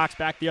come the Cox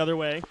back the other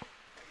way.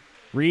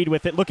 Reed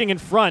with it, looking in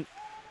front,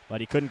 but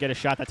he couldn't get a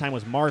shot. That time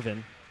was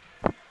Marvin.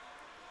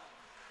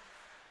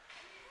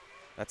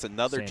 That's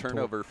another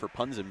turnover for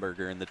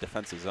Punzenberger in the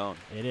defensive zone.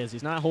 It is.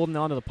 He's not holding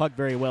on to the puck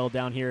very well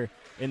down here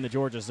in the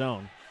Georgia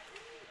zone.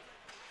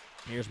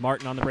 Here's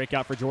Martin on the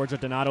breakout for Georgia.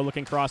 Donato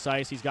looking cross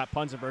ice. He's got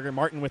Punzenberger.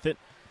 Martin with it,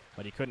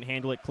 but he couldn't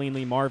handle it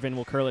cleanly. Marvin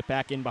will curl it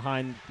back in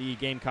behind the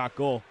Gamecock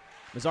goal.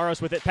 Mazzaros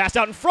with it. Passed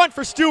out in front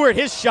for Stewart.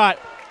 His shot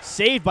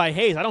saved by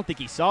Hayes. I don't think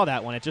he saw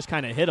that one. It just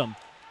kind of hit him.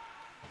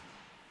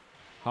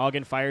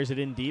 Hagen fires it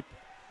in deep.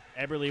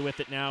 Eberle with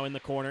it now in the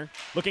corner.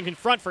 Looking in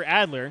front for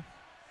Adler.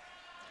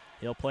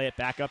 He'll play it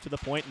back up to the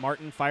point.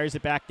 Martin fires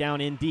it back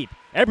down in deep.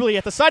 Eberle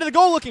at the side of the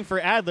goal looking for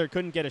Adler.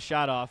 Couldn't get a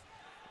shot off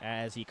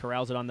as he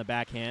corrals it on the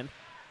backhand.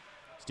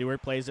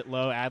 Stewart plays it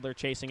low. Adler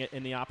chasing it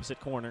in the opposite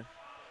corner.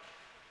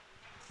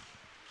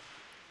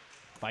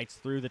 Fights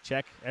through the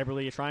check.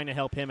 Eberle trying to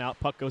help him out.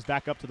 Puck goes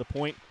back up to the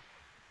point.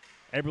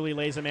 Eberle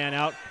lays a man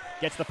out,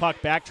 gets the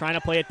puck back, trying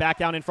to play it back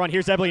down in front.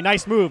 Here's Eberle,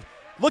 nice move.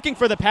 Looking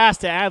for the pass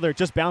to Adler,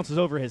 just bounces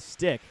over his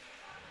stick.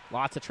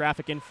 Lots of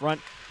traffic in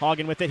front.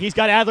 Hagen with it. He's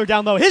got Adler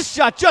down low. His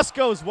shot just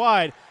goes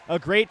wide. A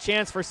great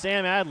chance for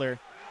Sam Adler.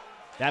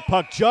 That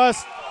puck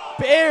just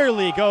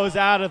barely goes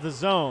out of the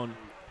zone.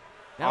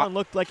 That one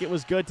looked like it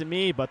was good to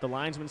me, but the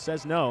linesman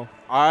says no.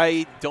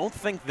 I don't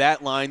think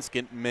that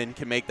linesman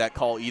can make that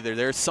call either.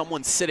 There's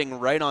someone sitting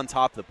right on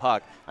top of the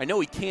puck. I know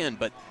he can,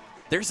 but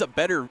there's a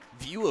better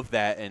view of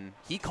that, and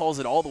he calls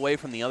it all the way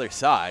from the other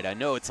side. I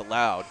know it's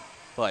allowed,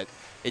 but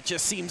it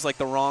just seems like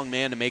the wrong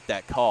man to make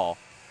that call,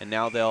 and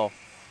now they'll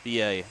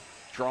be a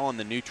draw in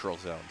the neutral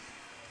zone.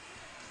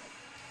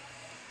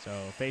 So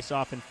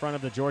face-off in front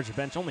of the Georgia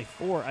bench. Only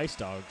 4 Ice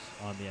Dawgs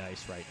on the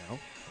ice right now.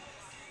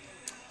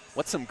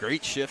 What's some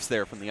great shifts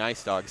there from the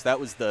Ice Dawgs. That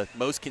was the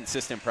most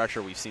consistent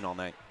pressure we've seen all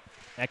night.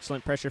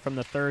 Excellent pressure from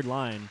the third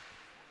line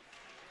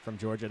from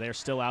Georgia. They're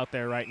still out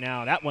there right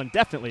now. That one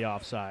definitely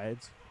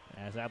offsides,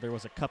 as Adler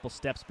was a couple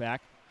steps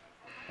back.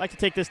 I'd like to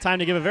take this time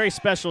to give a very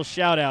special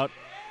shout-out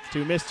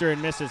to Mr.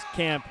 and Mrs.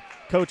 Camp,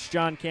 Coach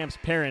John Camp's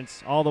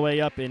parents, all the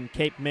way up in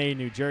Cape May,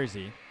 New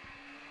Jersey.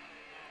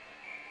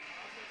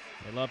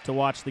 They love to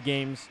watch the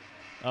games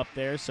up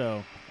there,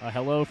 so a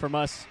hello from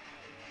us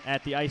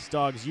at the Ice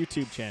Dawgs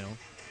YouTube channel.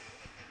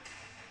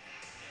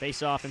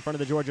 Face off in front of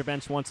the Georgia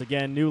bench once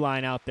again. New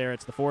line out there.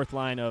 It's the 4th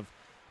line of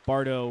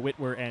Bardo,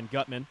 Whitwer, and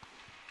Gutman.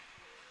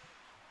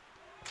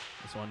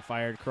 This one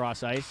fired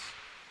cross ice.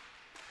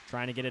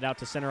 Trying to get it out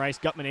to center ice.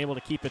 Gutman able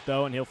to keep it,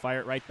 though, and he'll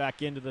fire it right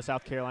back into the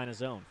South Carolina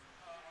zone.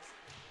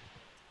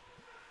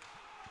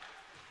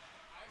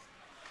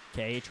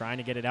 Kay trying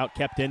to get it out.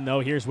 Kept in, though.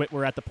 Here's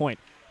Whitwer at the point.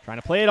 Trying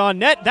to play it on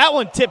net. That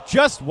one tipped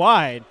just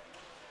wide.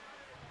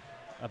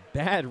 A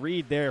bad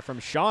read there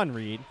from Sean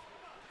Reed.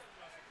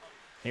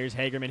 Here's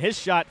Hagerman. His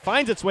shot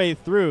finds its way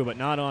through, but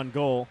not on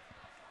goal.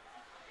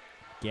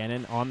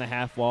 Gannon on the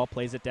half wall.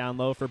 Plays it down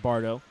low for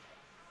Bardo.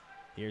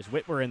 Here's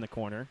Whitwer in the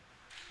corner.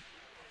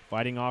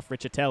 Fighting off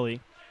Riccitelli.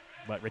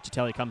 But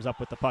Riccitelli comes up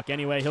with the puck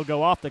anyway. He'll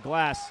go off the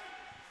glass.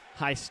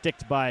 High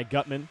sticked by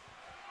Gutman.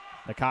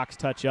 The Cox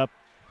touch up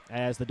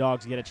as the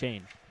Dogs get a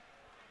change.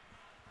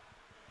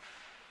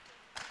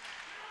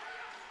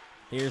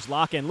 Here's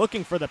Locken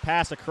looking for the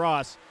pass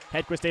across.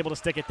 Hedquist able to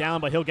stick it down,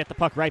 but he'll get the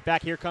puck right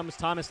back. Here comes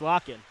Thomas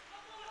Locken.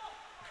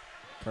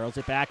 Curls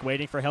it back,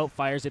 waiting for help,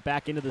 fires it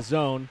back into the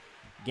zone.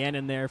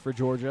 Gannon there for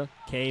Georgia.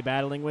 Kay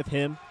battling with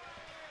him.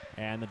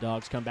 And the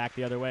Dogs come back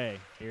the other way.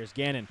 Here's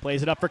Gannon,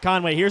 plays it up for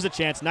Conway. Here's a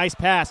chance, nice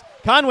pass.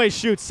 Conway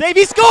shoots, save,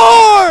 he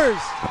scores!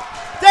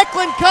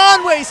 Declan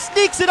Conway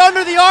sneaks it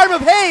under the arm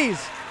of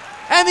Hayes.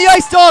 And the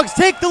Ice Dawgs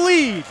take the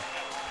lead.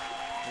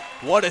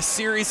 What a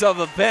series of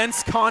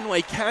events.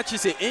 Conway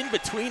catches it in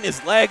between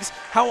his legs.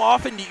 How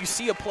often do you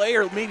see a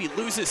player maybe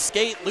lose his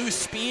skate, lose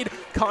speed?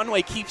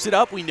 Conway keeps it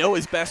up. We know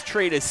his best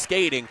trait is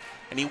skating.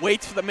 And he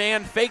waits for the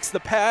man, fakes the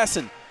pass,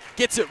 and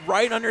gets it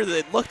right under the,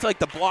 it looked like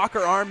the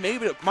blocker arm.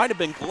 Maybe it might have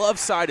been glove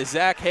side of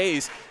Zach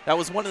Hayes. That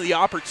was one of the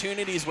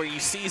opportunities where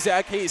you see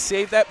Zach Hayes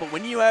save that. But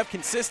when you have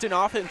consistent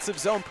offensive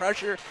zone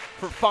pressure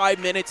for 5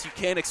 minutes, you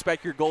can't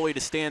expect your goalie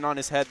to stand on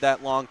his head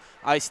that long.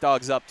 Ice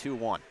Dawgs up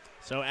 2-1.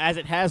 So as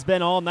it has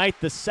been all night,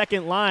 the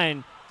second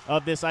line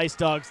of this Ice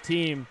Dawgs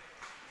team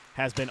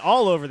has been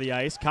all over the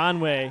ice.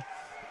 Conway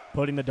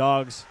putting the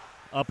Dogs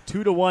up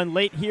 2-1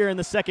 late here in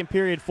the second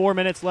period. 4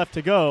 minutes left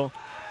to go,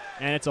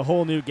 and it's a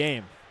whole new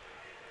game.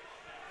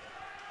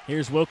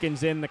 Here's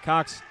Wilkins in. The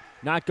Cox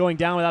not going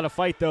down without a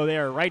fight, though. They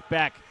are right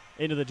back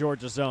into the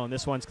Georgia zone.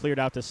 This one's cleared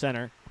out to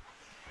center.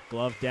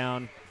 Glove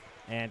down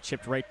and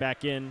chipped right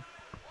back in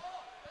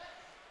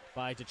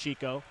by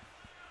DeChico.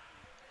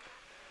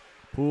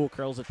 Poole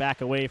curls it back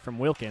away from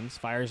Wilkins,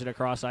 fires it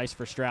across ice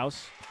for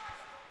Strauss.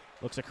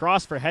 Looks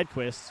across for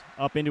Hedquist,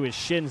 up into his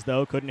shins,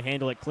 though, couldn't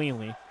handle it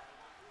cleanly.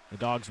 The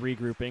Dogs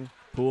regrouping.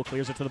 Poole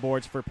clears it to the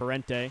boards for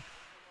Parente.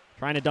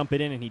 Trying to dump it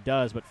in, and he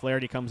does, but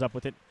Flaherty comes up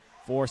with it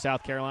for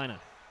South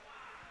Carolina.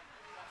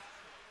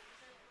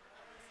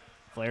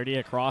 Flaherty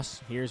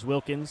across. Here's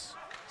Wilkins.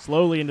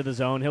 Slowly into the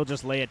zone. He'll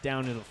just lay it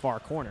down into the far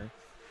corner.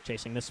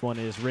 Chasing this one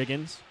is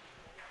Riggins.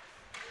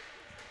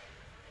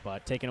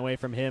 But taken away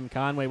from him,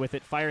 Conway with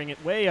it, firing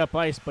it way up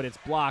ice, but it's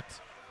blocked.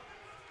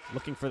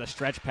 Looking for the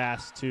stretch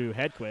pass to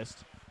Hedquist.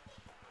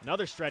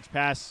 Another stretch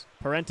pass.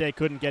 Parente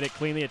couldn't get it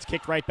cleanly. It's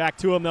kicked right back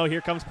to him, though.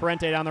 Here comes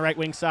Parente down the right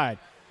wing side.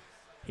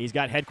 He's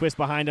got Hedquist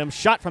behind him.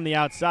 Shot from the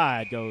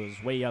outside. Goes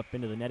way up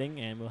into the netting,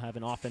 and we'll have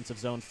an offensive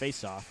zone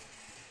face-off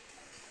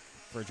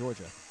for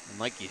Georgia. And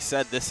like you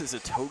said, this is a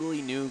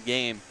totally new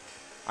game.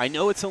 I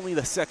know it's only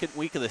the second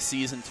week of the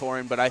season,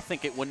 Torin, but I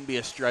think it wouldn't be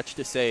a stretch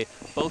to say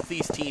both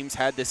these teams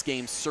had this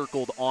game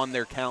circled on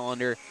their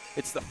calendar.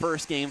 It's the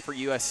first game for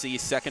USC,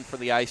 second for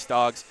the Ice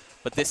Dawgs,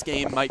 but this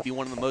game might be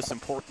one of the most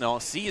important all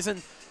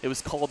season. It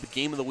was called the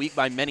game of the week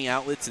by many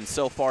outlets, and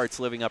so far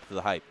it's living up to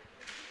the hype.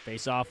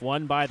 Face-off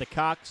won by the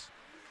Cox.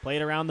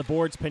 Played around the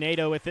boards,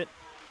 Pinedo with it.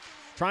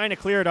 Trying to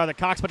clear it are the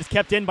Cox, but it's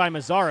kept in by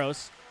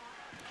Mazzaros.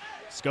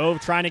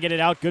 Scove trying to get it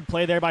out. Good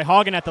play there by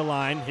Hagen at the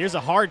line. Here's a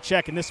hard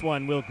check, and this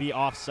one will be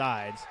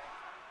offsides.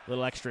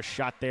 Little extra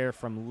shot there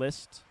from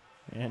List,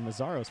 and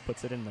Mazzaros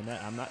puts it in the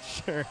net. I'm not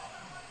sure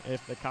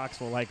if the Cox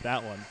will like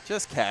that one.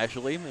 Just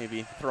casually,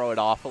 maybe throw it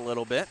off a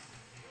little bit.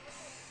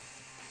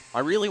 I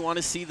really want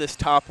to see this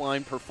top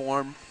line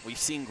perform. We've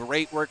seen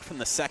great work from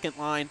the second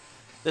line.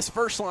 This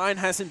first line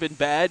hasn't been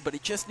bad, but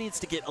it just needs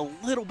to get a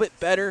little bit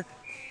better.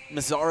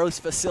 Mazzaro's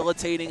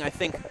facilitating. I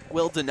think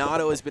Will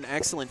Donato has been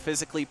excellent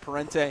physically.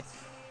 Punzenberger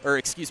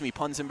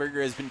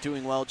has been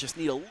doing well. Just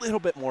need a little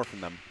bit more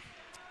from them.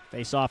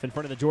 Face off in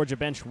front of the Georgia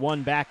bench,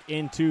 one back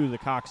into the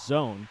Cox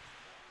zone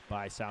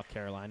by South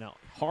Carolina.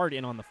 Hard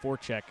in on the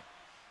forecheck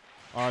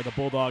are the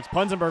Bulldogs.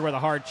 Punzenberger with a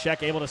hard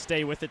check. Able to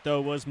stay with it, though,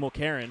 was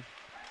Mulcairn.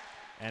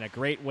 And a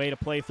great way to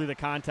play through the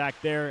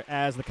contact there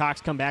as the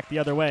Cox come back the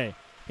other way.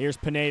 Here's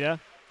Pineda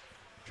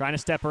trying to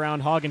step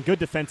around Hagen. Good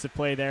defensive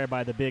play there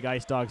by the big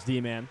Ice Dawgs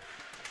D-man.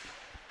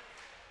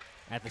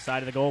 At the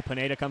side of the goal,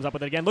 Pineda comes up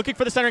with it again, looking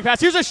for the centering pass.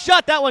 Here's a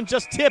shot. That one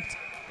just tipped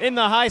in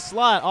the high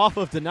slot off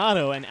of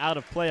Donato and out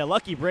of play. A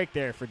lucky break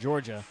there for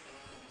Georgia.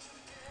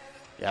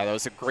 Yeah, that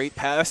was a great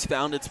pass.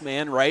 Found its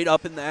man right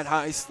up in that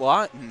high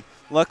slot. And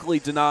luckily,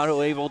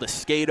 Donato able to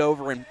skate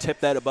over and tip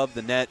that above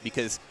the net,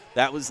 because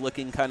that was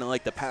looking kind of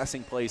like the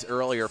passing plays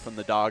earlier from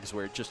the Dogs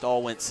where it just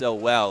all went so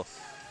well.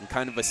 And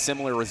kind of a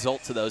similar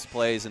result to those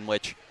plays in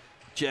which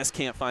just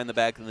can't find the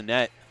back of the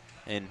net.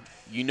 And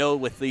you know,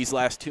 with these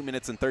last 2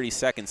 minutes and 30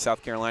 seconds,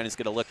 South Carolina is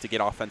going to look to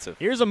get offensive.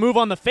 Here's a move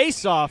on the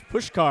face-off.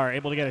 Pushkar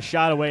able to get a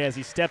shot away as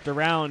he stepped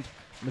around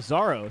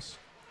Mazzaros.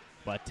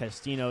 But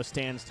Testino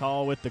stands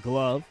tall with the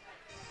glove.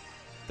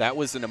 That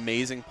was an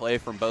amazing play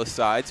from both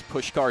sides.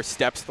 Pushkar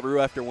steps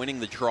through after winning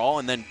the draw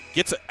and then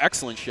gets an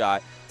excellent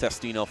shot.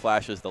 Testino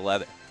flashes the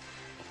leather.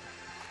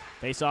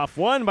 Face-off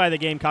won by the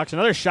Gamecocks.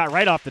 Another shot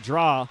right off the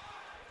draw.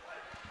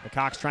 The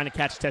Cox trying to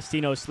catch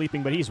Testino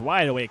sleeping, but he's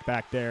wide awake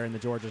back there in the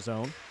Georgia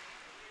zone.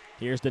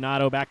 Here's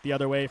Donato back the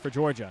other way for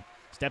Georgia.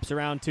 Steps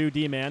around to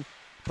D-man.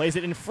 Plays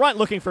it in front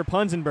looking for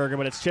Punzenberger,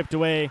 but it's chipped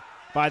away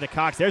by the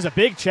Cox. There's a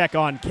big check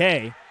on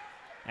K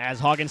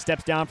as Hagen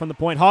steps down from the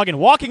point. Hagen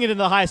walking it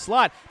into the high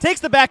slot. Takes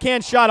the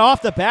backhand shot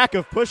off the back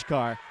of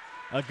Pushkar.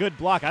 A good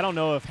block. I don't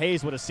know if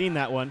Hayes would have seen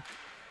that one.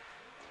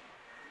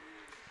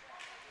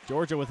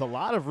 Georgia with a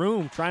lot of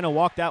room trying to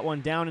walk that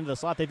one down into the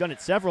slot. They've done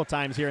it several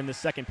times here in this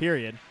second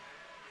period.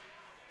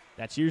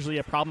 That's usually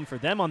a problem for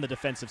them on the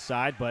defensive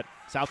side, but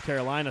South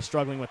Carolina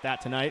struggling with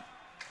that tonight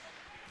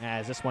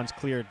as this one's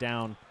cleared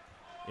down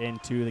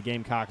into the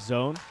Gamecock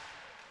zone.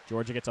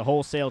 Georgia gets a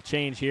wholesale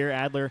change here.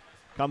 Adler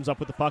comes up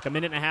with the puck. 1.5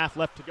 minutes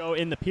left to go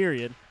in the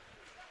period.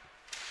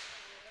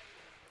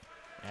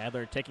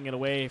 Adler taking it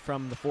away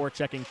from the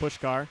forechecking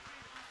Pushkar.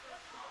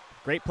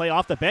 Great play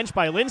off the bench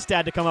by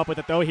Lindstad to come up with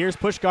it, though. Here's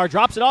Pushkar.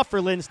 Drops it off for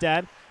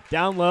Lindstad.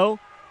 Down low.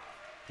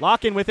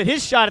 Lock-in with it.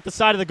 His shot at the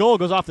side of the goal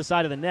goes off the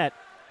side of the net.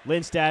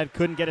 Lindstad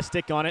couldn't get a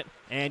stick on it,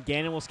 and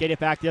Gannon will skate it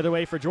back the other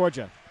way for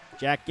Georgia.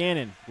 Jack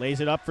Gannon lays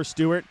it up for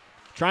Stewart,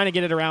 trying to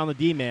get it around the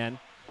D-man,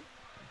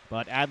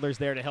 but Adler's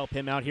there to help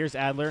him out. Here's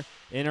Adler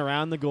in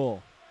around the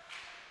goal.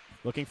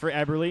 Looking for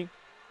Eberle.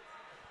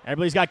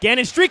 Eberle's got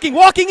Gannon streaking,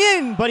 walking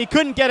in, but he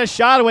couldn't get a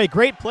shot away.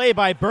 Great play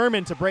by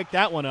Berman to break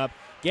that one up.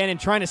 Gannon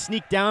trying to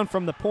sneak down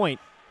from the point.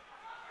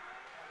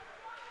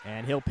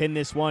 And he'll pin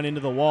this one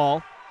into the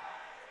wall.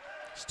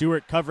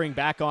 Stewart covering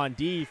back on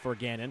D for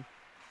Gannon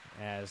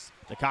as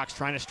the Cox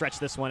trying to stretch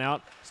this one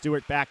out.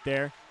 Stewart back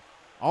there.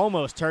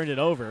 Almost turned it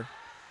over.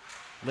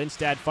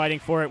 Lindstad fighting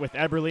for it with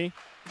Eberle.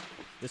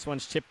 This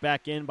one's chipped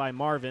back in by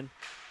Marvin,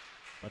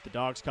 but the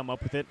Dogs come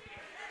up with it.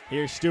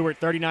 Here's Stewart,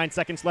 39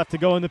 seconds left to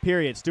go in the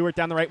period. Stewart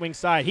down the right wing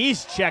side.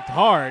 He's checked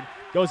hard.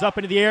 Goes up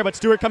into the air, but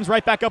Stewart comes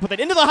right back up with it.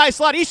 Into the high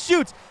slot. He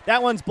shoots.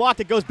 That one's blocked.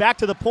 It goes back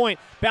to the point.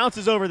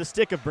 Bounces over the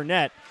stick of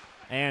Burnett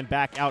and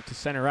back out to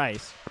center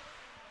ice.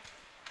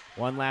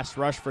 One last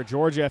rush for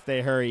Georgia if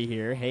they hurry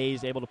here.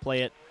 Hayes able to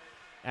play it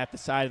at the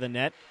side of the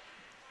net.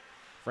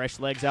 Fresh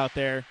legs out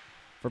there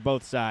for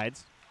both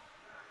sides.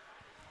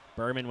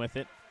 Berman with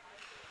it.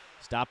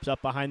 Stops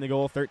up behind the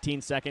goal,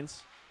 13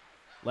 seconds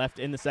left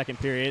in the second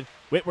period.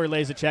 Whitwer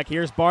lays a check.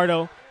 Here's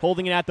Bardo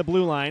holding it at the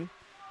blue line.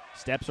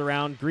 Steps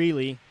around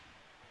Greeley,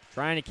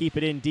 trying to keep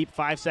it in deep.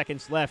 5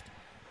 seconds left,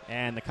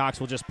 and the Cox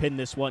will just pin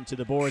this one to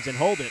the boards and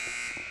hold it.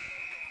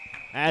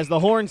 As the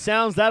horn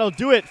sounds, that'll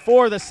do it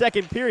for the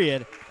second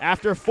period.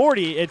 After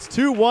 40, it's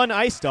 2-1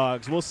 Ice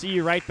Dawgs. We'll see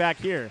you right back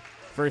here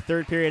for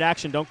third period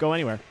action. Don't go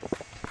anywhere.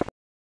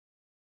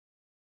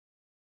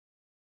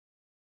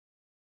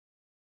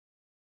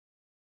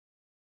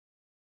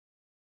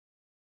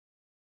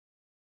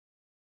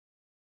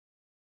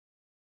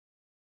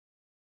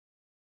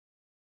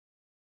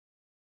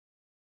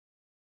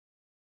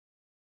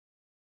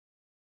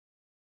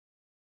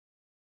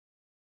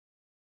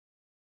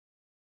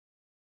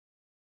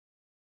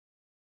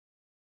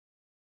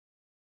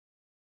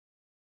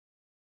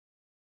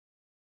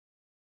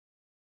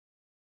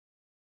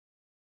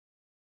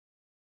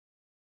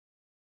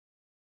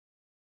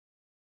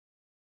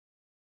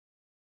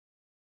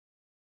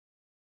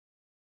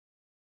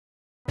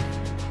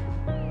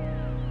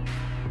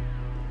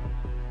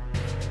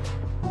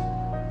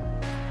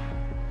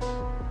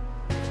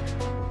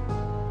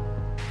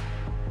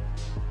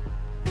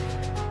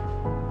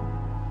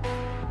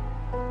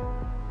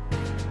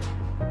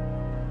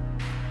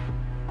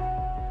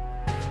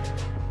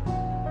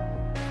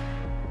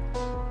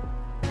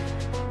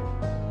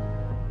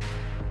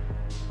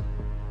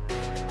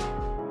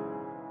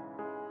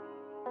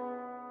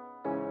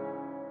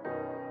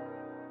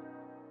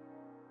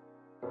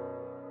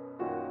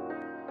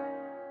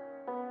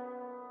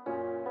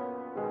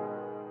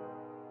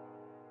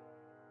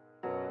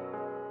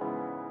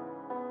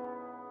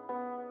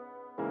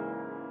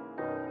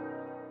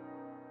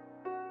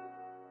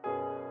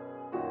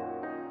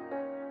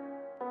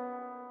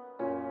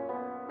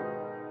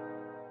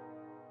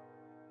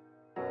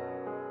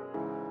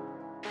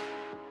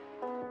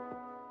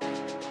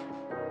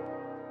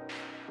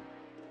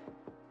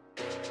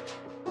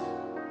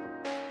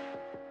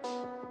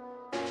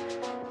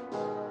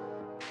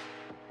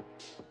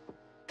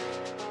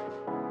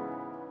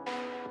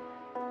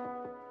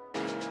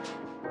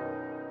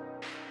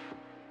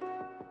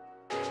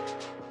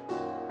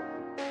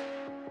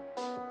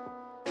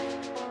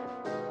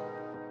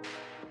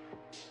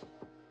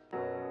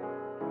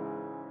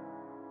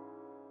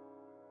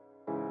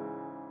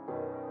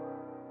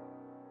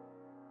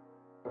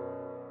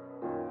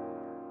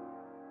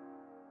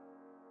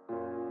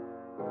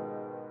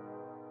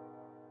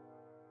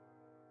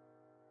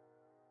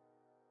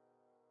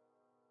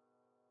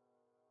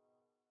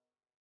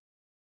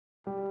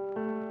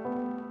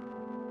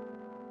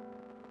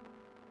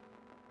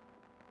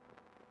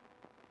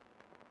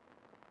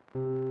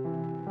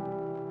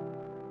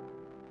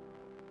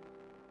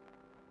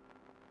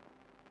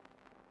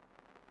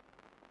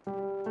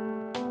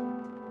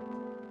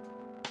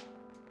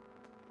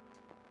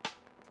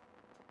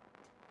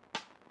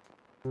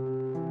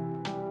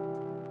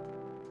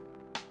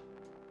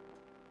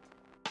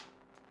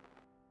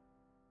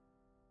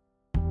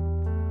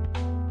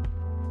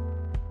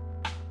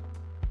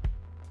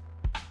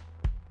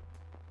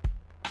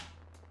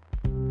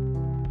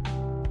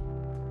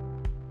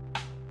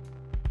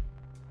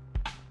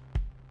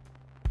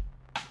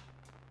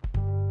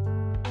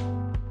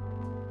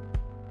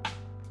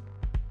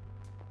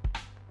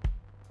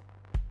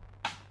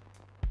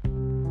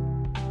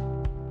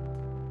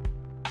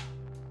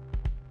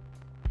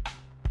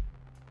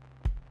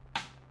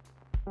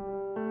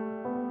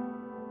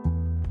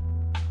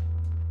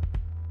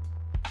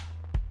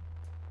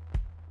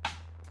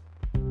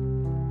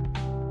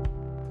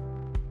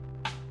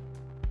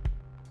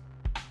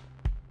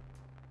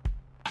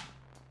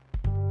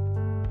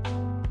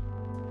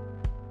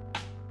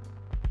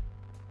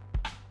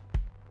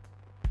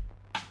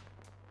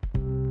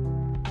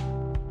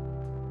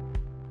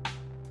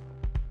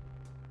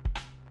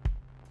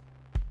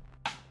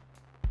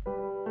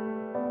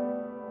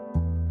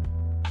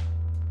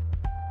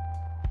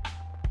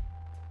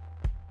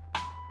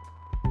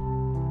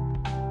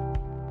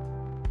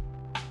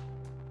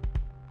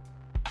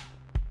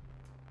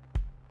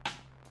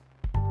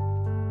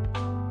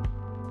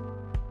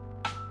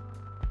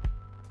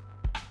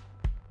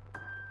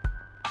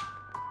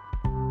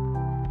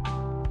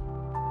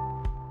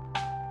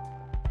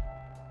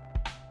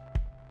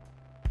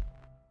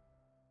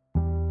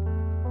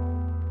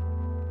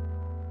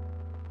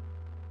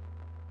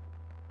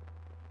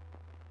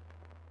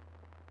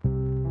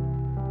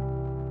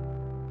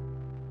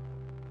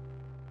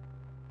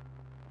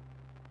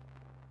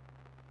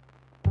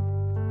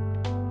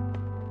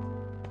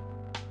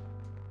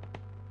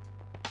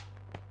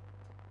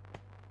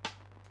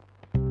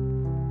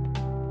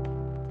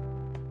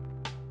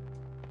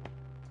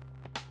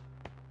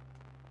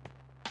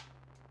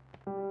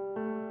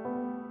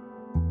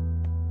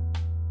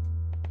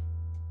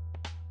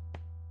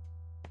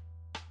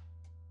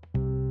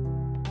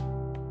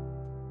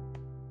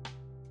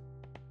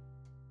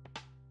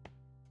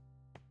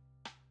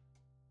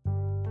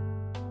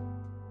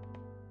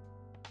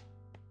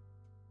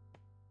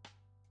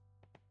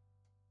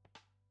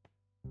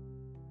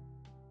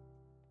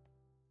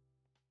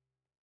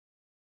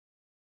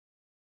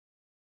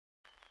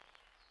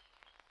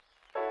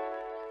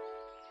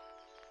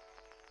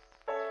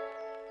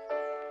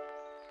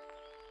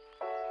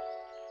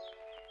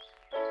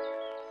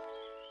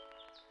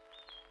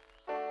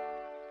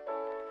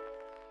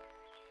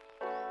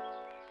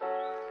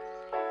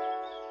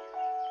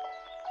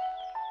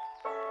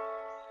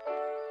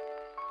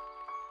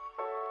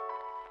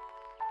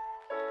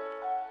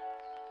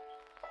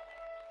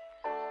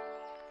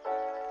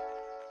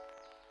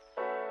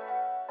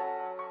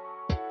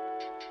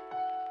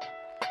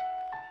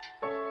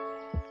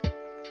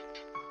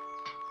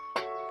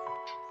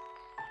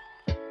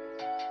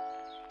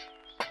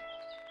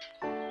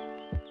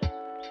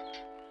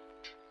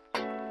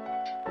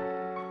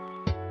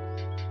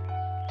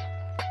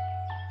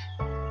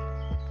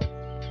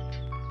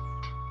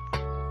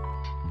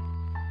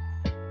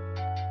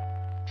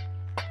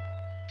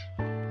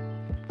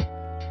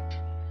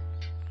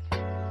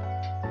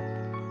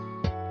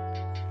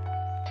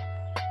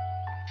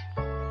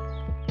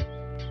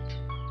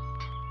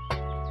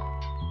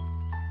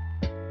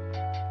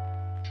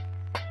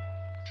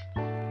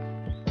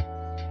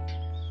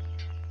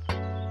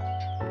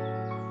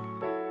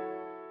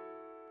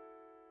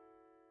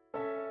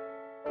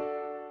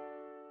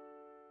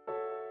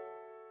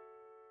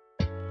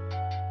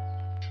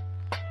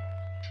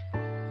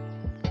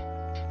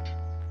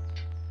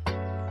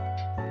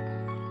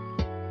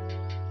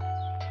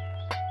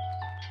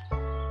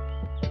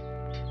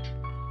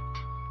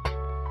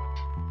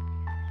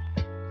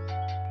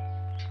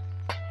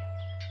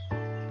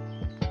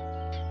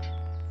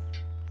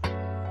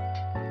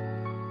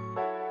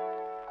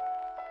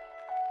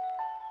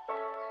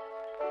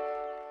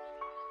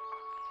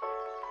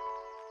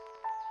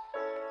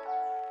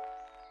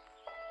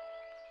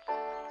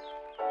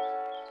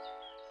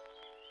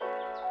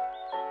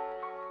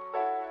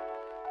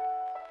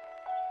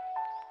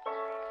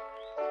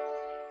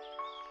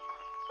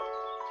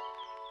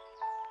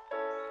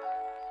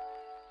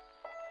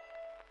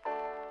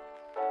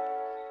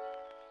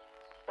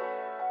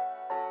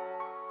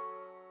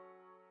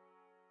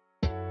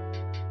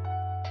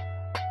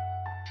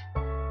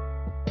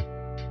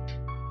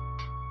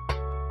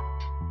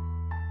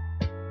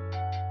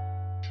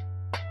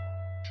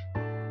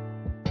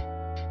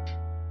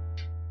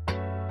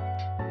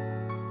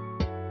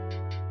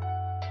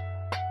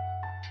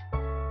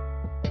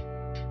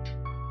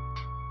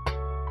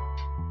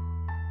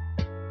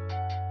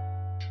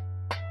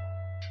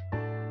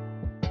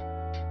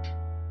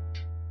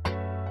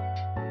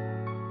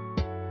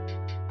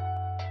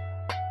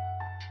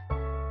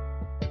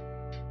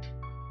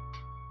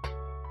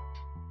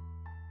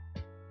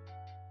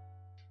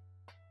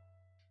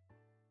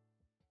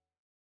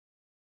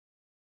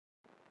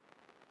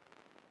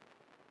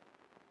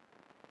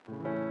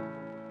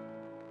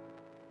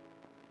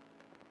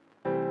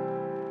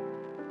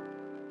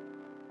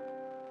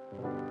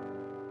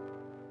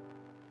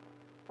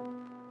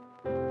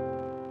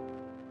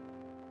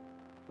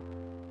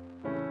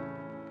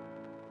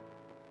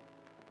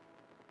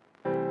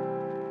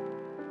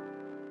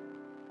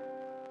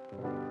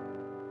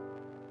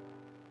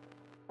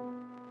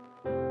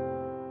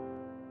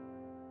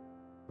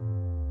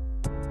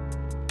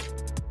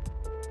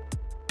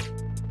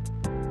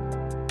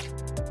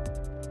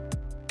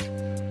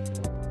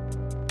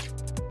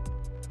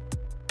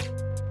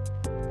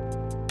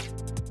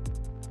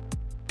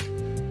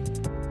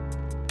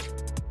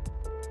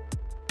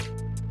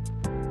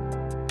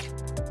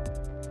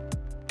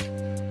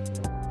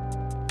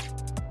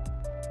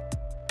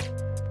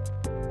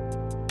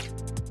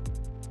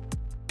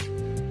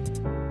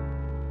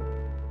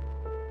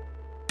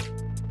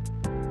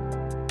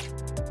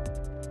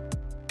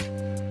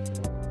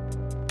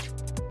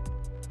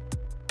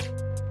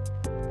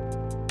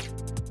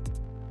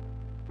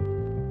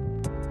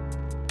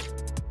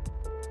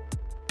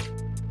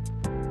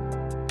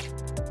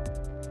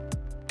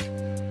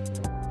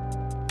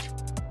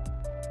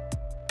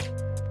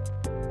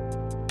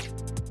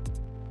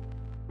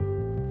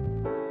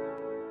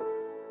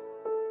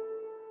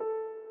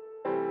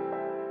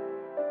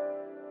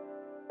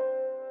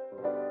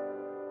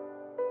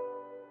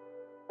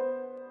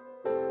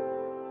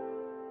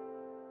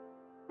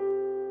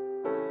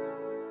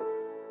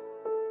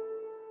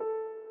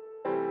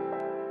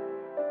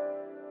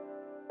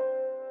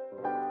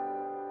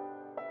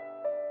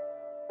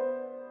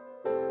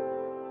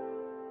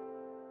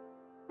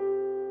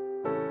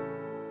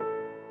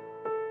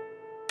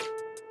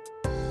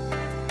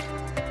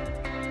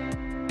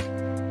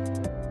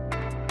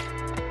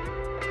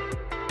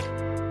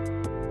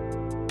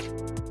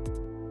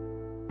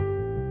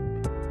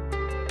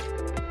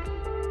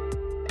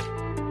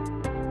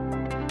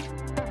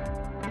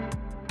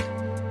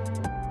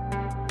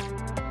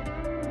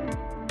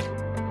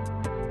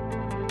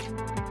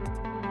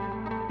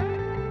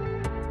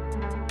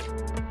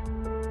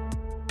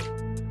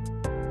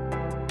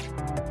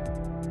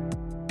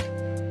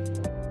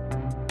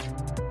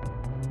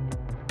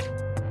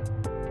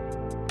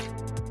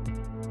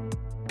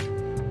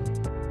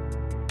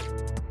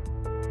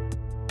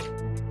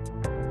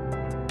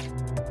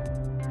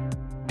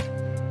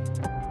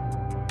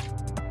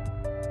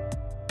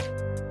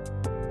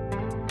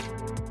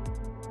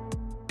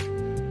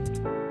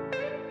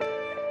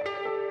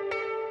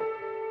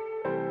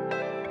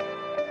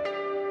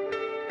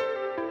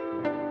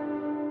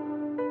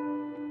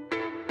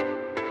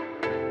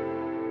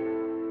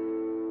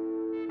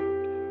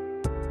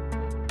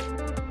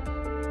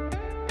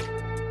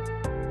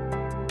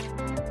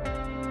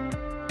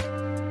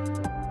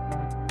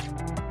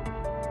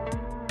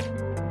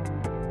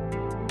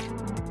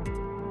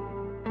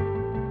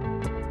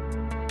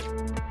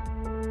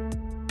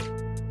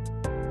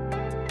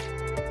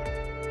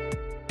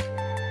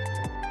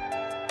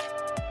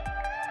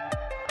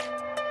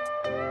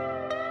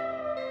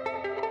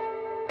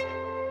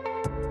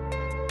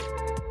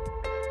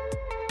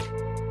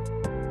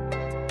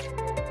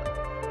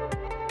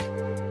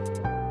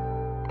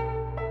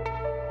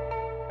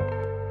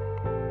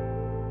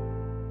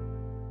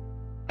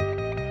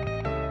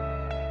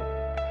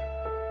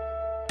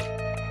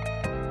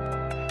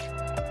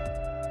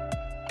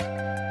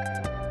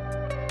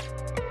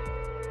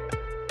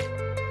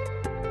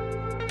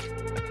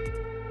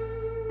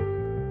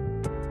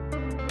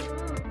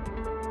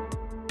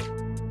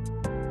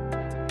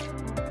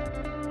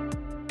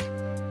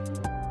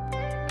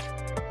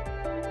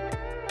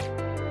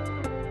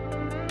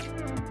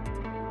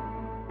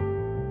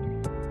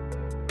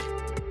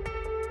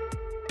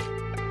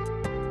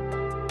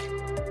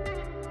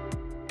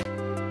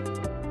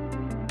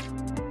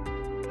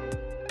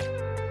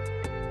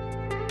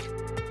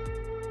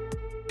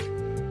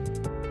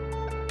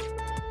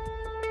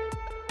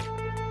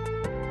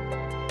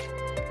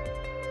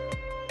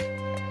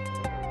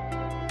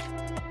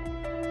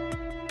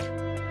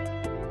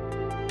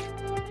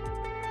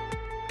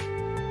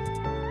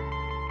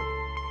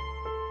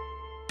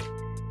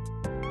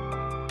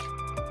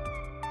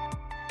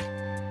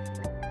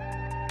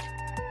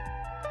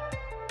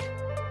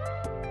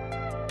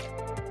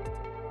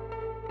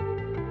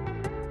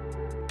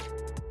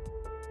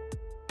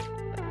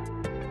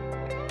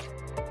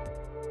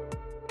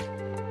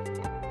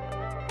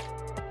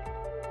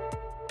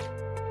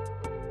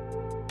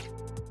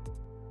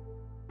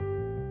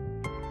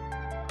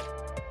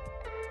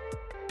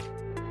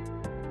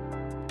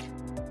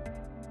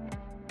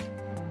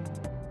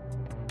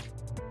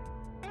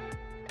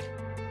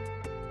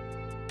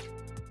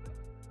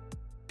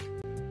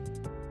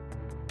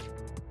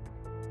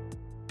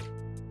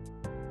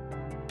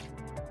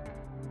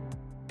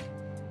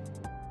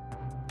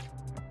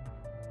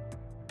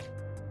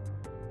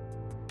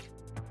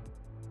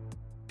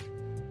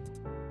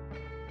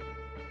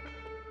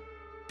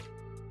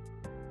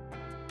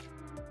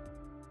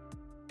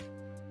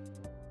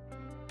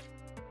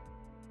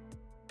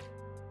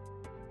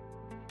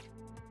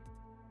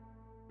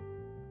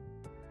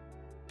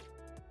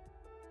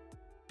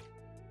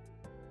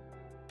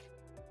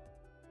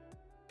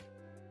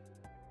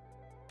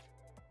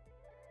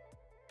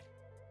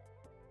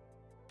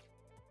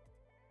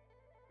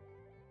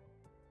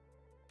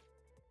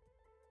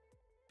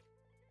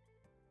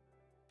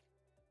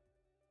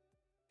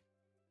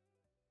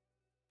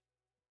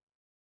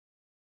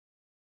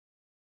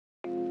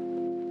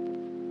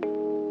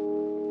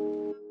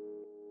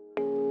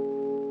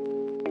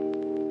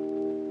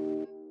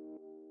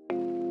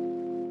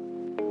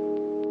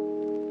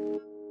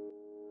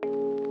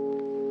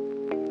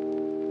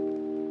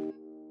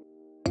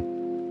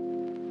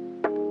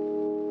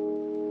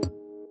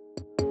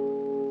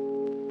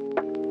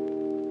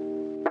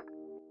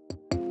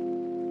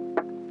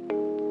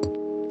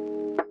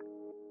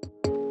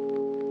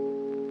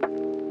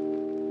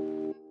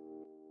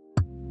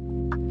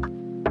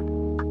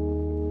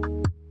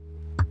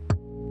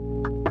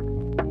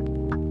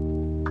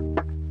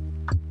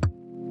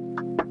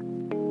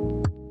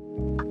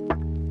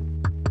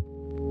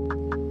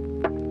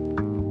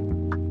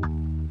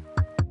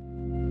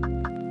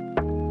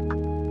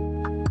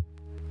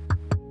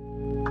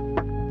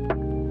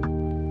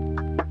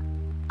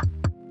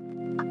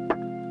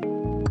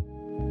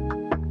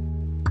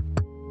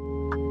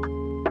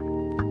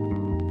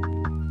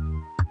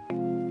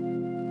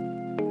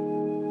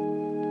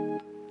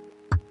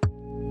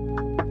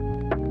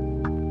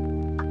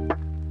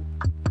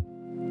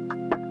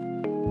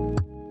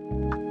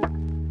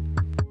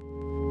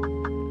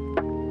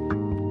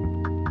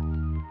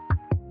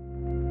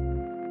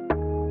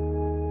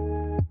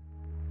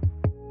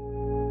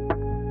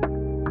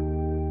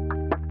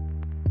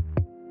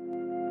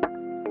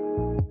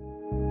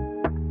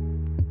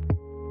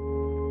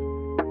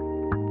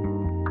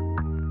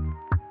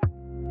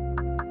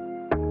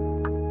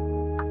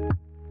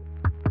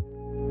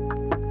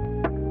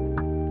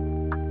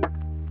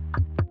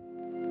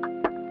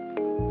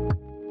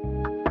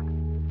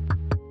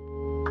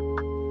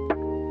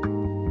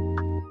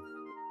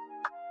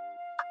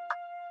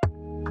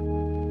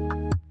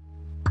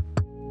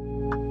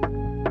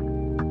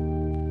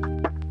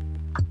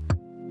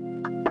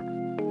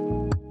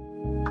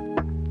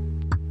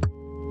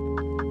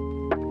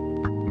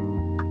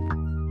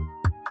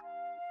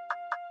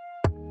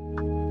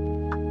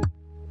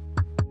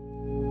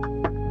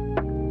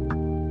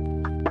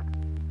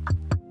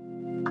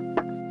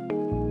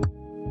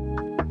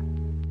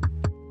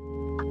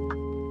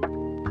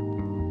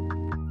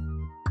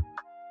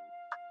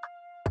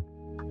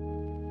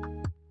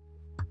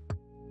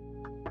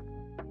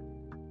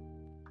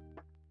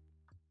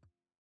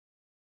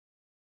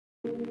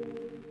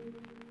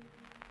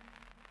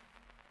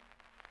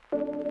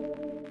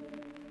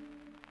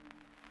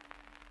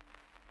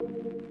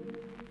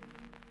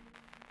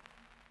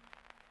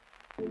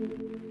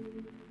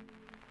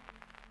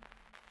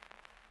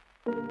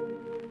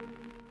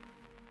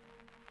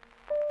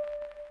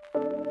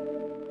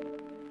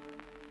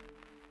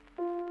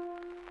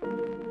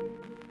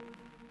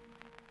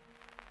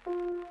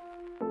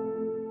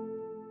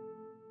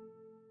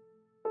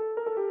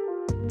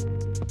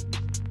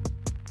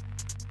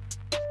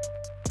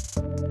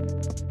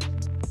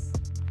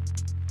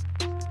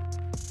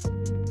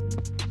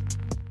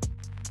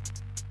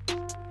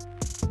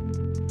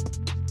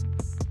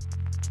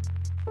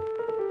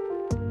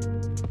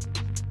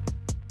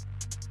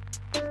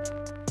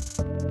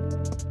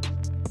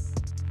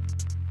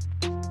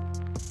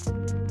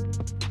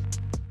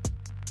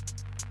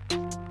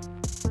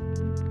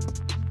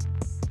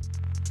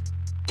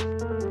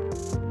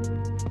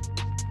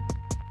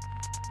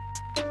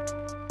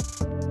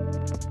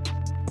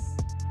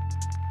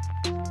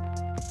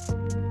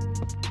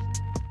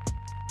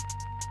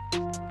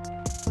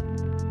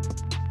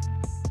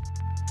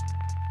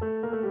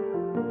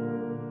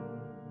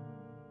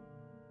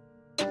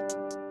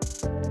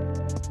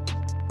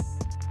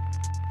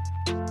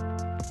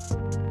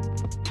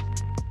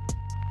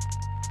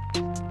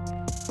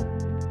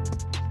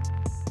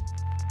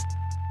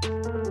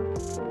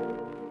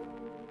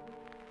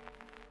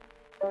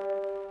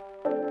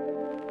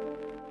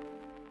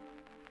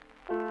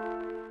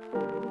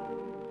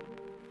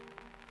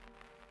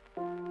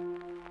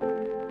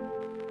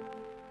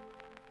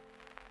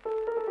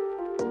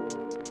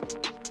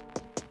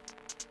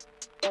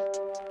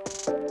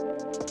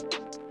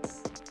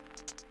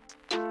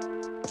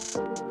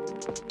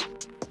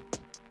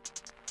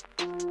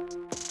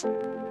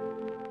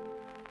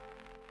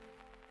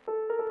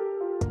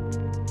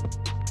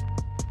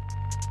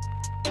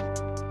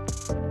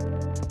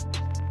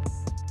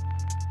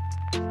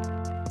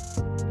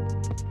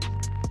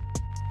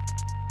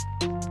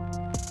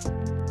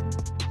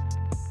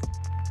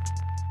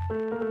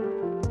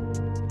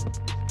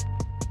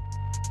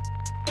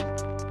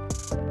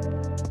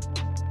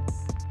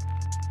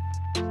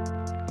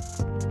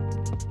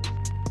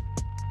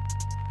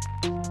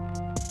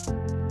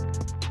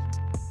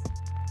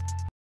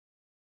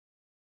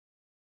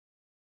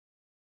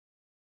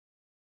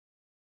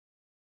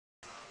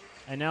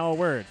 And now a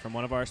word from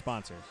one of our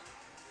sponsors.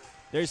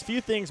 There's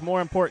few things more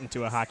important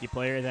to a hockey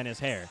player than his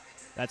hair.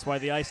 That's why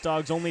the Ice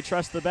Dawgs only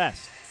trust the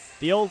best.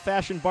 The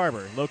Old-Fashioned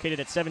Barber, located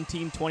at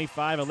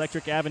 1725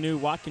 Electric Avenue,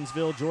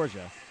 Watkinsville,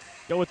 Georgia.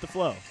 Go with the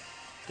flow.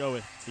 Go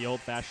with the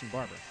Old-Fashioned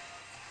Barber.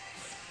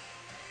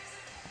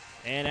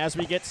 And as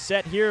we get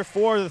set here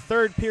for the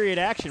third period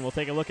action, we'll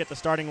take a look at the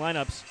starting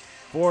lineups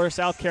for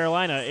South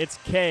Carolina. It's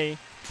Kay,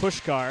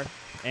 Pushkar,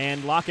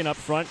 and Locken up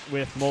front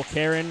with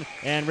Mulcairn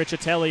and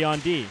Richatelli on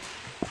D.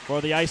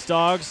 For the Ice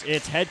Dawgs,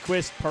 it's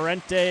Hedquist,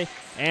 Parente,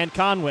 and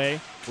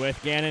Conway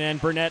with Gannon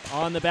and Burnett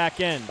on the back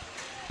end.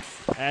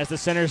 As the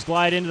centers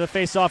glide into the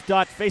face-off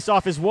dot,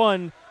 face-off is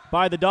won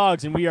by the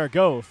Dogs, and we are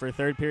go for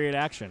third period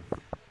action.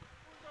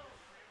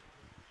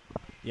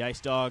 The Ice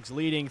Dawgs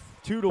leading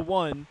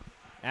 2-1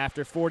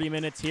 after 40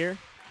 minutes here.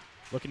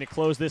 Looking to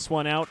close this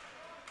one out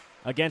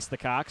against the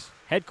Cocks.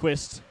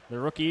 Hedquist, the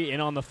rookie, in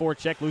on the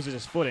forecheck, loses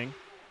his footing.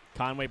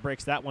 Conway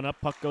breaks that one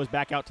up. Puck goes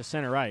back out to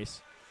center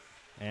ice.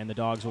 And the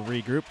Dogs will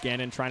regroup.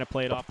 Gannon trying to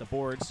play it off the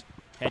boards.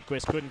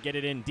 Hedquist couldn't get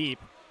it in deep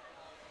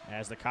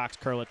as the Cocks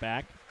curl it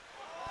back.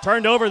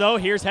 Turned over, though.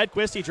 Here's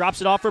Hedquist. He drops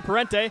it off for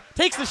Parente.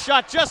 Takes the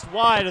shot just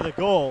wide of the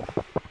goal.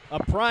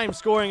 A prime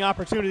scoring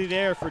opportunity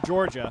there for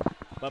Georgia,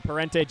 but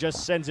Parente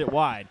just sends it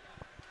wide.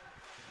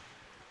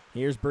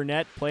 Here's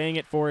Burnett playing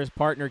it for his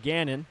partner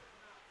Gannon.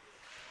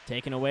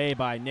 Taken away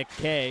by Nick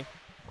Kay.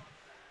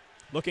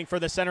 Looking for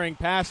the centering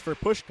pass for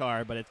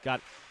Pushkar, but it's got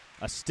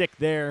a stick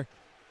there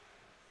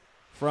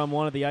from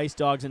one of the Ice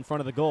Dawgs in front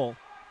of the goal.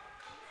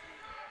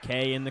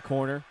 Kay in the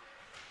corner,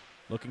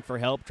 looking for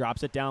help,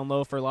 drops it down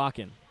low for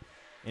Locken.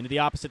 Into the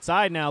opposite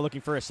side now, looking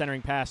for a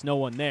centering pass, no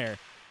one there.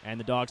 And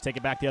the Dogs take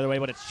it back the other way,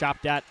 but it's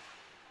chopped at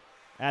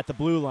the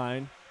blue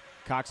line.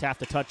 Cox have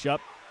to touch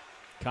up.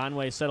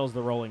 Conway settles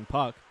the rolling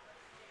puck,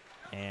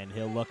 and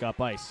he'll look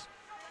up ice.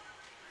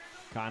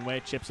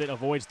 Conway chips it,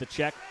 avoids the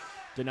check.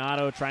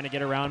 Donato trying to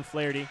get around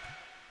Flaherty,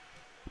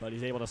 but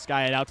he's able to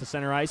sky it out to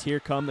center ice.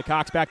 Here come the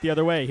Cox back the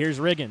other way. Here's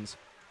Riggins.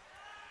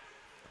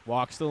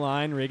 Walks the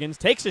line. Riggins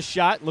takes a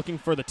shot. Looking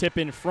for the tip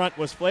in front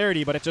was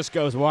Flaherty, but it just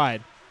goes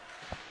wide.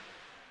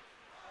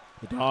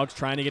 The Dogs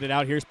trying to get it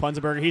out. Here's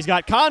Punzenberger. He's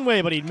got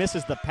Conway, but he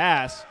misses the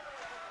pass.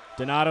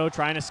 Donato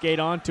trying to skate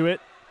onto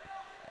it,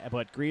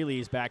 but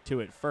Greeley's back to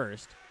it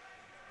first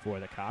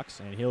for the Cox,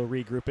 and he'll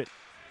regroup it.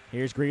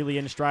 Here's Greeley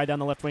in stride down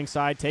the left wing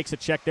side. Takes a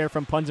check there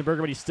from Punzenberger,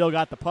 but he's still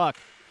got the puck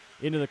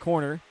into the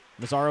corner.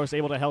 Mazzaro is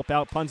able to help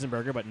out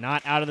Punzenberger, but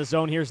not out of the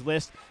zone. Here's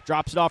List.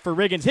 Drops it off for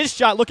Riggins. His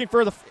shot looking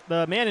for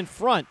the man in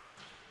front,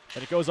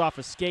 but it goes off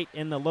a skate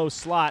in the low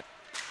slot.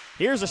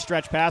 Here's a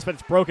stretch pass, but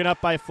it's broken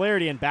up by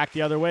Flaherty, and back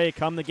the other way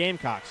come the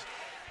Gamecocks.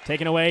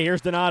 Taken away,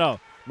 here's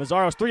Donato.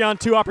 Mazzaro's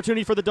 3-on-2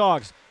 opportunity for the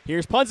Dogs.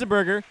 Here's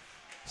Punzenberger.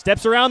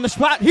 Steps around the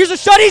spot. Here's a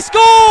shot. He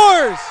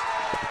scores!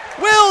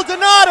 Will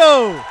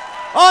Donato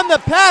on the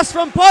pass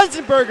from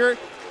Punzenberger,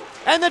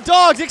 and the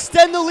Dogs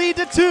extend the lead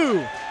to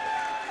 2.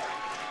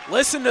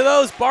 Listen to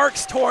those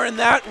barks, Torin.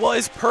 That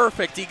was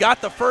perfect. He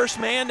got the first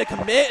man to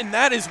commit, and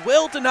that is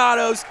Will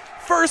Donato's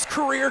first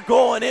career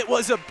goal, and it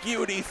was a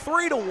beauty.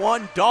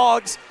 3-1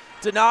 Dogs.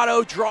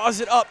 Donato draws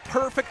it up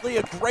perfectly.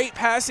 A great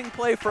passing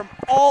play from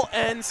all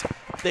ends.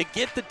 They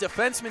get the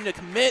defenseman to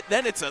commit.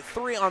 Then it's a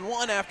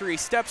 3-on-1 after he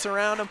steps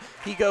around him.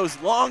 He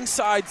goes long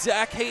side.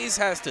 Zach Hayes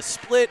has to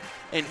split,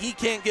 and he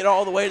can't get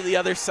all the way to the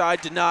other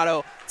side.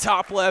 Donato,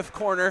 top left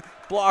corner,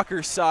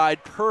 blocker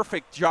side.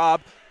 Perfect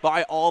job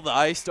by all the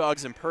Ice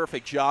Dawgs, and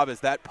perfect job as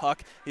that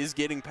puck is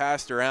getting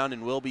passed around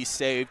and will be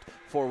saved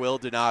for Will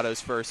Donato's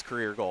first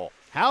career goal.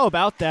 How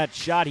about that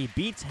shot? He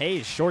beats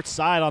Hayes short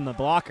side on the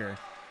blocker.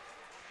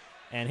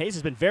 And Hayes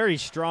has been very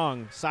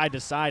strong side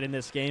to side in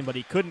this game, but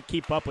he couldn't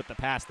keep up with the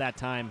pass that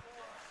time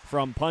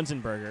from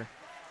Punzenberger.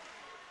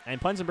 And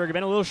Punzenberger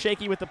been a little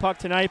shaky with the puck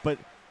tonight, but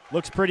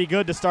looks pretty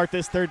good to start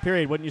this third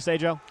period, wouldn't you say,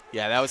 Joe?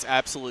 Yeah, that was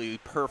absolutely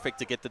perfect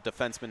to get the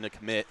defenseman to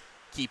commit,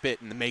 keep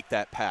it, and to make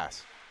that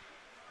pass.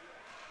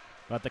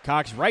 But the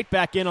Cox right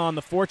back in on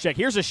the forecheck.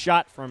 Here's a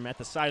shot from at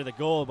the side of the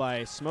goal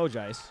by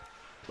Smojice,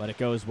 but it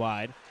goes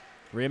wide.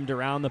 Rimmed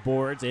around the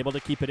boards, able to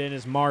keep it in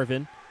is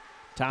Marvin.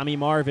 Tommy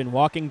Marvin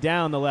walking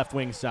down the left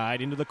wing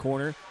side into the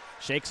corner.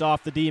 Shakes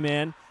off the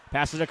D-man.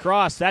 Passes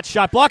across. That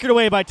shot blocked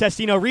away by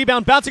Testino.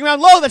 Rebound bouncing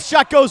around low. That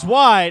shot goes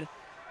wide.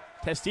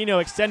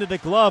 Testino extended the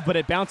glove, but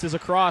it bounces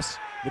across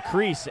the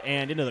crease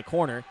and into the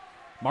corner.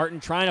 Martin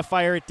trying to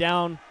fire it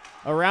down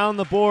around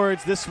the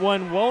boards. This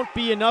one won't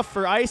be enough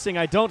for icing,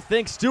 I don't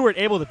think. Stewart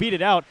able to beat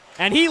it out,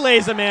 and he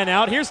lays a man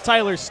out. Here's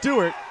Tyler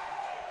Stewart,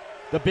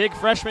 the big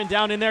freshman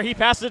down in there. He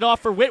passes it off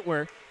for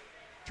Whitwer.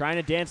 Trying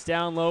to dance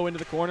down low into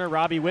the corner,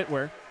 Robbie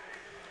Whitwer.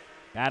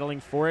 Battling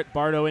for it,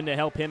 Bardo in to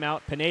help him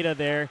out. Pineda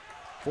there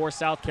for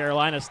South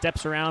Carolina.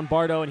 Steps around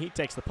Bardo, and he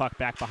takes the puck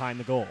back behind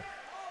the goal.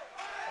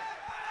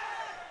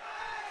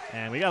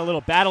 And we got a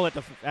little battle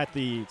at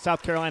the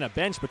South Carolina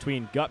bench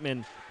between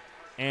Gutman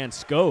and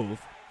Scove.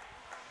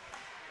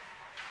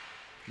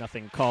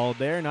 Nothing called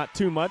there, not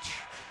too much.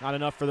 Not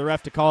enough for the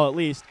ref to call at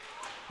least.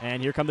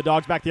 And here come the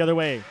Dogs back the other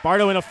way.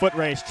 Bardo in a foot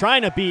race,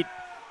 trying to beat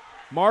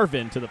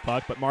Marvin to the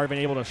puck, but Marvin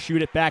able to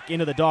shoot it back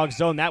into the Dogs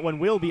zone. That one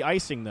will be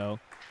icing, though.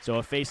 So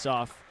a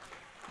face-off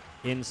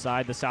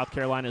inside the South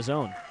Carolina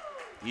zone.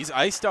 These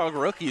Ice Dog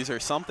rookies are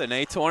something,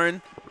 eh,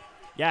 Torin?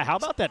 Yeah, how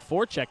about that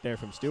forecheck there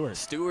from Stewart?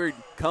 Stewart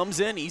comes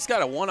in. He's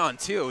got a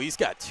 1-on-2. He's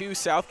got 2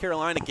 South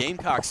Carolina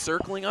Gamecocks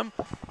circling him.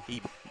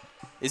 He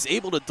is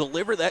able to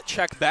deliver that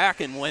check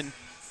back, and when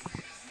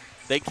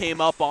they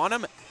came up on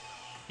him,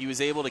 he was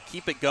able to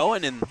keep it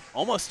going and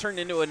almost turned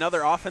into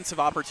another offensive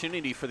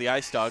opportunity for the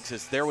Ice Dogs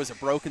as there was a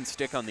broken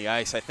stick on the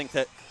ice. I think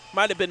that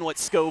might have been what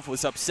Scove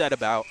was upset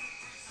about.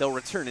 They'll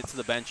return it to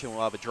the bench, and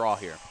we'll have a draw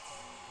here.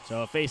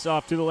 So a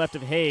face-off to the left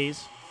of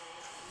Hayes.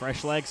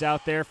 Fresh legs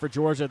out there for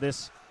Georgia.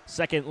 This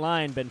second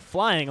line been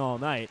flying all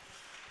night.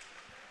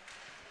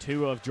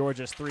 2 of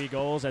Georgia's 3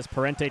 goals as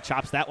Parente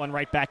chops that one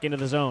right back into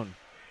the zone.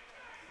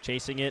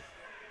 Chasing it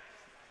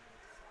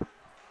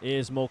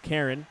is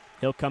Mulcairn.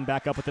 He'll come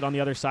back up with it on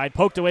the other side.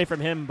 Poked away from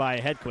him by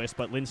Hedquist,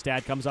 but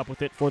Lindstad comes up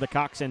with it for the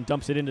Cox and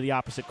dumps it into the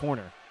opposite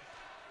corner.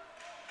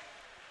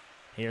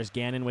 Here's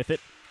Gannon with it.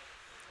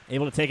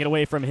 Able to take it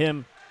away from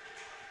him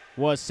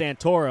was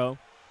Santoro.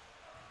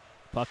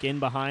 Puck in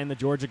behind the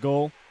Georgia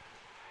goal.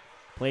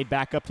 Played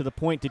back up to the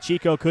point.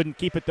 DeChico couldn't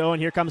keep it, though,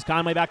 and here comes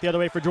Conway back the other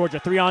way for Georgia.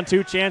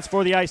 3-on-2 chance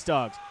for the Ice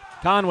Dogs.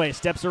 Conway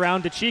steps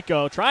around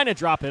DeChico, trying to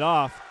drop it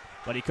off,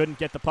 but he couldn't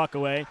get the puck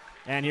away.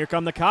 And here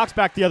come the Cox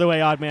back the other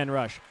way, odd man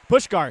rush.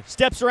 Pushkar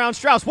steps around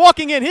Strauss,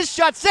 walking in. His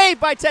shot saved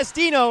by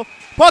Testino.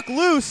 Puck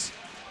loose.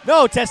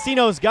 No,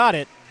 Testino's got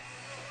it,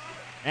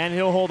 and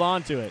he'll hold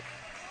on to it.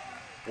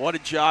 What a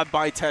job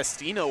by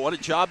Testino. What a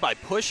job by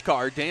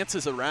Pushkar.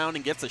 Dances around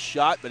and gets a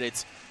shot, but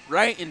it's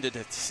right into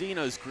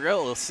Testino's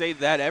grill. He'll save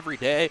that every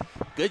day.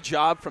 Good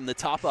job from the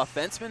top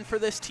offenseman for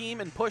this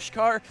team in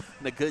Pushkar,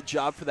 and a good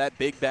job for that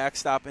big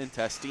backstop in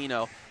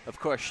Testino. Of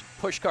course,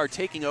 Pushkar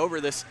taking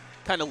over this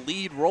kind of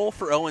lead role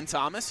for Owen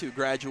Thomas, who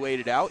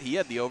graduated out. He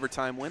had the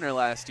overtime winner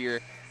last year.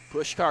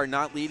 Pushkar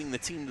not leading the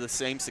team to the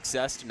same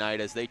success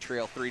tonight as they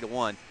trail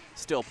 3-1.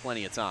 Still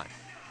plenty of time.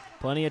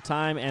 Plenty of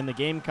time, and the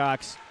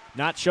Gamecocks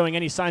not showing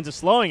any signs of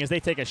slowing as they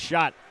take a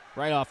shot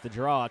right off the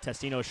draw.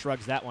 Testino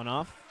shrugs that one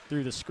off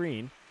through the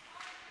screen.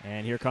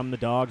 And here come the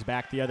Dogs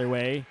back the other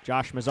way.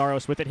 Josh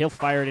Mazzaros with it. He'll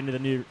fire it into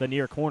the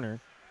near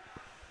corner.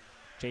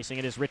 Chasing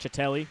it is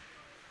Riccitelli.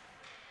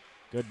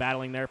 Good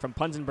battling there from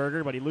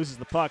Punzenberger, but he loses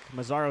the puck.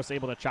 Mazzaros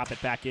able to chop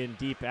it back in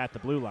deep at the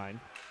blue line.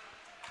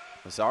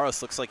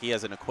 Mazzaros looks like he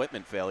has an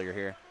equipment failure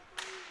here.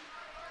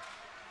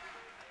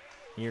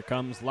 Here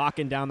comes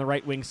Locken down the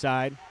right wing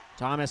side.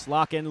 Thomas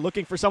Locken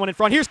looking for someone in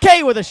front. Here's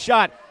Kay with a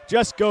shot.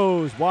 Just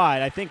goes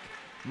wide. I think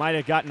might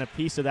have gotten a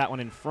piece of that one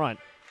in front.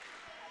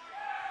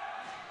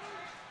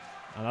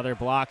 Another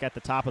block at the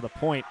top of the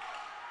point.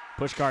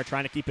 Pushkar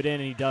trying to keep it in,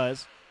 and he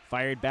does.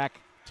 Fired back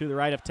to the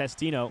right of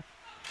Testino.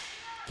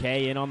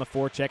 Kay in on the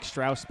forecheck.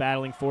 Strauss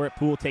battling for it.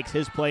 Poole takes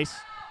his place,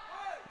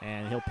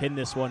 and he'll pin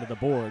this one to the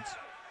boards.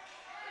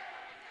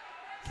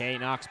 Kay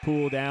knocks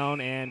Poole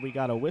down, and we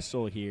got a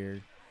whistle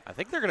here. I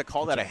think they're going to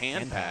call that a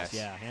hand pass.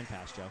 Yeah, hand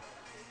pass, Joe.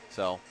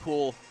 So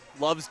Poole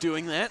loves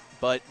doing that,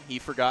 but he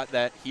forgot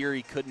that here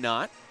he could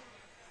not.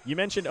 You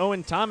mentioned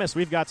Owen Thomas.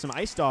 We've got some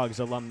Ice Dogs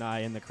alumni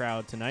in the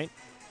crowd tonight.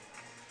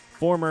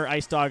 Former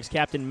Ice Dogs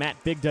captain Matt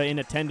Bigda in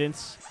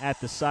attendance at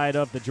the side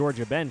of the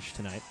Georgia bench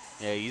tonight.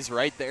 Yeah, he's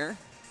right there,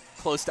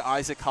 close to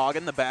Isaac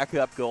Hagen, the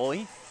backup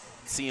goalie.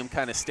 See him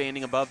kind of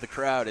standing above the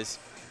crowd as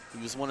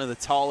he was one of the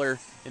taller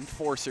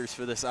enforcers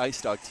for this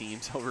Ice Dog team.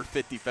 Over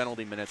 50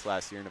 penalty minutes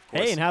last year. And of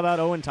course, hey, and how about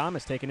Owen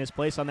Thomas taking his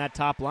place on that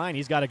top line?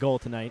 He's got a goal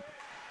tonight.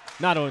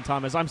 Not Owen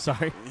Thomas, I'm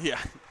sorry. Yeah.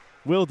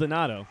 Will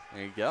Donato.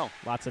 There you go.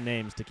 Lots of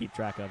names to keep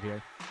track of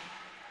here.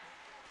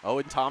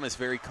 Owen Thomas,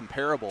 very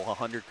comparable,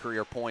 100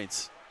 career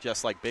points,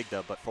 just like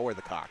Bigda, but for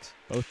the Cox.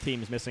 Both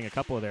teams missing a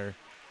couple of their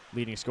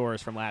leading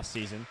scorers from last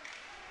season.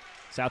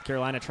 South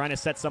Carolina trying to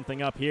set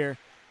something up here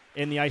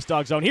in the Ice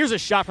Dog zone. Here's a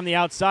shot from the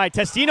outside.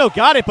 Testino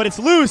got it, but it's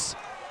loose.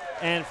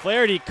 And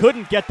Flaherty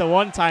couldn't get the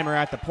one-timer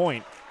at the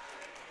point.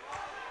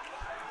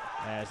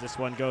 As this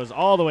one goes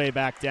all the way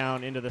back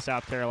down into the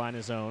South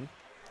Carolina zone.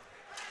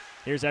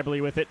 Here's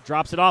Eberle with it.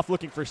 Drops it off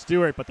looking for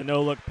Stewart, but the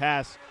no-look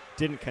pass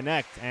didn't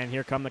connect. And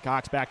here come the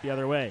Cox back the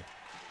other way.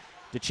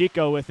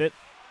 DeChico with it.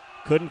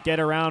 Couldn't get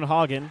around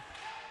Hagen.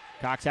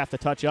 Cox have to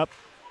touch up.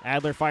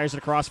 Adler fires it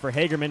across for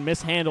Hagerman.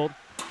 Mishandled.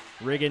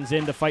 Riggins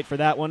in to fight for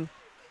that one.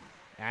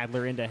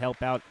 Adler in to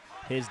help out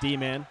his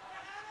D-man.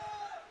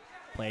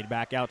 Played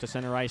back out to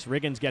center ice.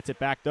 Riggins gets it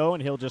back, though,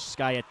 and he'll just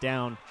sky it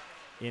down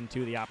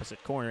into the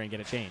opposite corner and get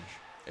a change.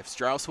 If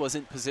Strauss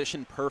wasn't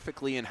positioned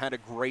perfectly and had a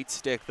great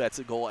stick, that's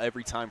a goal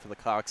every time for the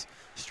Cox.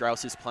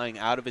 Strauss is playing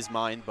out of his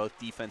mind both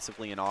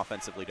defensively and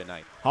offensively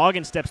tonight.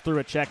 Hagen steps through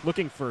a check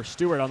looking for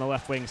Stewart on the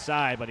left wing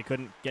side, but he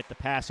couldn't get the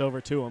pass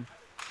over to him.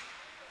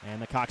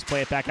 And the Cox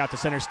play it back out to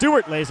center.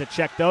 Stewart lays a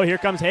check, though. Here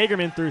comes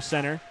Hagerman through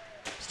center.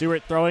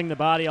 Stewart throwing the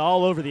body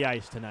all over the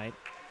ice tonight,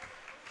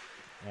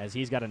 as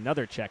he's got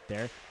another check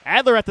there.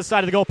 Adler at the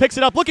side of the goal, picks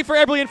it up, looking for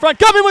Eberle in front.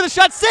 Cumming with a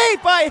shot,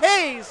 saved by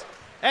Hayes.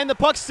 And the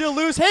puck's still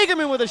loose.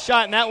 Hagerman with a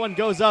shot, and that one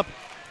goes up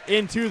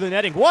into the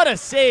netting. What a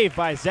save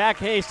by Zach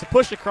Hayes to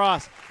push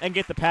across and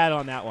get the pad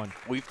on that one.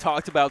 We've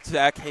talked about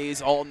Zach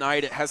Hayes all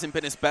night. It hasn't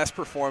been his best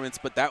performance,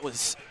 but that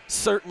was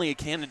certainly a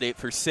candidate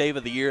for save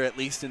of the year, at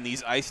least in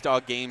these Ice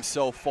Dog games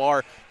so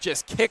far.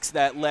 Just kicks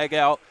that leg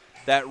out,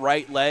 that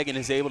right leg, and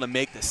is able to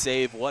make the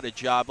save. What a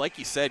job. Like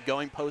you said,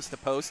 going post to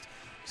post,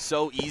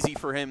 so easy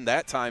for him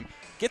that time.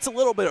 Gets a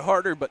little bit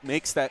harder, but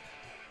makes that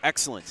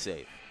excellent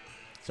save.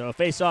 So a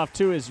face-off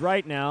to his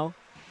right now,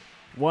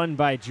 won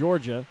by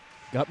Georgia.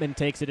 Gutman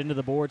takes it into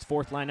the boards,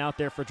 fourth line out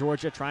there for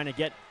Georgia, trying to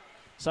get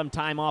some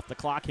time off the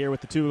clock here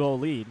with the 2-goal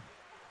lead.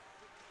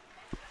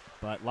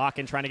 But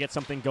Locken trying to get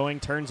something going,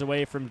 turns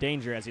away from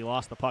danger as he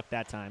lost the puck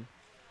that time.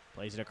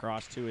 Plays it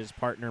across to his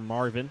partner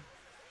Marvin.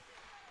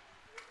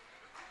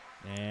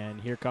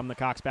 And here come the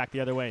Cox back the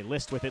other way.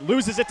 List with it,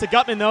 loses it to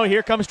Gutman though.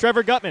 Here comes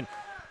Trevor Gutman.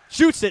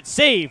 Shoots it,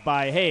 saved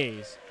by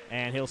Hayes,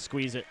 and he'll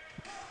squeeze it.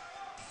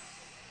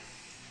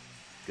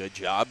 Good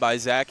job by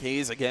Zach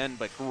Hayes again,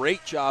 but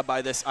great job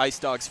by this Ice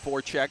Dogs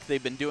forecheck.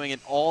 They've been doing it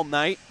all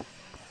night.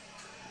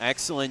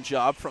 Excellent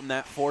job from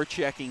that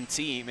forechecking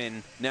team,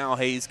 and now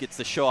Hayes gets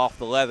to show off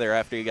the leather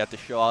after he got to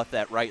show off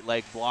that right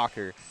leg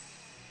blocker.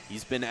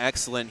 He's been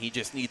excellent. He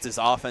just needs his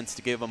offense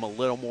to give him a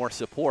little more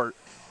support,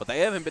 but they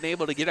haven't been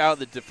able to get out of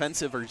the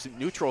defensive or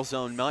neutral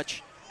zone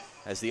much,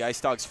 as the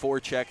Ice Dogs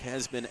forecheck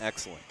has been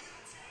excellent.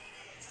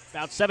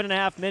 About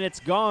 7.5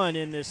 minutes gone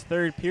in this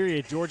third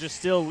period. Georgia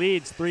still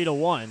leads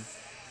 3-1.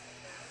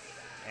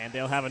 And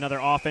they'll have another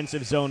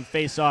offensive zone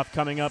face-off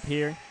coming up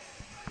here.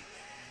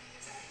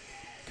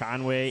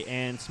 Conway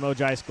and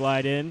Smojice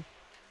glide in.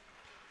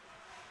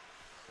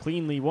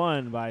 Cleanly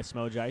won by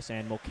Smojice,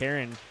 and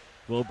Mulcairn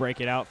will break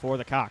it out for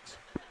the Cox.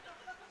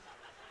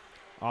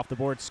 Off the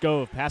board,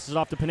 Scove passes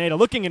off to Pineda,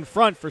 looking in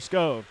front for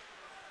Scove.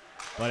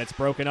 But it's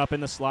broken up in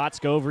the slot.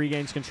 Scove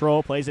regains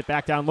control, plays it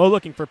back down low,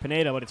 looking for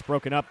Pineda, but it's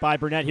broken up by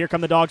Burnett. Here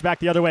come the Dogs back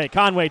the other way.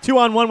 Conway,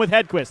 2-on-1 with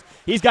Hedquist.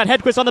 He's got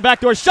Hedquist on the back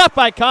door. Shot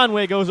by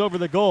Conway, goes over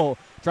the goal.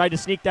 Tried to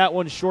sneak that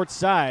one short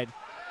side,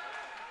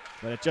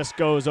 but it just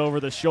goes over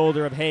the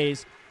shoulder of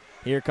Hayes.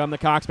 Here come the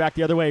Cox back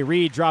the other way.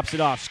 Reed drops it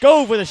off.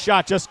 Scove with a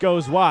shot, just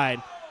goes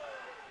wide.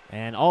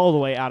 And all the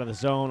way out of the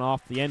zone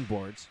off the end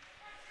boards.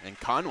 And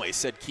Conway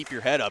said, keep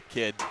your head up,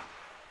 kid.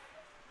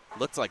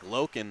 Looks like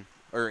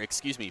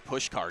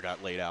Pushkar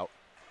got laid out.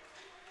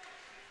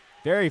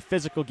 Very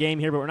physical game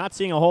here, but we're not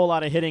seeing a whole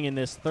lot of hitting in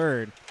this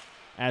third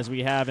as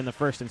we have in the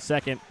first and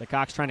second. The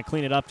Cox trying to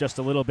clean it up just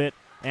a little bit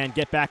and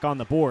get back on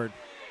the board.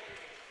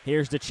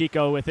 Here's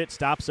DeChico with it,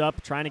 stops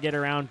up, trying to get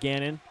around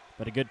Gannon,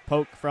 but a good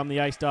poke from the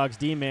Ice Dogs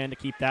D-man to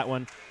keep that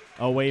one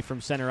away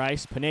from center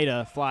ice.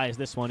 Pineda flies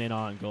this one in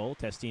on goal.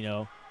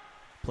 Testino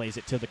plays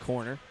it to the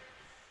corner.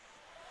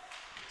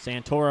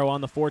 Santoro on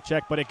the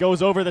forecheck, but it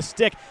goes over the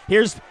stick.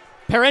 Here's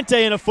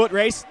Parente in a foot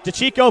race.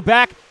 DeChico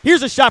back.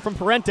 Here's a shot from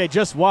Parente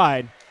just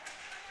wide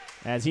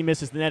as he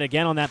misses the net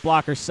again on that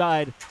blocker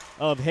side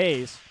of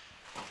Hayes.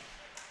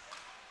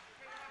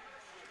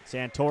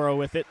 Santoro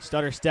with it.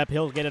 Stutter step.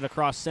 He'll get it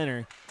across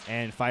center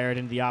and fire it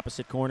into the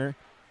opposite corner.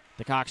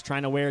 The Cox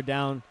trying to wear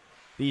down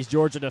these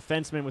Georgia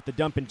defensemen with the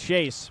dump and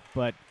chase,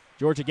 but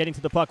Georgia getting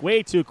to the puck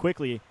way too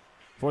quickly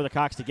for the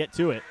Cox to get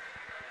to it.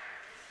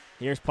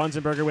 Here's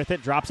Punzenberger with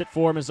it. Drops it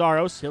for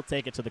Mazzaros. He'll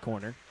take it to the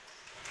corner.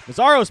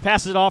 Mazzaros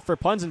passes it off for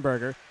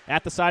Punzenberger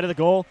at the side of the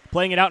goal,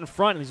 playing it out in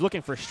front, and he's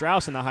looking for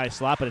Strauss in the high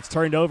slot, but it's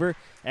turned over,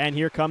 and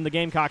here come the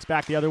Gamecocks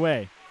back the other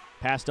way.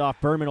 Passed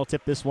off. Berman will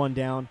tip this one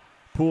down.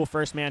 Poole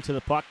first man to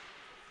the puck.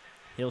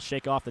 He'll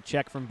shake off the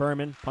check from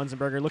Berman.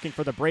 Punzenberger looking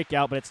for the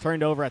breakout, but it's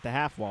turned over at the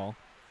half wall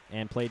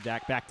and played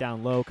back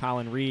down low.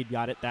 Colin Reed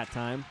got it that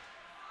time.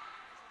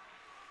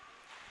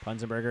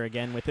 Punzenberger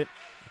again with it.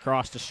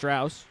 Across to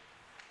Strauss.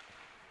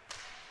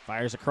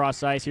 Fires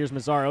across ice. Here's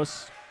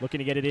Mazzaros looking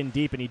to get it in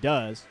deep, and he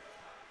does.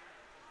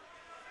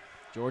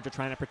 Georgia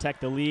trying to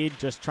protect the lead,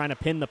 just trying to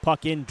pin the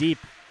puck in deep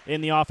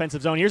in the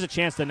offensive zone. Here's a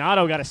chance.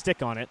 Donato got a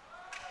stick on it,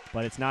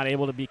 but it's not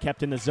able to be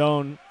kept in the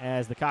zone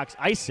as the Cox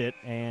ice it,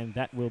 and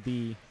that will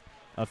be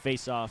a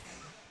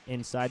face-off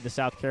inside the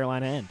South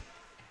Carolina end.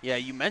 Yeah,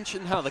 you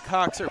mentioned how the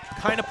Cox are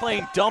kind of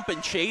playing dump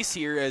and chase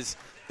here as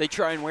they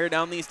try and wear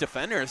down these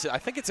defenders. I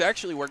think it's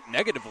actually worked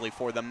negatively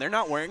for them. They're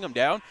not wearing them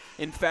down.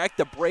 In fact,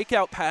 the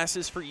breakout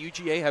passes for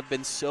UGA have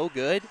been so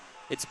good,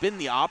 it's been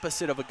the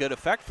opposite of a good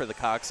effect for the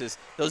Cox. As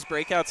those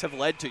breakouts have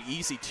led to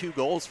easy 2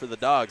 goals for the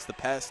Dogs. The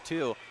past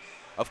 2,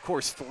 of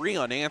course, 3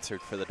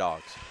 unanswered for the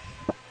Dogs.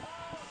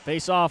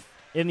 Face-off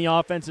in the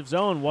offensive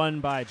zone,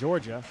 won by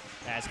Georgia,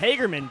 as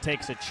Hagerman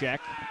takes a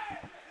check.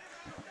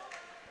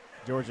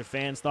 Georgia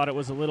fans thought it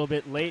was a little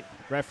bit late.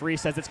 Referee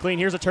says it's clean.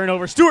 Here's a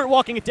turnover. Stewart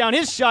walking it down.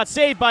 His shot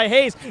saved by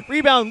Hayes.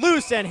 Rebound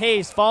loose, and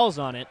Hayes falls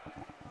on it.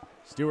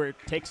 Stewart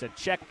takes a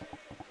check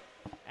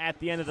at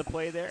the end of the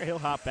play there. He'll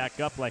hop back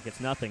up like it's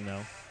nothing,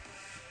 though.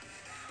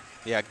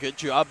 Yeah, good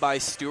job by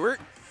Stewart.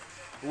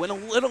 Went a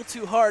little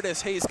too hard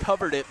as Hayes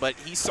covered it, but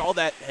he saw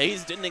that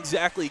Hayes didn't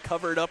exactly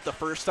cover it up the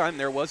first time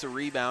there was a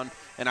rebound,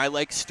 and I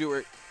like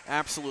Stewart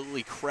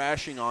absolutely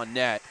crashing on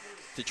net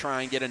to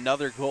try and get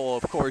another goal.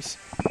 Of course,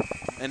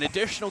 an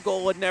additional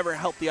goal would never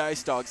help the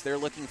Ice Dogs. They're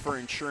looking for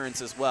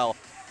insurance as well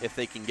if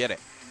they can get it.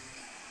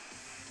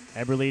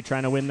 Eberle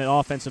trying to win the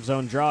offensive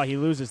zone draw. He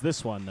loses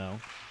this one, though,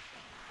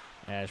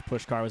 as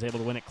Pushkar was able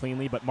to win it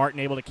cleanly, but Martin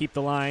able to keep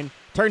the line.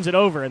 Turns it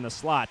over in the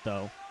slot,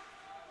 though.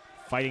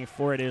 Fighting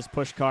for it is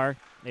Pushkar.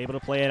 Able to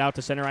play it out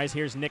to center ice.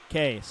 Here's Nick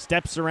Kay.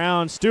 Steps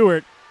around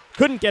Stewart.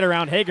 Couldn't get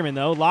around Hagerman,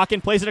 though.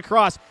 Larkin plays it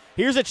across.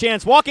 Here's a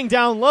chance. Walking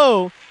down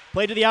low.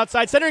 Play to the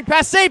outside. Centering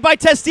pass saved by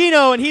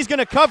Testino, and he's going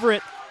to cover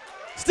it.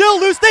 Still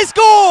loose. They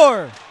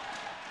score!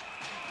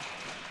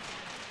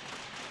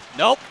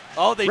 Nope.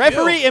 Oh, they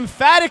Referee do.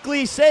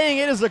 emphatically saying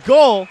it is a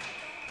goal.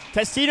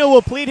 Testino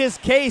will plead his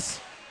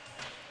case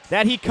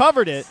that he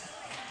covered it.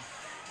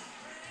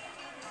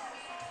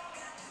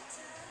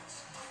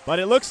 But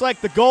it looks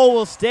like the goal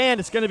will stand.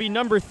 It's going to be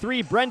number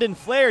 3, Brendan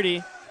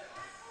Flaherty,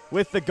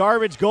 with the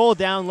garbage goal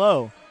down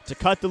low to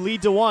cut the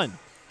lead to 1.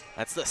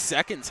 That's the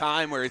second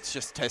time where it's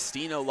just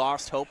Testino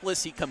lost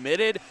hopeless. He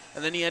committed,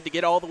 and then he had to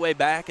get all the way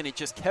back, and it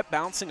just kept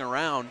bouncing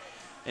around.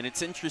 And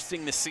it's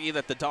interesting to see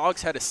that the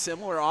Dogs had a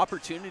similar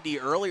opportunity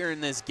earlier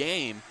in this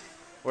game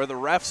where the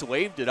refs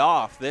waved it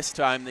off. This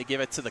time they give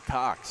it to the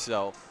Cocks.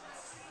 So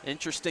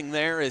interesting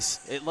there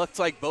is it looked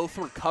like both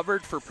were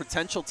covered for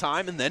potential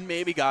time and then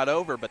maybe got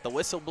over, but the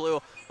whistle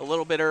blew a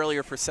little bit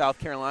earlier for South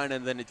Carolina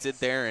than it did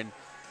there, and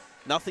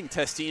nothing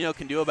Testino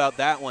can do about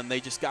that one.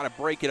 They just got to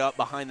break it up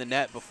behind the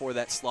net before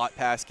that slot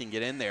pass can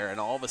get in there, and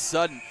all of a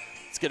sudden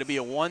it's going to be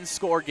a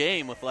one-score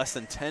game with less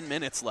than 10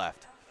 minutes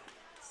left.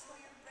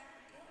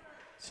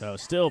 So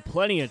still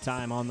plenty of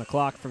time on the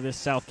clock for this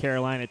South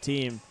Carolina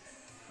team.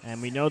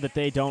 And we know that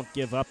they don't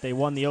give up. They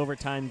won the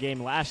overtime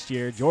game last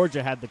year.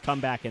 Georgia had the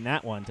comeback in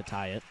that one to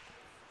tie it.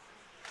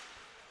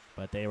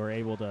 But they were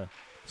able to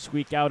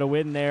squeak out a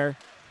win there.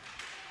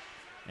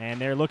 And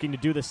they're looking to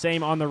do the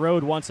same on the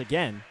road once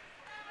again.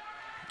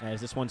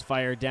 As this one's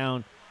fired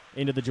down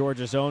into the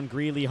Georgia zone.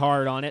 Greeley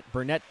hard on it.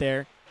 Burnett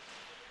there.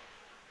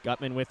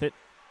 Gutman with it.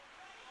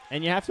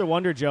 And you have to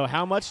wonder, Joe,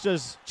 how much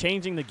does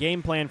changing the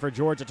game plan for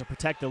Georgia to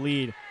protect the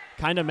lead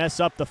kind of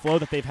mess up the flow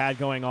that they've had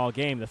going all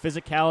game? The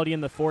physicality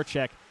and the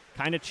forecheck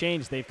kind of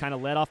changed. They've kind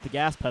of let off the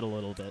gas pedal a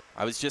little bit.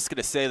 I was just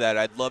going to say that.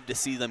 I'd love to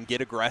see them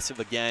get aggressive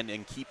again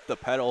and keep the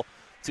pedal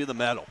to the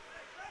metal.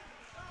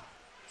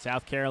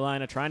 South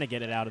Carolina trying to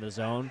get it out of the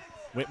zone.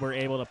 Whitwer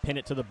able to pin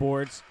it to the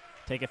boards,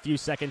 take a few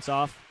seconds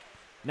off.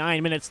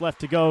 9 minutes left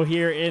to go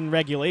here in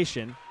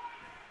regulation.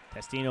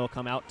 Testino will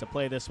come out to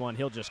play this one.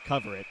 He'll just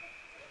cover it.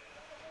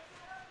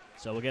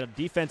 So we'll get a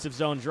defensive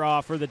zone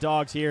draw for the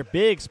Dogs here.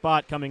 Big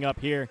spot coming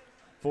up here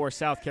for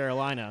South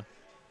Carolina.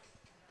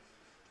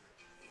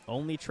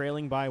 Only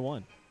trailing by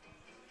 1.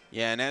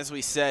 Yeah, and as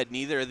we said,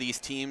 neither of these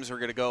teams are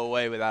going to go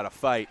away without a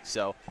fight.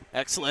 So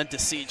excellent to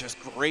see just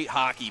great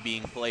hockey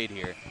being played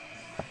here.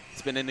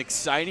 It's been an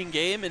exciting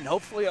game, and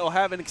hopefully it'll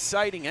have an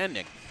exciting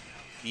ending.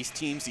 These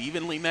teams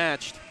evenly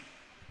matched.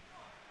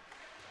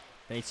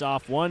 Face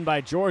off won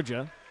by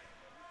Georgia.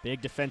 Big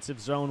defensive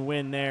zone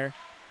win there.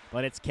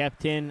 But it's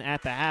kept in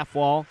at the half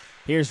wall.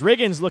 Here's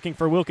Riggins looking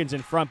for Wilkins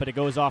in front, but it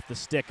goes off the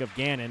stick of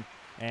Gannon.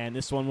 And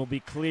this one will be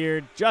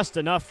cleared just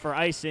enough for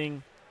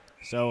icing.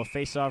 So a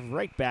face-off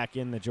right back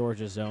in the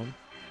Georgia zone.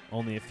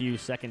 Only a few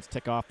seconds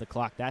tick off the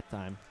clock that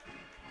time.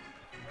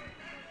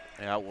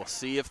 Yeah, we'll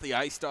see if the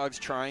Ice Dogs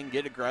try and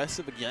get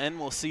aggressive again.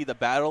 We'll see the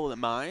battle of the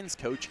minds.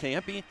 Coach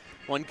Campy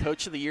won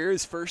Coach of the Year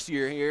his first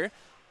year here.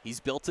 He's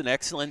built an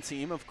excellent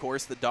team. Of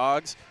course, the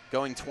Dogs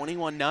going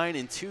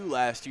 21-9-2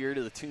 last year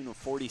to the tune of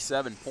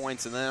 47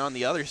 points. And then on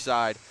the other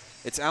side,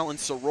 it's Alan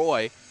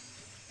Soroy.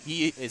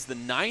 He is the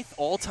 9th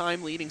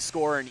all-time leading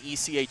scorer in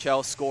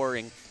ECHL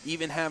scoring,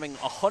 even having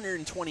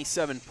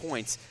 127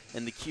 points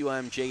in the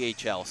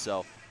QMJHL.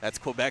 So that's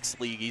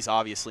Quebec's league. He's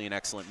obviously an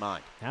excellent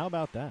mind. How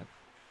about that?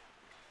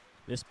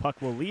 This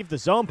puck will leave the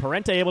zone.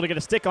 Parente able to get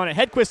a stick on it.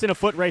 Hedquist in a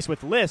foot race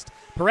with List.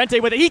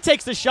 Parente with it. He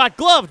takes the shot,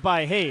 gloved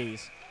by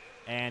Hayes.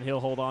 And he'll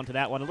hold on to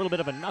that one. A little bit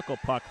of a knuckle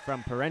puck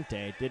from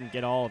Parente. Didn't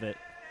get all of it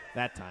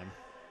that time.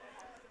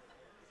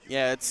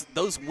 Yeah, it's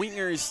those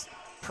wingers,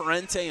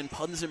 Parente and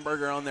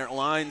Punzenberger on their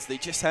lines. They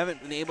just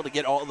haven't been able to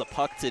get all of the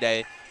puck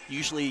today.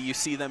 Usually you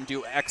see them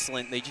do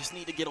excellent. They just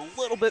need to get a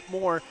little bit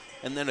more.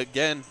 And then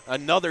again,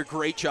 another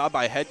great job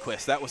by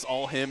Hedquist. That was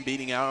all him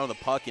beating out on the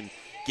puck and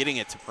getting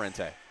it to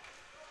Parente.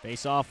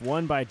 Face-off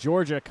won by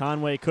Georgia.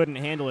 Conway couldn't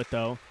handle it,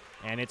 though.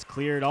 And it's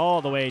cleared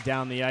all the way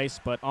down the ice.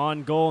 But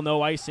on goal,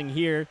 no icing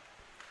here.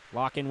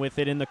 Locking with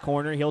it in the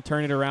corner. He'll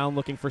turn it around,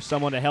 looking for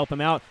someone to help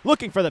him out.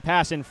 Looking for the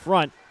pass in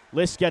front.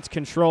 List gets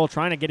control,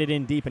 trying to get it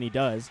in deep, and he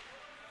does.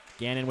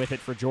 Gannon with it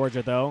for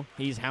Georgia, though.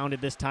 He's hounded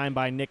this time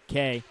by Nick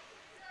Kay.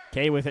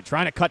 Kay with it,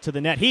 trying to cut to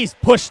the net. He's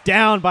pushed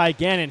down by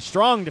Gannon.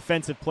 Strong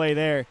defensive play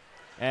there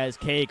as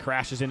Kay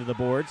crashes into the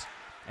boards.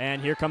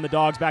 And here come the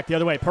Dogs back the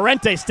other way.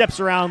 Parente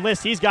steps around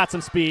List. He's got some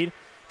speed.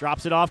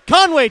 Drops it off.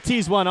 Conway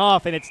tees one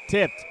off, and it's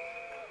tipped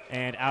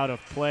and out of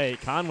play.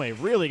 Conway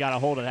really got a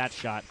hold of that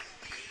shot.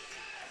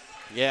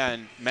 Yeah,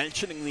 and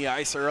mentioning the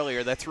ice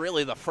earlier, that's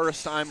really the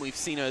first time we've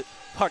seen a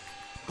puck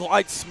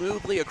glide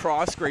smoothly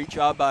across. Great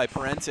job by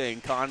Parente,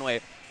 and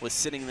Conway was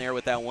sitting there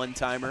with that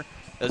one-timer.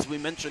 As we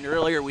mentioned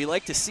earlier, we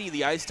like to see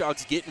the Ice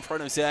Dawgs get in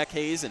front of Zach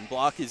Hayes and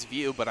block his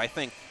view, but I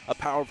think a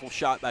powerful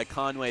shot by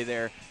Conway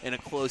there in a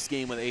close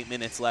game with 8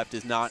 minutes left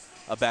is not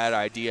a bad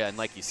idea. And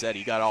like you said,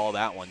 he got all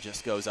that one,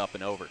 just goes up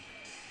and over.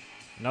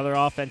 Another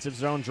offensive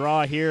zone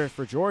draw here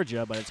for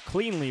Georgia, but it's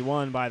cleanly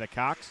won by the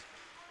Cocks.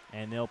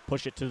 And they'll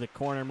push it to the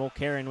corner.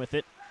 Mulcairn with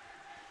it.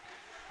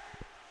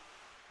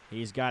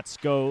 He's got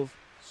Scove.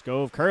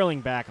 Scove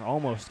curling back,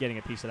 almost getting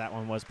a piece of that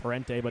one was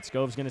Parente, but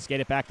Scove's going to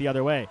skate it back the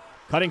other way.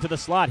 Cutting to the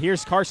slot,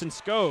 here's Carson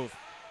Scove.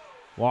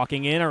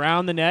 Walking in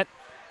around the net,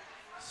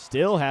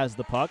 still has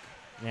the puck,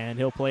 and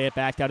he'll play it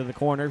back out of the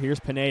corner. Here's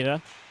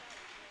Pineda.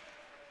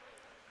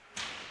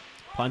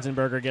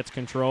 Punzenberger gets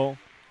control.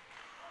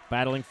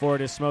 Battling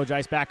forward is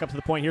Smojais back up to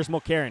the point. Here's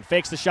Mulcairn,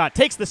 fakes the shot,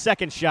 takes the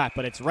second shot,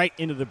 but it's right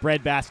into the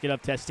breadbasket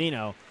of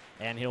Testino,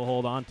 and he'll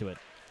hold on to it.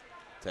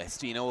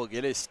 Testino will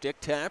get his stick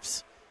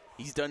taps.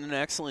 He's done an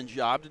excellent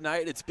job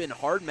tonight. It's been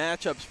hard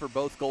matchups for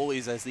both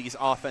goalies as these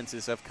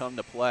offenses have come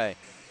to play,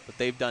 but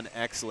they've done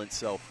excellent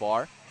so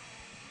far.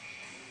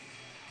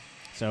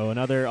 So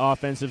another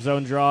offensive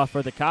zone draw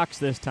for the Cocks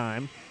this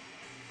time.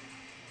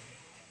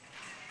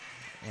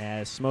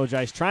 As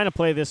Smojai's trying to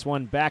play this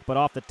one back, but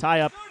off the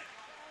tie-up,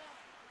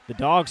 the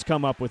Dogs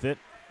come up with it,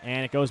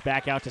 and it goes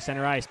back out to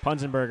center ice.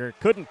 Punzenberger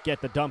couldn't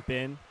get the dump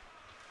in,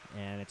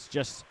 and it's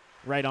just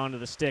right onto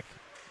the stick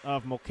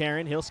of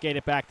Mulcairn. He'll skate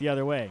it back the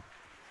other way.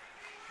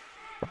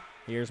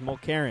 Here's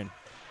Mulcairn.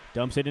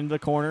 Dumps it into the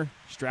corner.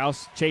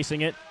 Strauss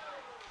chasing it.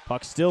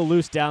 Puck still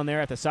loose down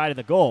there at the side of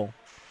the goal.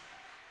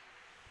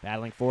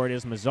 Battling for it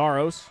is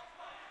Mazzaros.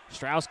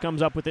 Strauss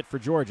comes up with it for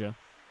Georgia.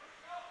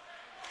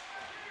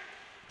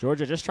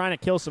 Georgia just trying to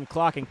kill some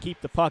clock and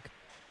keep the puck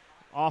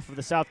off of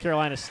the South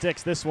Carolina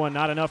sticks. This one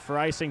not enough for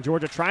icing.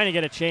 Georgia trying to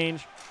get a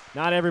change.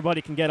 Not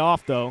everybody can get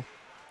off, though,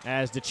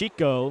 as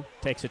DeChico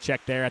takes a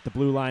check there at the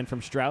blue line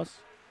from Strauss.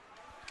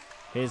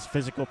 His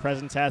physical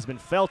presence has been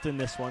felt in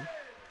this one.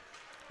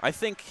 I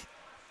think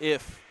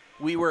if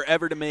we were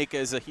ever to make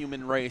as a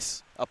human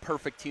race a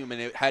perfect human,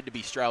 it had to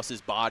be Strauss's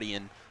body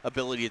and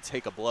ability to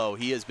take a blow.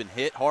 He has been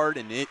hit hard,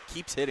 and it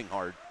keeps hitting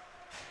hard.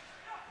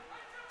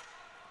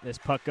 This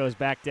puck goes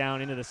back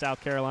down into the South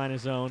Carolina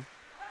zone.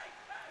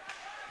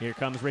 Here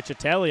comes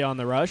Riccitelli on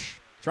the rush,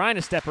 trying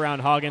to step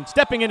around Hagen.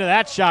 Stepping into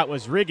that shot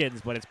was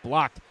Riggins, but it's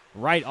blocked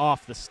right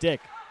off the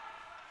stick.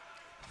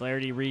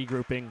 Flaherty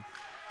regrouping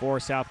for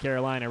South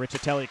Carolina.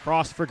 Riccitelli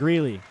crossed for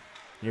Greeley.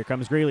 Here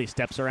comes Greeley,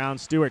 steps around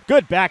Stewart.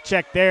 Good back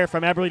check there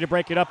from Eberly to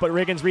break it up, but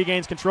Riggins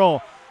regains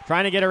control.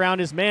 Trying to get around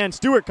his man.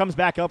 Stewart comes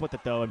back up with it,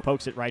 though, and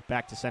pokes it right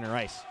back to center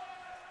ice.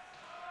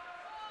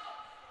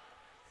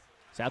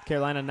 South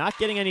Carolina not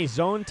getting any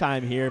zone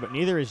time here, but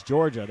neither is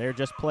Georgia. They're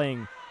just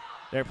playing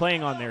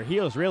on their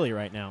heels, really,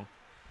 right now.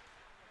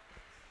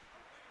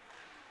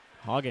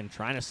 Hagen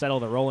trying to settle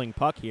the rolling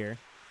puck here.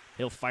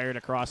 He'll fire it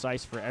across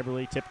ice for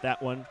Eberly. Tip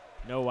that one.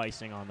 No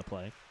icing on the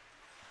play.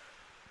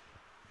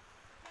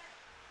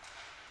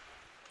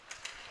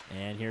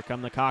 And here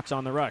come the Cocks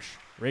on the rush.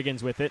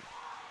 Riggins with it.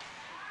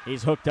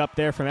 He's hooked up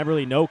there from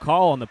Eberly. No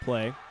call on the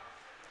play.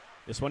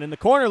 This one in the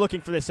corner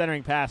looking for the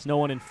centering pass. No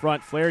one in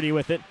front. Flaherty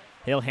with it.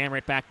 He'll hammer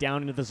it back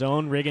down into the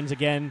zone. Riggins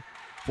again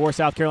for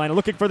South Carolina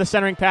looking for the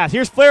centering pass.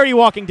 Here's Flaherty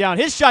walking down.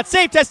 His shot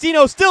saved.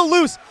 Testino still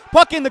loose.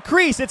 Puck in the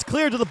crease. It's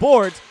cleared to the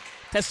boards.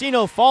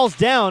 Testino falls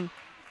down,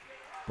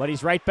 but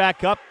he's right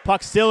back up.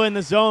 Puck still in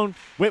the zone.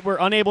 Whitwer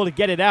unable to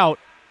get it out.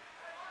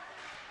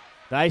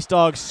 The Ice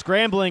Dawgs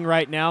scrambling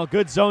right now.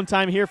 Good zone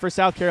time here for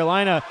South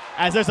Carolina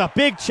as there's a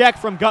big check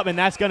from Gutman.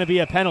 That's going to be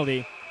a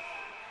penalty.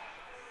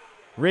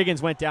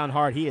 Riggins went down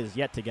hard. He is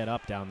yet to get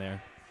up down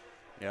there.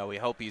 Yeah, we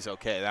hope he's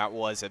okay. That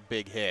was a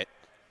big hit.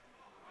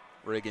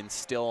 Riggins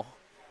still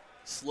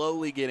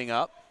slowly getting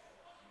up.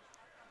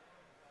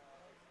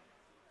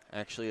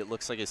 Actually, it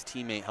looks like his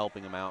teammate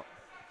helping him out.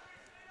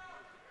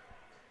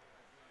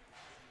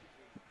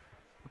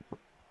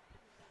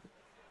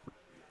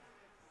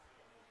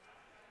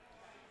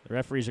 The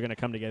referees are going to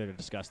come together to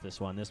discuss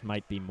this one. This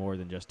might be more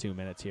than just 2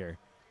 minutes here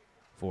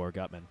for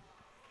Gutman.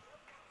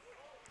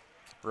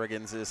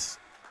 Riggins is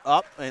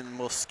up and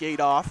will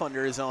skate off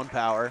under his own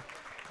power.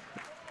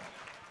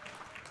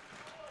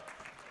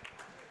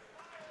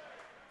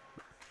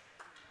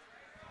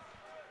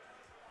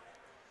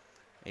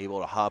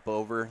 Able to hop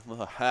over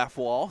the half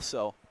wall,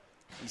 so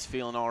he's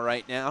feeling all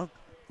right now.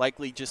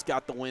 Likely just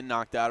got the wind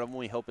knocked out of him.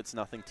 We hope it's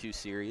nothing too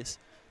serious.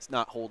 It's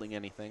not holding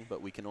anything,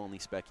 but we can only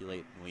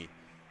speculate, and we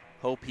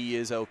hope he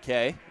is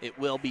okay. It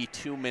will be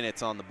 2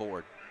 minutes on the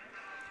board.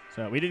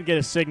 So we didn't get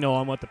a signal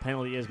on what the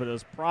penalty is, but it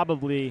was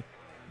probably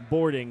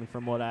boarding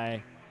from what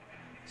I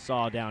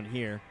saw down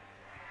here.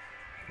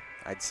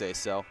 I'd say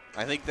so.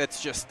 I think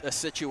that's just a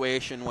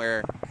situation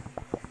where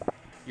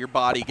your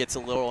body gets a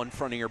little in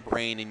front of your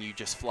brain and you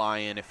just fly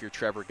in if you're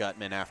Trevor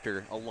Gutman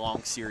after a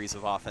long series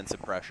of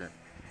offensive pressure.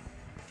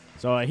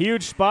 So a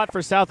huge spot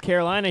for South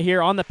Carolina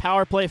here on the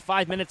power play.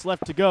 5 minutes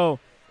left to go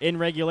in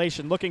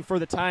regulation, looking for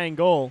the tying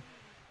goal.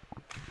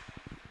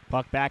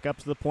 Puck back up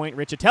to the point.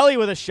 Riccitelli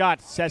with a shot.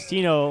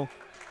 Testino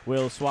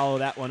will swallow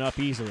that one up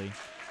easily,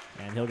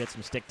 and he'll get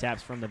some stick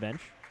taps from the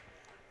bench.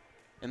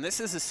 And this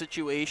is a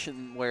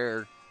situation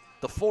where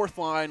the fourth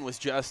line was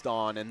just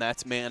on, and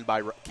that's manned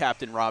by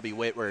Captain Robbie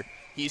Witt, where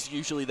he's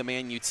usually the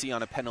man you'd see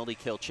on a penalty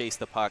kill chase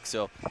the puck.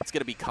 So it's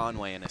going to be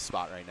Conway in his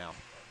spot right now.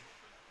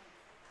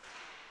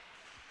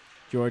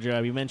 Georgia,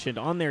 we mentioned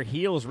on their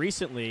heels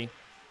recently,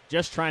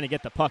 just trying to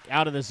get the puck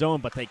out of the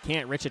zone, but they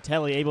can't.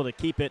 Riccitelli able to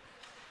keep it.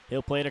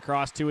 He'll play it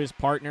across to his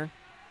partner.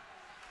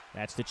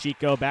 That's the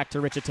Chico, back to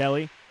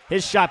Riccitelli.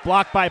 His shot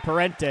blocked by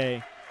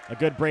Parente. A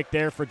good break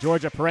there for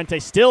Georgia.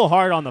 Parente still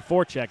hard on the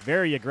forecheck,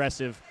 very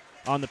aggressive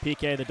on the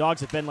PK. The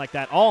Dogs have been like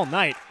that all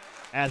night,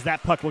 as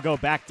that puck will go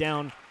back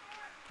down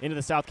into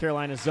the South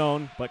Carolina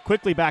zone, but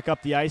quickly back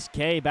up the ice.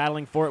 Kay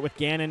battling for it with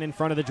Gannon in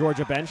front of the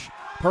Georgia bench.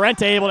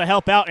 Parente able to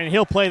help out, and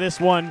he'll play this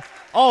one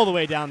all the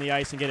way down the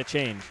ice and get a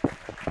change.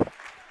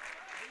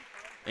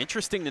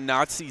 Interesting to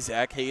not see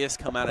Zach Hayes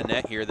come out of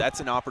net here.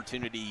 That's an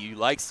opportunity he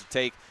likes to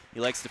take.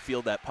 He likes to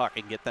field that puck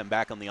and get them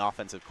back on the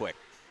offensive quick.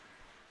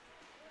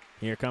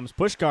 Here comes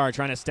Pushkar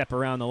trying to step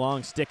around the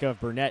long stick of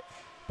Burnett,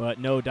 but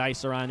no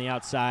dice around the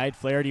outside.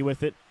 Flaherty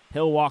with it.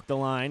 He'll walk the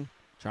line,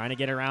 trying to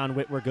get around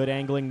Whitwer. Good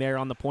angling there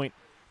on the point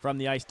from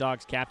the Ice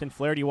Dogs captain.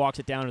 Flaherty walks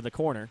it down to the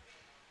corner.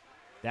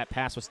 That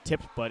pass was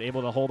tipped, but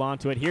able to hold on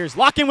to it. Here's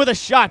Locken with a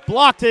shot,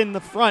 blocked in the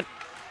front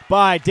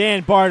by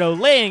Dan Bardo,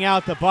 laying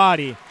out the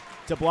body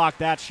to block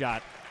that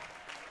shot.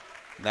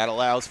 That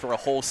allows for a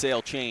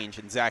wholesale change,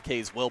 and Zach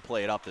Hayes will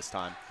play it up this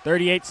time.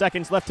 38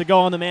 seconds left to go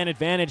on the man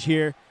advantage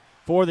here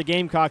for the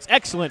Gamecocks.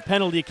 Excellent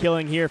penalty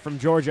killing here from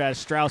Georgia as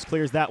Strauss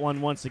clears that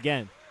one once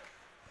again.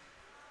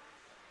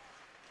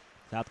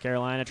 South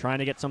Carolina trying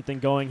to get something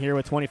going here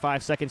with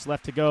 25 seconds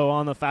left to go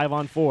on the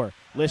 5-on-4.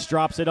 List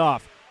drops it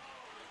off.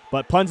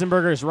 But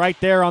Punzenberger's right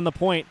there on the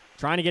point,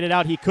 trying to get it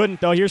out. He couldn't,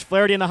 though. Here's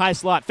Flaherty in the high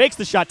slot. Fakes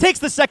the shot, takes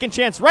the second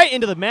chance right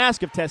into the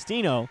mask of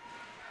Testino.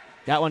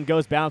 That one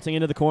goes bouncing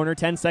into the corner.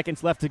 10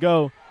 seconds left to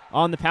go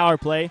on the power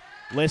play.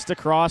 List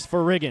across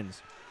for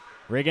Riggins.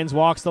 Riggins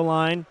walks the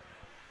line,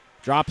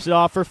 drops it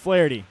off for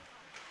Flaherty.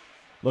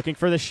 Looking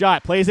for the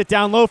shot, plays it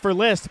down low for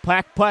List.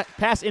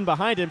 Pass in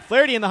behind him.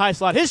 Flaherty in the high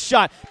slot. His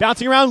shot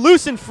bouncing around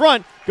loose in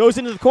front, goes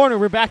into the corner.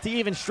 We're back to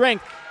even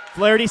strength.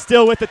 Flaherty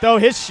still with it, though.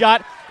 His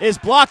shot is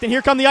blocked, and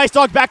here come the Ice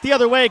Dogs back the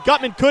other way.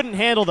 Gutman couldn't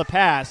handle the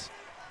pass,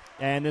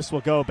 and this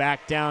will go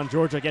back down.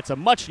 Georgia gets a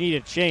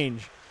much-needed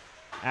change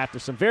after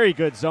some very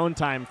good zone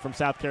time from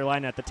South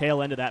Carolina at the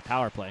tail end of that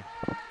power play.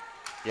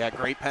 Yeah,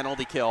 great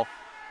penalty kill.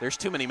 There's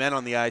too many men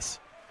on the ice.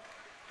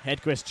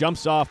 Hedquist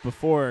jumps off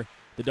before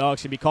the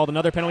Dogs can be called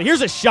another penalty.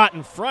 Here's a shot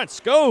in front.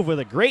 Scove with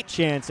a great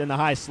chance in the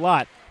high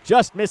slot.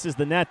 Just misses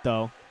the net,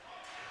 though.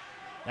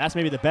 That's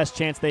maybe the best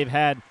chance they've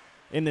had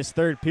in this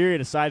third period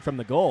aside from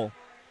the goal.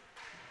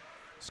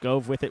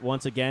 Scove with it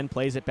once again,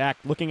 plays it back,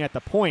 looking at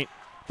the point,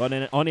 but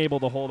unable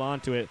to hold on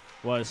to it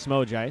was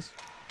Smojais.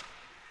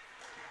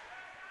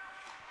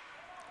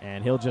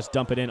 And he'll just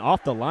dump it in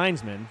off the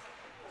linesman.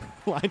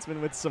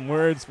 Linesman with some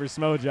words for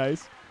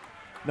Smojais.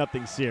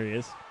 Nothing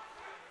serious.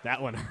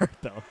 That one hurt,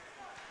 though.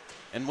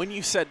 And when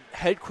you said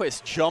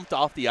Hedquist jumped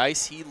off the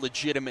ice, he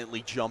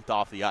legitimately jumped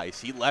off the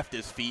ice. He left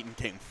his feet and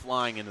came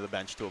flying into the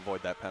bench to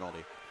avoid that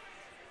penalty.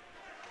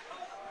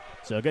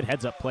 So a good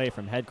heads-up play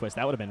from Hedquist.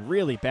 That would have been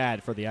really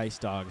bad for the Ice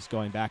Dogs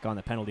going back on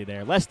the penalty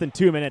there. Less than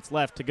 2 minutes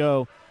left to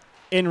go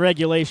in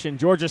regulation.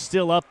 Georgia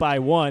still up by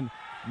 1.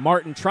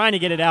 Martin trying to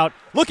get it out,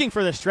 looking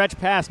for the stretch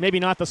pass. Maybe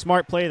not the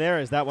smart play there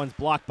as that one's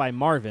blocked by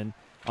Marvin.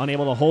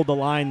 Unable to hold the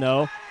line,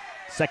 though.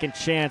 Second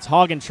chance.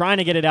 Hagen trying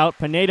to get it out.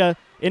 Pineda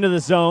into the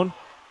zone.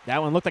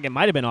 That one looked like it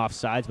might have been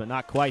offsides, but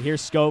not quite.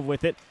 Here's Scove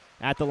with it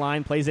at the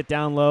line, plays it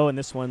down low, and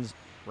this one's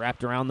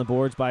wrapped around the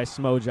boards by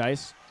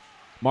Smojais.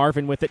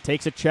 Marvin with it,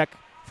 takes a check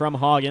from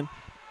Hagen.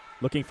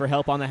 Looking for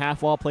help on the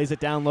half wall, plays it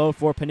down low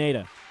for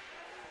Pineda.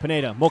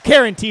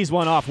 Mulcairn tees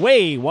one off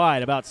way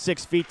wide, about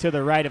 6 feet to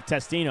the right of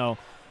Testino,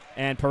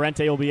 and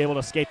Parente will be able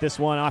to skate this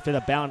one after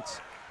the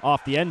bounce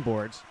off the end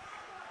boards.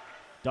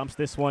 Dumps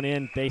this one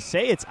in. They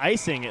say it's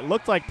icing. It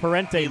looked like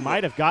Parente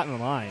might have gotten the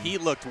line. He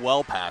looked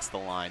well past the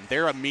line.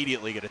 They're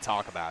immediately going to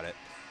talk about it.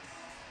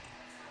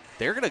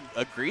 They're going to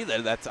agree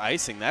that that's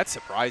icing. That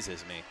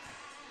surprises me.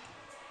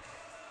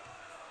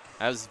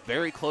 That was a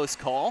very close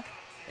call.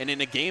 And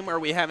in a game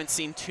where we haven't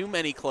seen too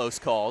many close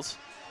calls,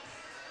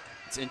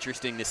 it's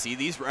interesting to see.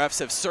 These refs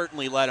have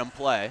certainly let him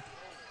play.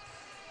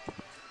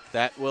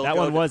 That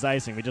one was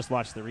icing. We just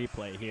watched the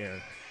replay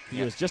here.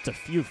 He was just a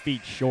few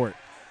feet short.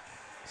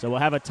 So we'll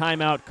have a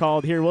timeout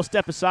called here. We'll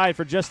step aside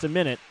for just a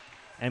minute,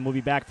 and we'll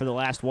be back for the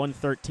last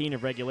 1:13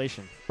 of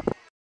regulation.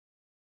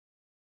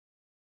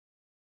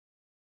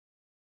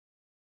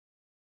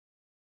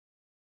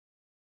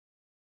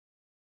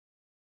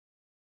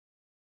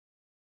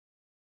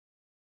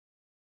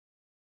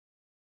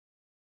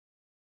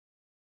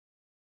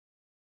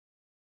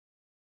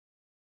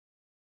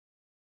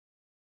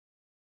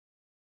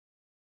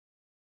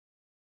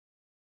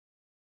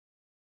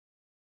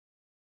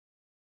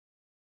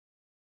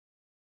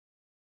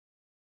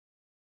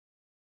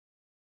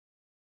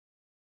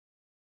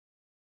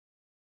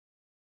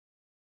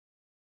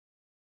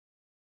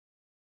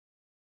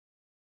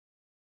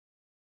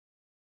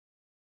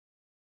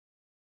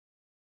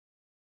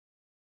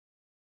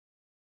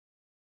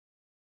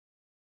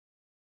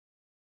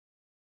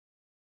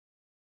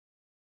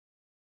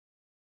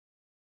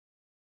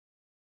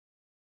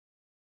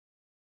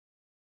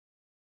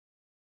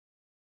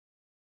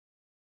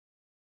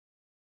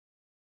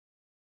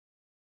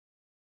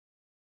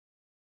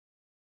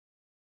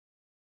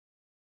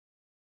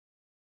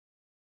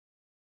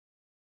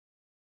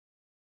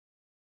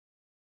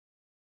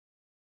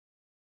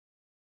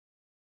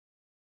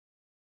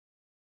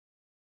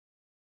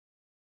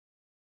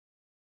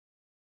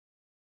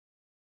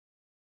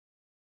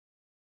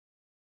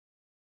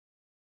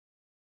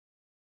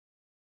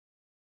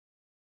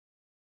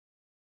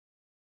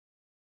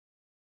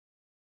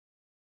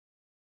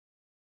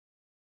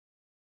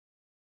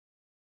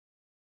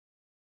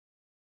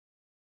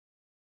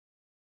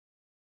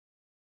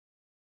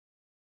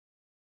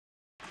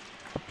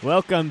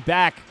 Welcome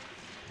back.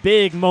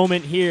 Big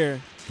moment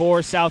here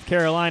for South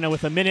Carolina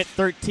with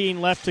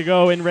 1:13 left to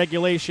go in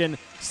regulation.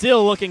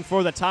 Still looking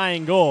for the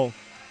tying goal.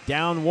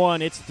 Down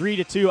one. It's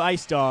 3-2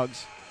 Ice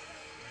Dawgs.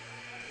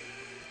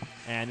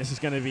 And this is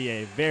going to be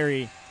a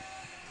very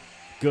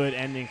good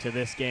ending to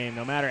this game,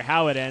 no matter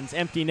how it ends.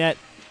 Empty net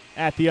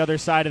at the other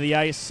side of the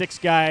ice. 6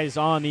 guys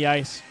on the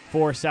ice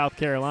for South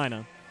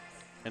Carolina.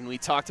 And we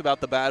talked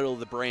about the battle of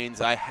the brains.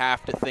 I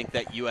have to think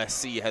that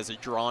USC has a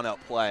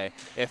drawn-up play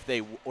if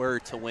they were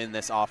to win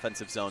this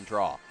offensive zone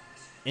draw.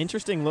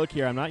 Interesting look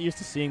here. I'm not used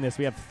to seeing this.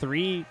 We have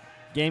 3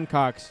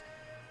 Gamecocks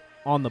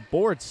on the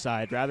board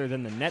side rather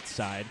than the net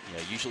side.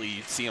 Yeah, usually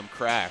you'd see them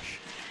crash.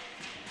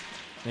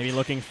 Maybe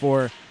looking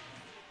for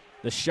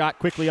the shot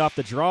quickly off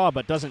the draw,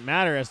 but doesn't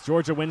matter as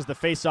Georgia wins the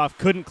faceoff.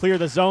 Couldn't clear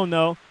the zone,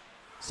 though.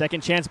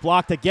 Second chance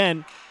blocked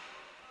again.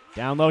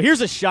 Down low.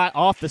 Here's a shot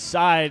off the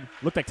side.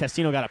 Looked like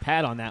Testino got a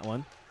pad on that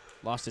one.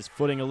 Lost his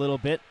footing a little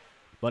bit,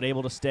 but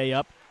able to stay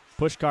up.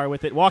 Pushkar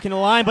with it. Walking the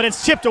line, but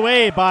it's chipped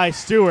away by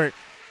Stewart.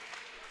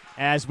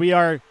 As we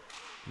are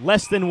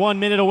less than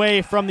 1 minute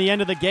away from the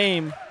end of the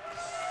game,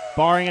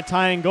 barring a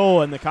tying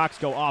goal, and the Cox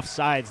go off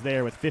sides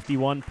there with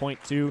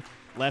 51.2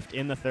 left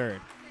in the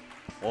third.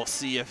 We'll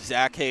see if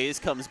Zach Hayes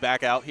comes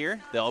back out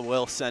here.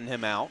 Will send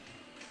him out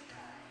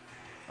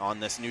on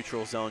this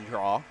neutral zone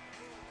draw.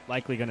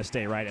 Likely going to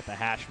stay right at the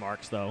hash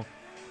marks, though.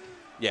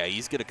 Yeah,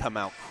 he's going to come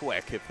out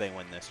quick if they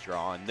win this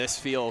draw. And this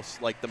feels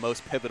like the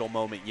most pivotal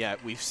moment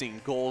yet. We've seen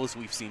goals.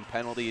 We've seen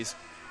penalties.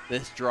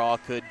 This draw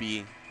could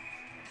be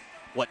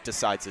what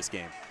decides this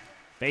game.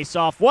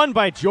 Face-off won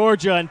by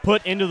Georgia and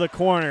put into the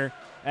corner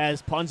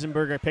as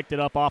Punzenberger picked it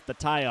up off the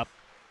tie-up.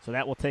 So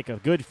that will take a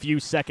good few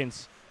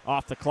seconds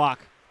off the clock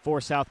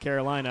for South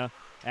Carolina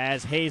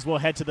as Hayes will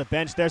head to the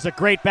bench. There's a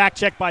great back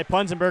check by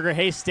Punzenberger.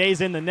 Hayes stays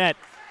in the net.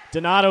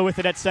 Donato with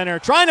it at center,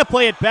 trying to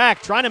play it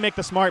back, trying to make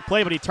the smart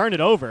play, but he turned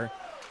it over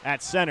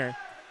at center.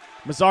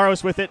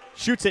 Mazzaros with it,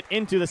 shoots it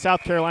into the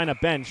South Carolina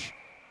bench,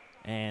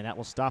 and that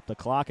will stop the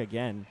clock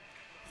again.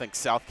 I think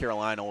South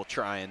Carolina will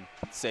try and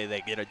say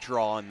they get a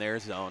draw in their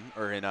zone,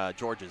 or in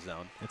Georgia's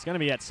zone. It's going to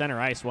be at center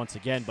ice once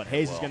again, but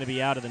Hayes is going to be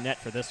out of the net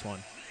for this one.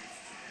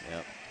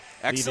 Yep.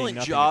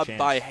 Excellent job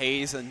by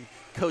Hayes and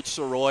Coach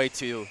Soroy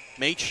to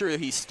make sure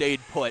he stayed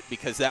put,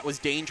 because that was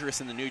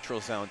dangerous in the neutral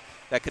zone.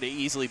 That could have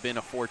easily been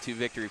a 4-2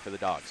 victory for the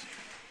Dogs.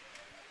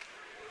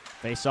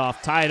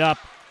 Face-off tied up.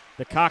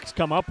 The Cox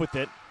come up with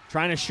it,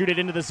 trying to shoot it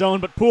into the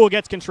zone, but Poole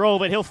gets control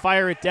of it. He'll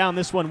fire it down.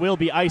 This one will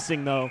be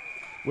icing, though,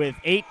 with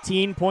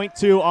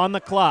 18.2 on the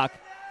clock.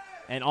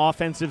 An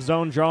offensive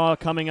zone draw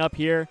coming up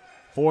here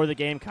for the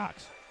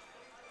Gamecocks.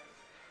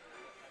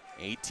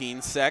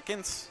 18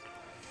 seconds.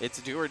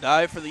 It's do or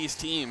die for these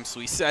teams.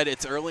 We said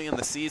it's early in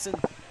the season.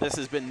 This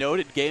has been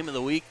noted game of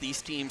the week.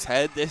 These teams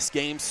had this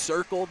game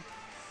circled.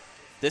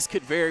 This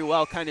could very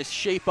well kind of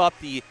shape up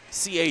the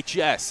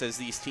CHS as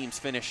these teams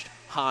finished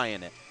high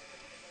in it.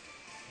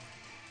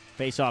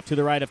 Face off to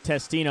the right of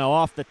Testino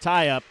off the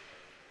tie-up.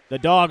 The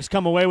Dogs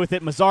come away with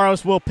it.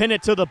 Mazzaros will pin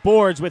it to the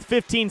boards with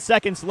 15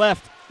 seconds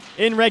left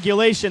in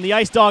regulation. The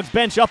Ice Dogs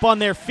bench up on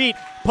their feet.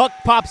 Puck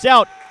pops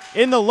out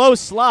in the low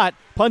slot.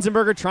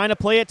 Punzenberger trying to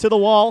play it to the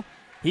wall.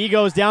 He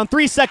goes down.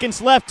 3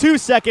 seconds left. 2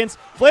 seconds.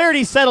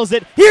 Flaherty settles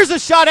it. Here's a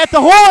shot at the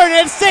horn,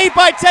 and it's saved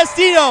by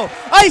Testino.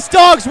 Ice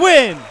Dogs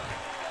win.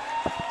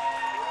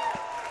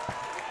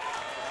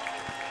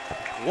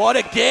 What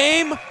a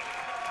game.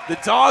 The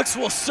Dogs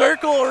will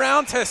circle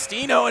around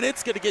Testino, and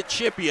it's going to get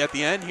chippy at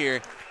the end here.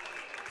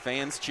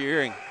 Fans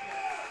cheering.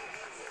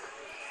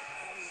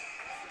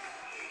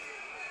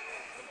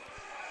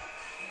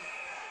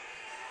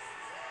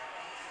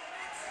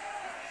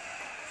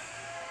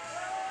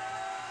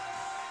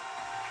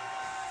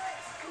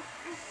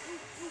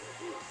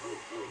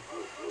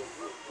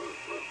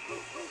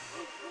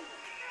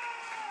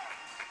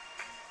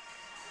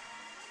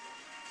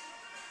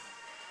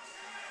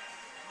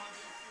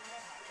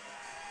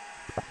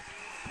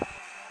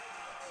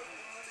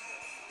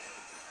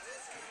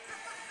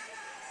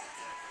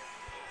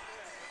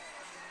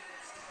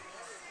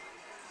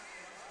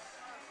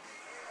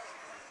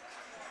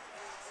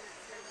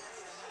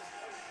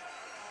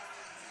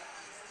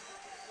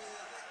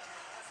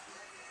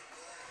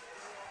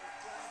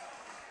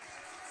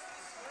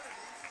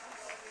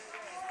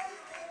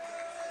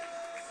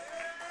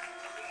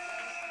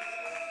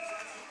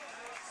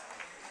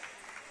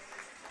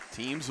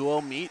 Teams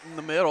will meet in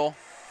the middle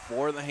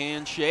for the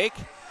handshake.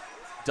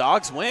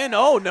 Dogs win.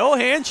 Oh, no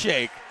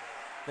handshake.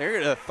 They're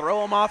going to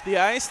throw them off the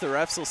ice. The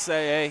refs will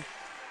say, hey,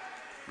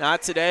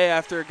 not today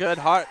after a good,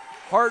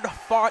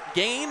 hard-fought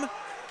game.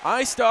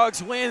 Ice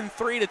Dogs win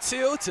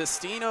 3-2.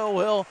 Testino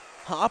will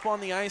hop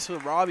on the ice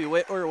with Robbie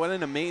Whitler. What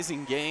an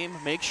amazing game.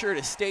 Make sure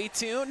to stay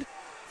tuned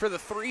for the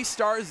 3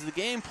 stars of the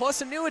game,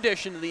 plus a new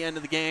addition to the end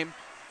of the game.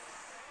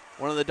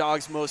 One of the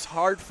Dogs' most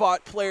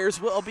hard-fought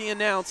players will be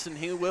announced, and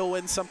who will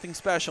win something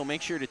special.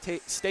 Make sure to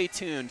stay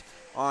tuned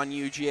on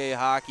UGA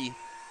Hockey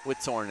with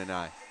Torin and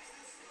I.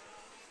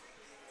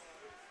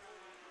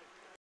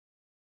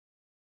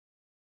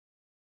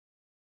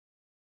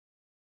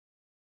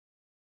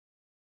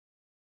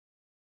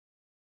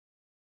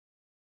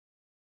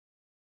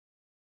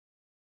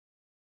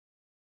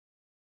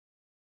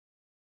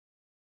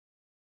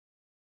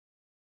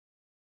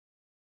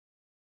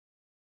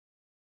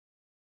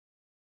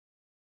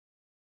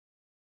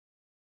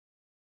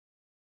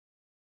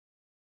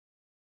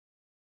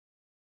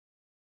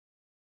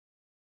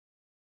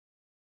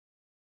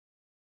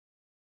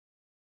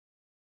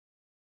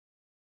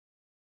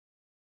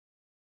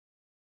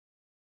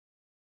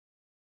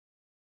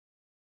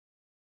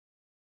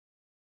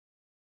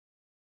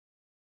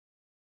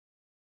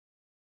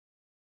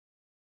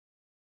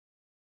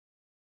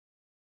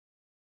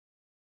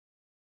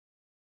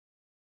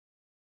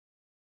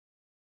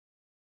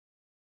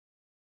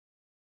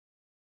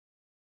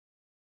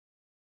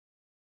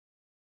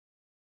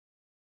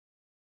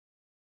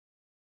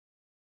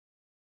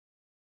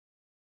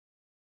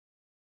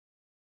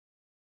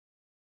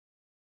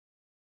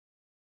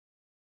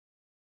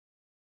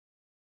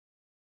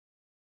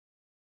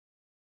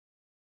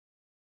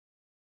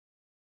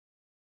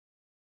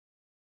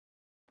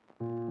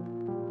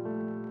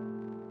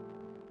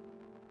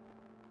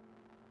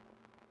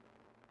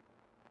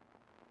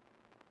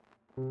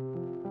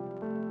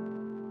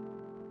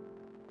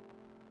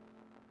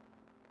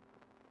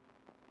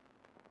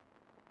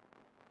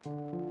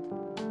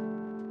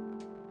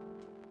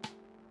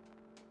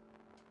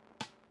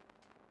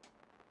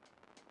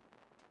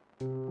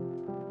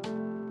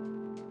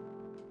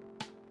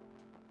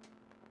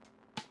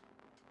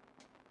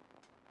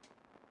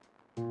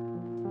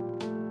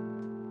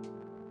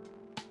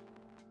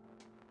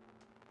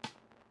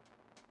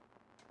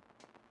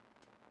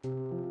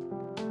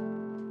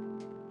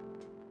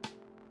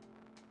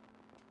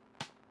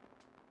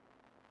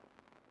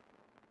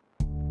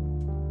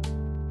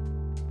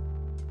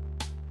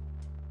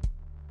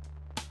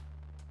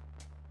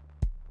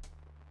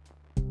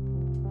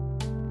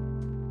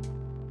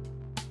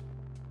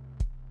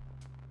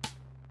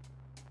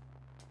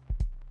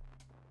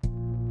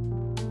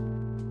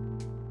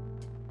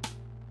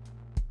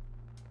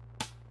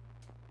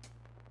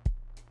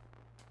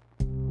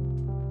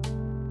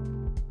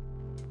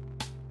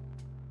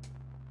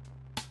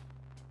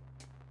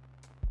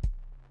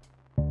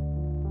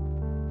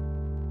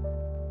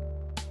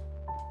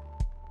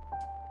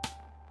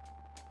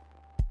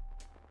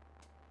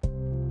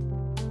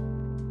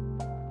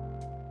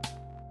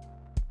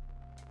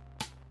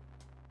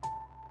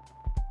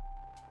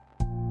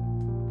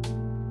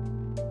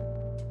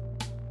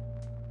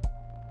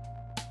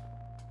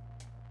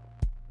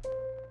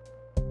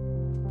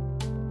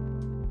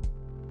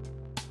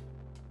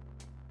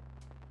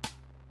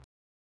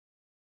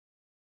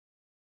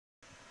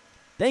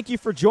 Thank you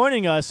for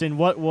joining us in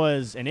what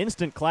was an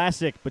instant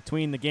classic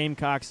between the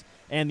Gamecocks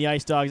and the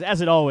Ice Dawgs, as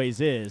it always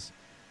is.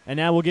 And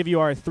now we'll give you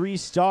our 3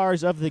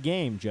 stars of the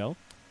game, Joe.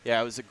 Yeah,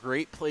 it was a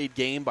great played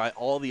game by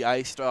all the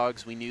Ice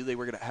Dawgs. We knew they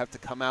were going to have to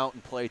come out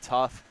and play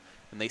tough,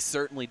 and they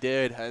certainly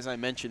did. As I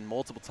mentioned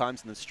multiple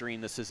times in the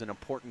stream, this is an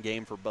important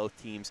game for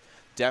both teams.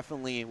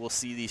 Definitely we'll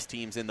see these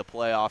teams in the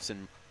playoffs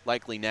and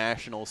likely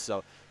nationals,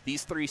 so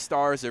these 3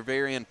 stars are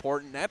very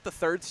important. At the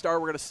 3rd star,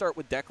 we're going to start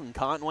with Declan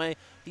Conway.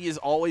 He is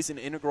always an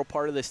integral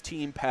part of this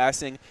team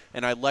passing,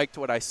 and I liked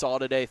what I saw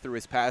today through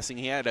his passing.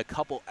 He had a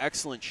couple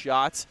excellent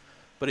shots,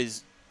 but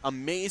his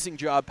amazing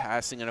job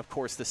passing, and of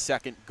course the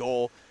 2nd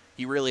goal,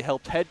 he really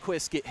helped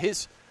Hedquist get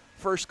his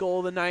first goal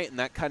of the night, and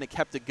that kind of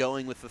kept it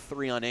going with the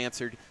 3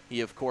 unanswered.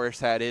 He, of course,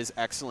 had his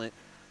excellent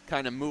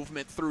kind of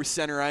movement through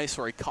center ice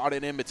where he caught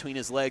it in between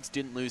his legs,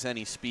 didn't lose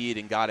any speed,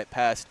 and got it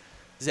past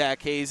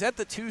Zach Hayes. At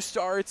the 2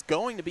 star, it's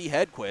going to be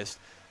Hedquist.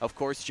 Of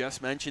course,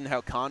 just mentioned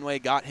how Conway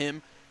got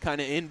him kind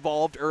of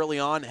involved early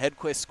on.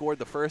 Hedquist scored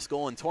the first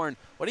goal in Torin.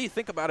 What do you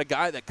think about a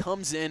guy that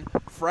comes in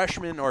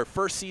freshman or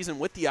first season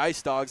with the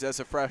Ice Dawgs as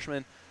a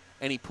freshman,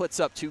 and he puts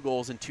up 2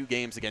 goals in 2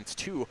 games against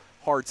 2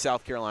 hard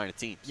South Carolina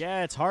teams?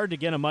 Yeah, it's hard to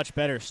get a much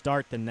better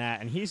start than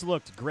that, and he's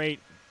looked great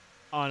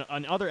on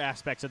other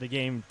aspects of the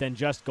game than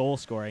just goal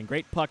scoring.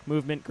 Great puck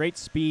movement, great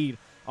speed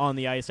on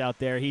the ice out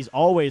there. He's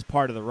always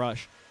part of the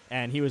rush,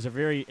 and he was a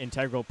very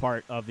integral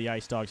part of the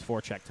Ice Dawgs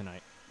forecheck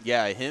tonight.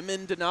 Yeah, him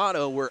and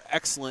Donato were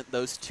excellent,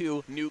 those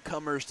 2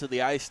 newcomers to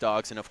the Ice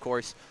Dawgs. And, of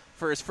course,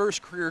 for his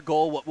first career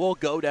goal, what will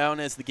go down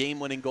as the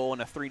game-winning goal in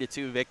a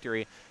 3-2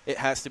 victory, it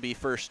has to be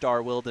first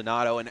star Will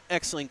Donato. An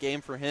excellent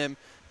game for him.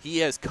 He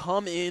has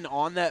come in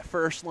on that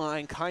first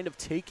line, kind of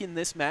taken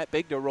this Matt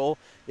Bigda role.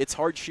 It's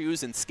hard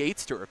shoes and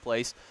skates to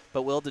replace,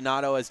 but Will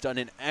Donato has done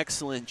an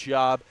excellent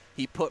job.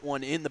 He put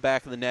one in the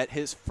back of the net,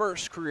 his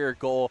first career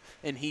goal,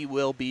 and he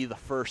will be the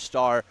first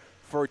star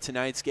for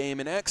tonight's game.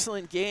 An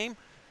excellent game.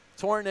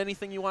 Torin,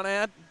 anything you want to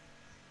add?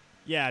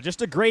 Yeah,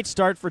 just a great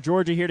start for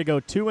Georgia here to go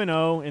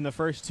 2-0 in the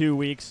first 2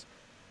 weeks,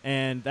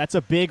 and that's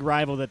a big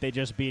rival that they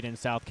just beat in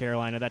South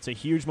Carolina. That's a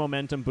huge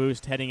momentum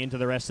boost heading into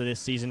the rest of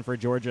this season for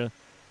Georgia.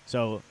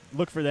 So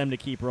look for them to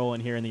keep rolling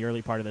here in the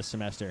early part of this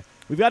semester.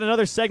 We've got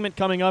another segment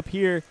coming up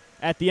here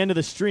at the end of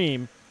the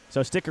stream,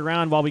 so stick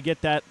around while we get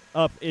that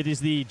up. It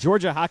is the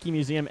Georgia Hockey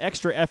Museum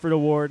Extra Effort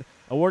Award,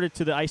 awarded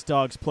to the Ice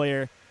Dawgs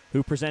player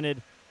who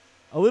presented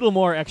a little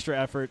more extra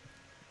effort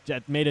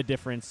that made a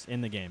difference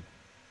in the game.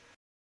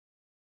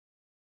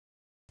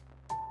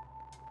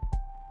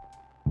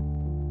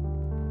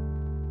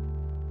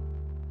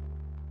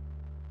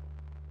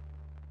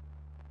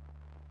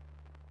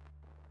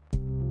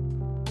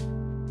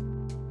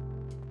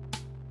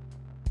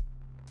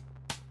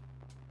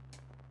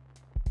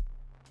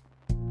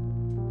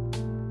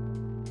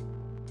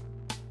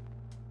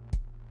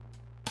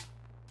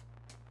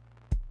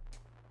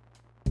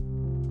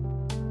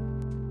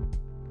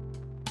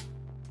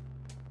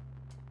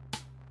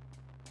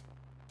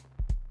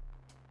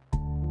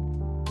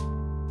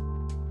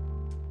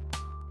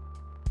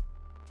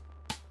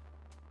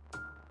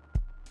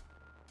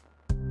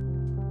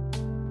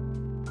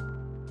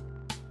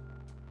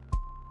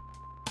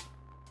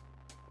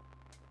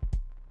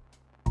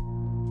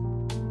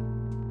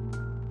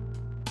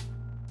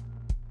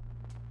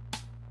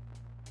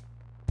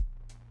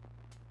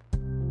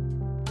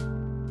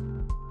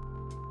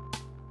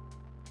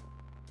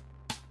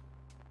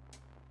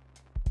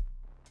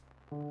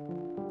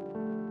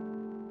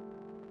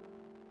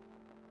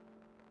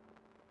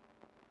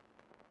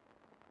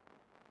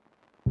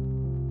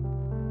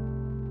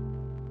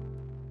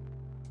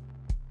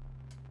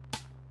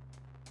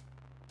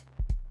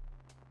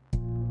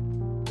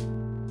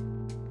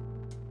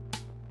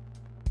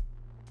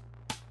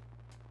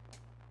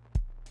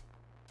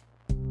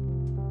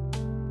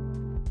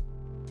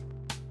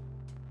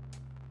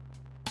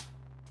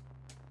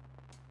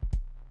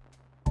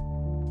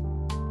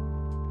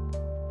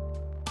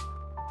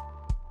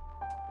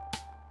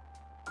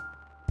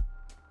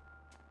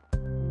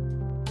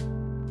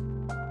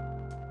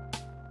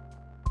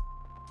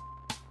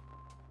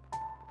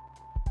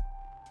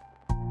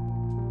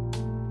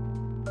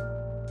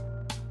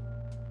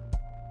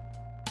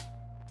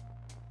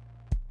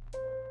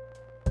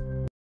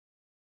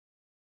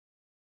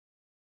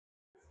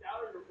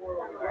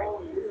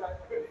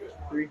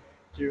 3,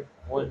 2,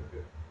 1.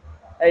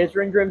 Hey, it's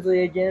Ren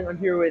Grimsley again. I'm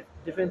here with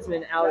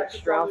defenseman Alex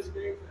Strauss.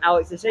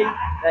 Alex, they say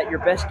that your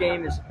best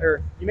game is,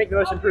 or you make the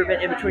most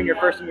improvement in between your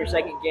first and your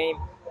second game.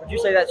 Would you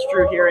say that's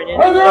true here? And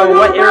so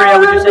what area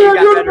would you say you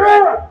got better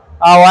at?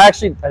 Oh, well,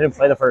 actually, I didn't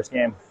play the first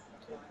game.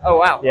 Oh,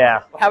 wow.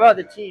 Yeah. Well, how about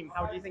the team?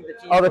 How do you think the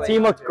team Oh, the played?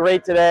 team looked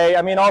great today.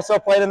 I mean, also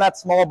played in that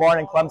small barn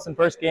in Clemson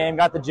first game,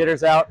 got the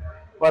jitters out.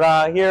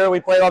 But here we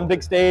played on the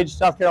big stage,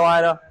 South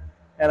Carolina,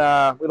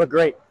 and we look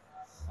great.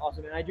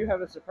 Awesome, and I do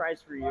have a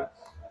surprise for you.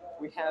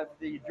 We have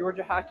the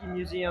Georgia Hockey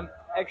Museum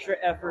Extra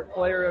Effort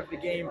Player of the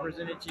Game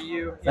presented to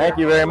you. Thank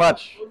you very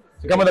much.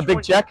 So come with a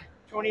big check?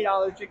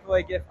 $20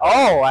 Chick-fil-A gift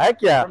Oh,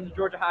 heck yeah. from the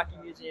Georgia Hockey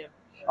Museum.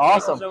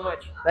 Awesome. Thank you so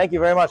much. Thank you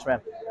very much,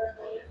 man.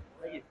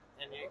 Thank you.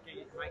 And can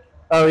you get the mic?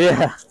 Oh,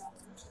 yeah.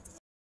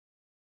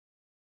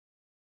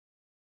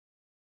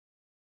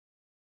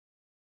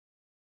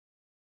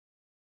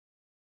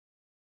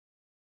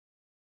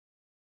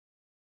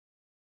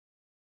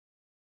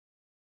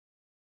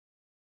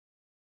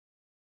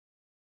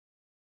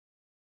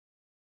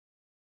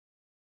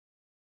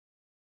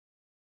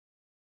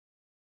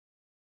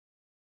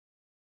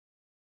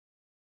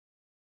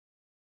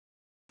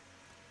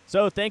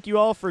 So thank you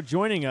all for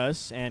joining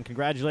us, and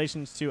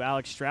congratulations to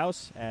Alex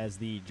Strauss as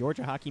the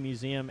Georgia Hockey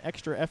Museum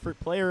Extra Effort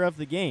Player of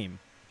the Game.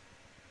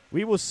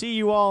 We will see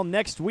you all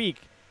next week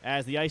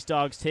as the Ice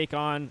Dawgs take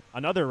on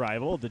another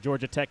rival, the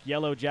Georgia Tech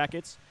Yellow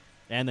Jackets,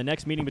 and the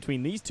next meeting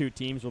between these two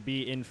teams will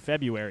be in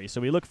February.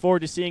 So we look forward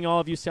to seeing all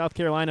of you South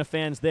Carolina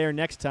fans there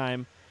next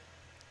time.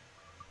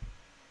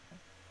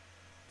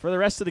 For the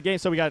rest of the game,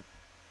 so we got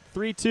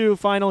 3-2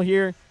 final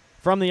here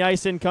from the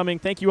ice incoming.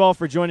 Thank you all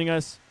for joining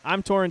us.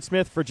 I'm Torin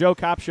Smith for Joe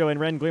Kopsho and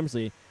Ren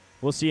Grimsley.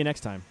 We'll see you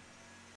next time.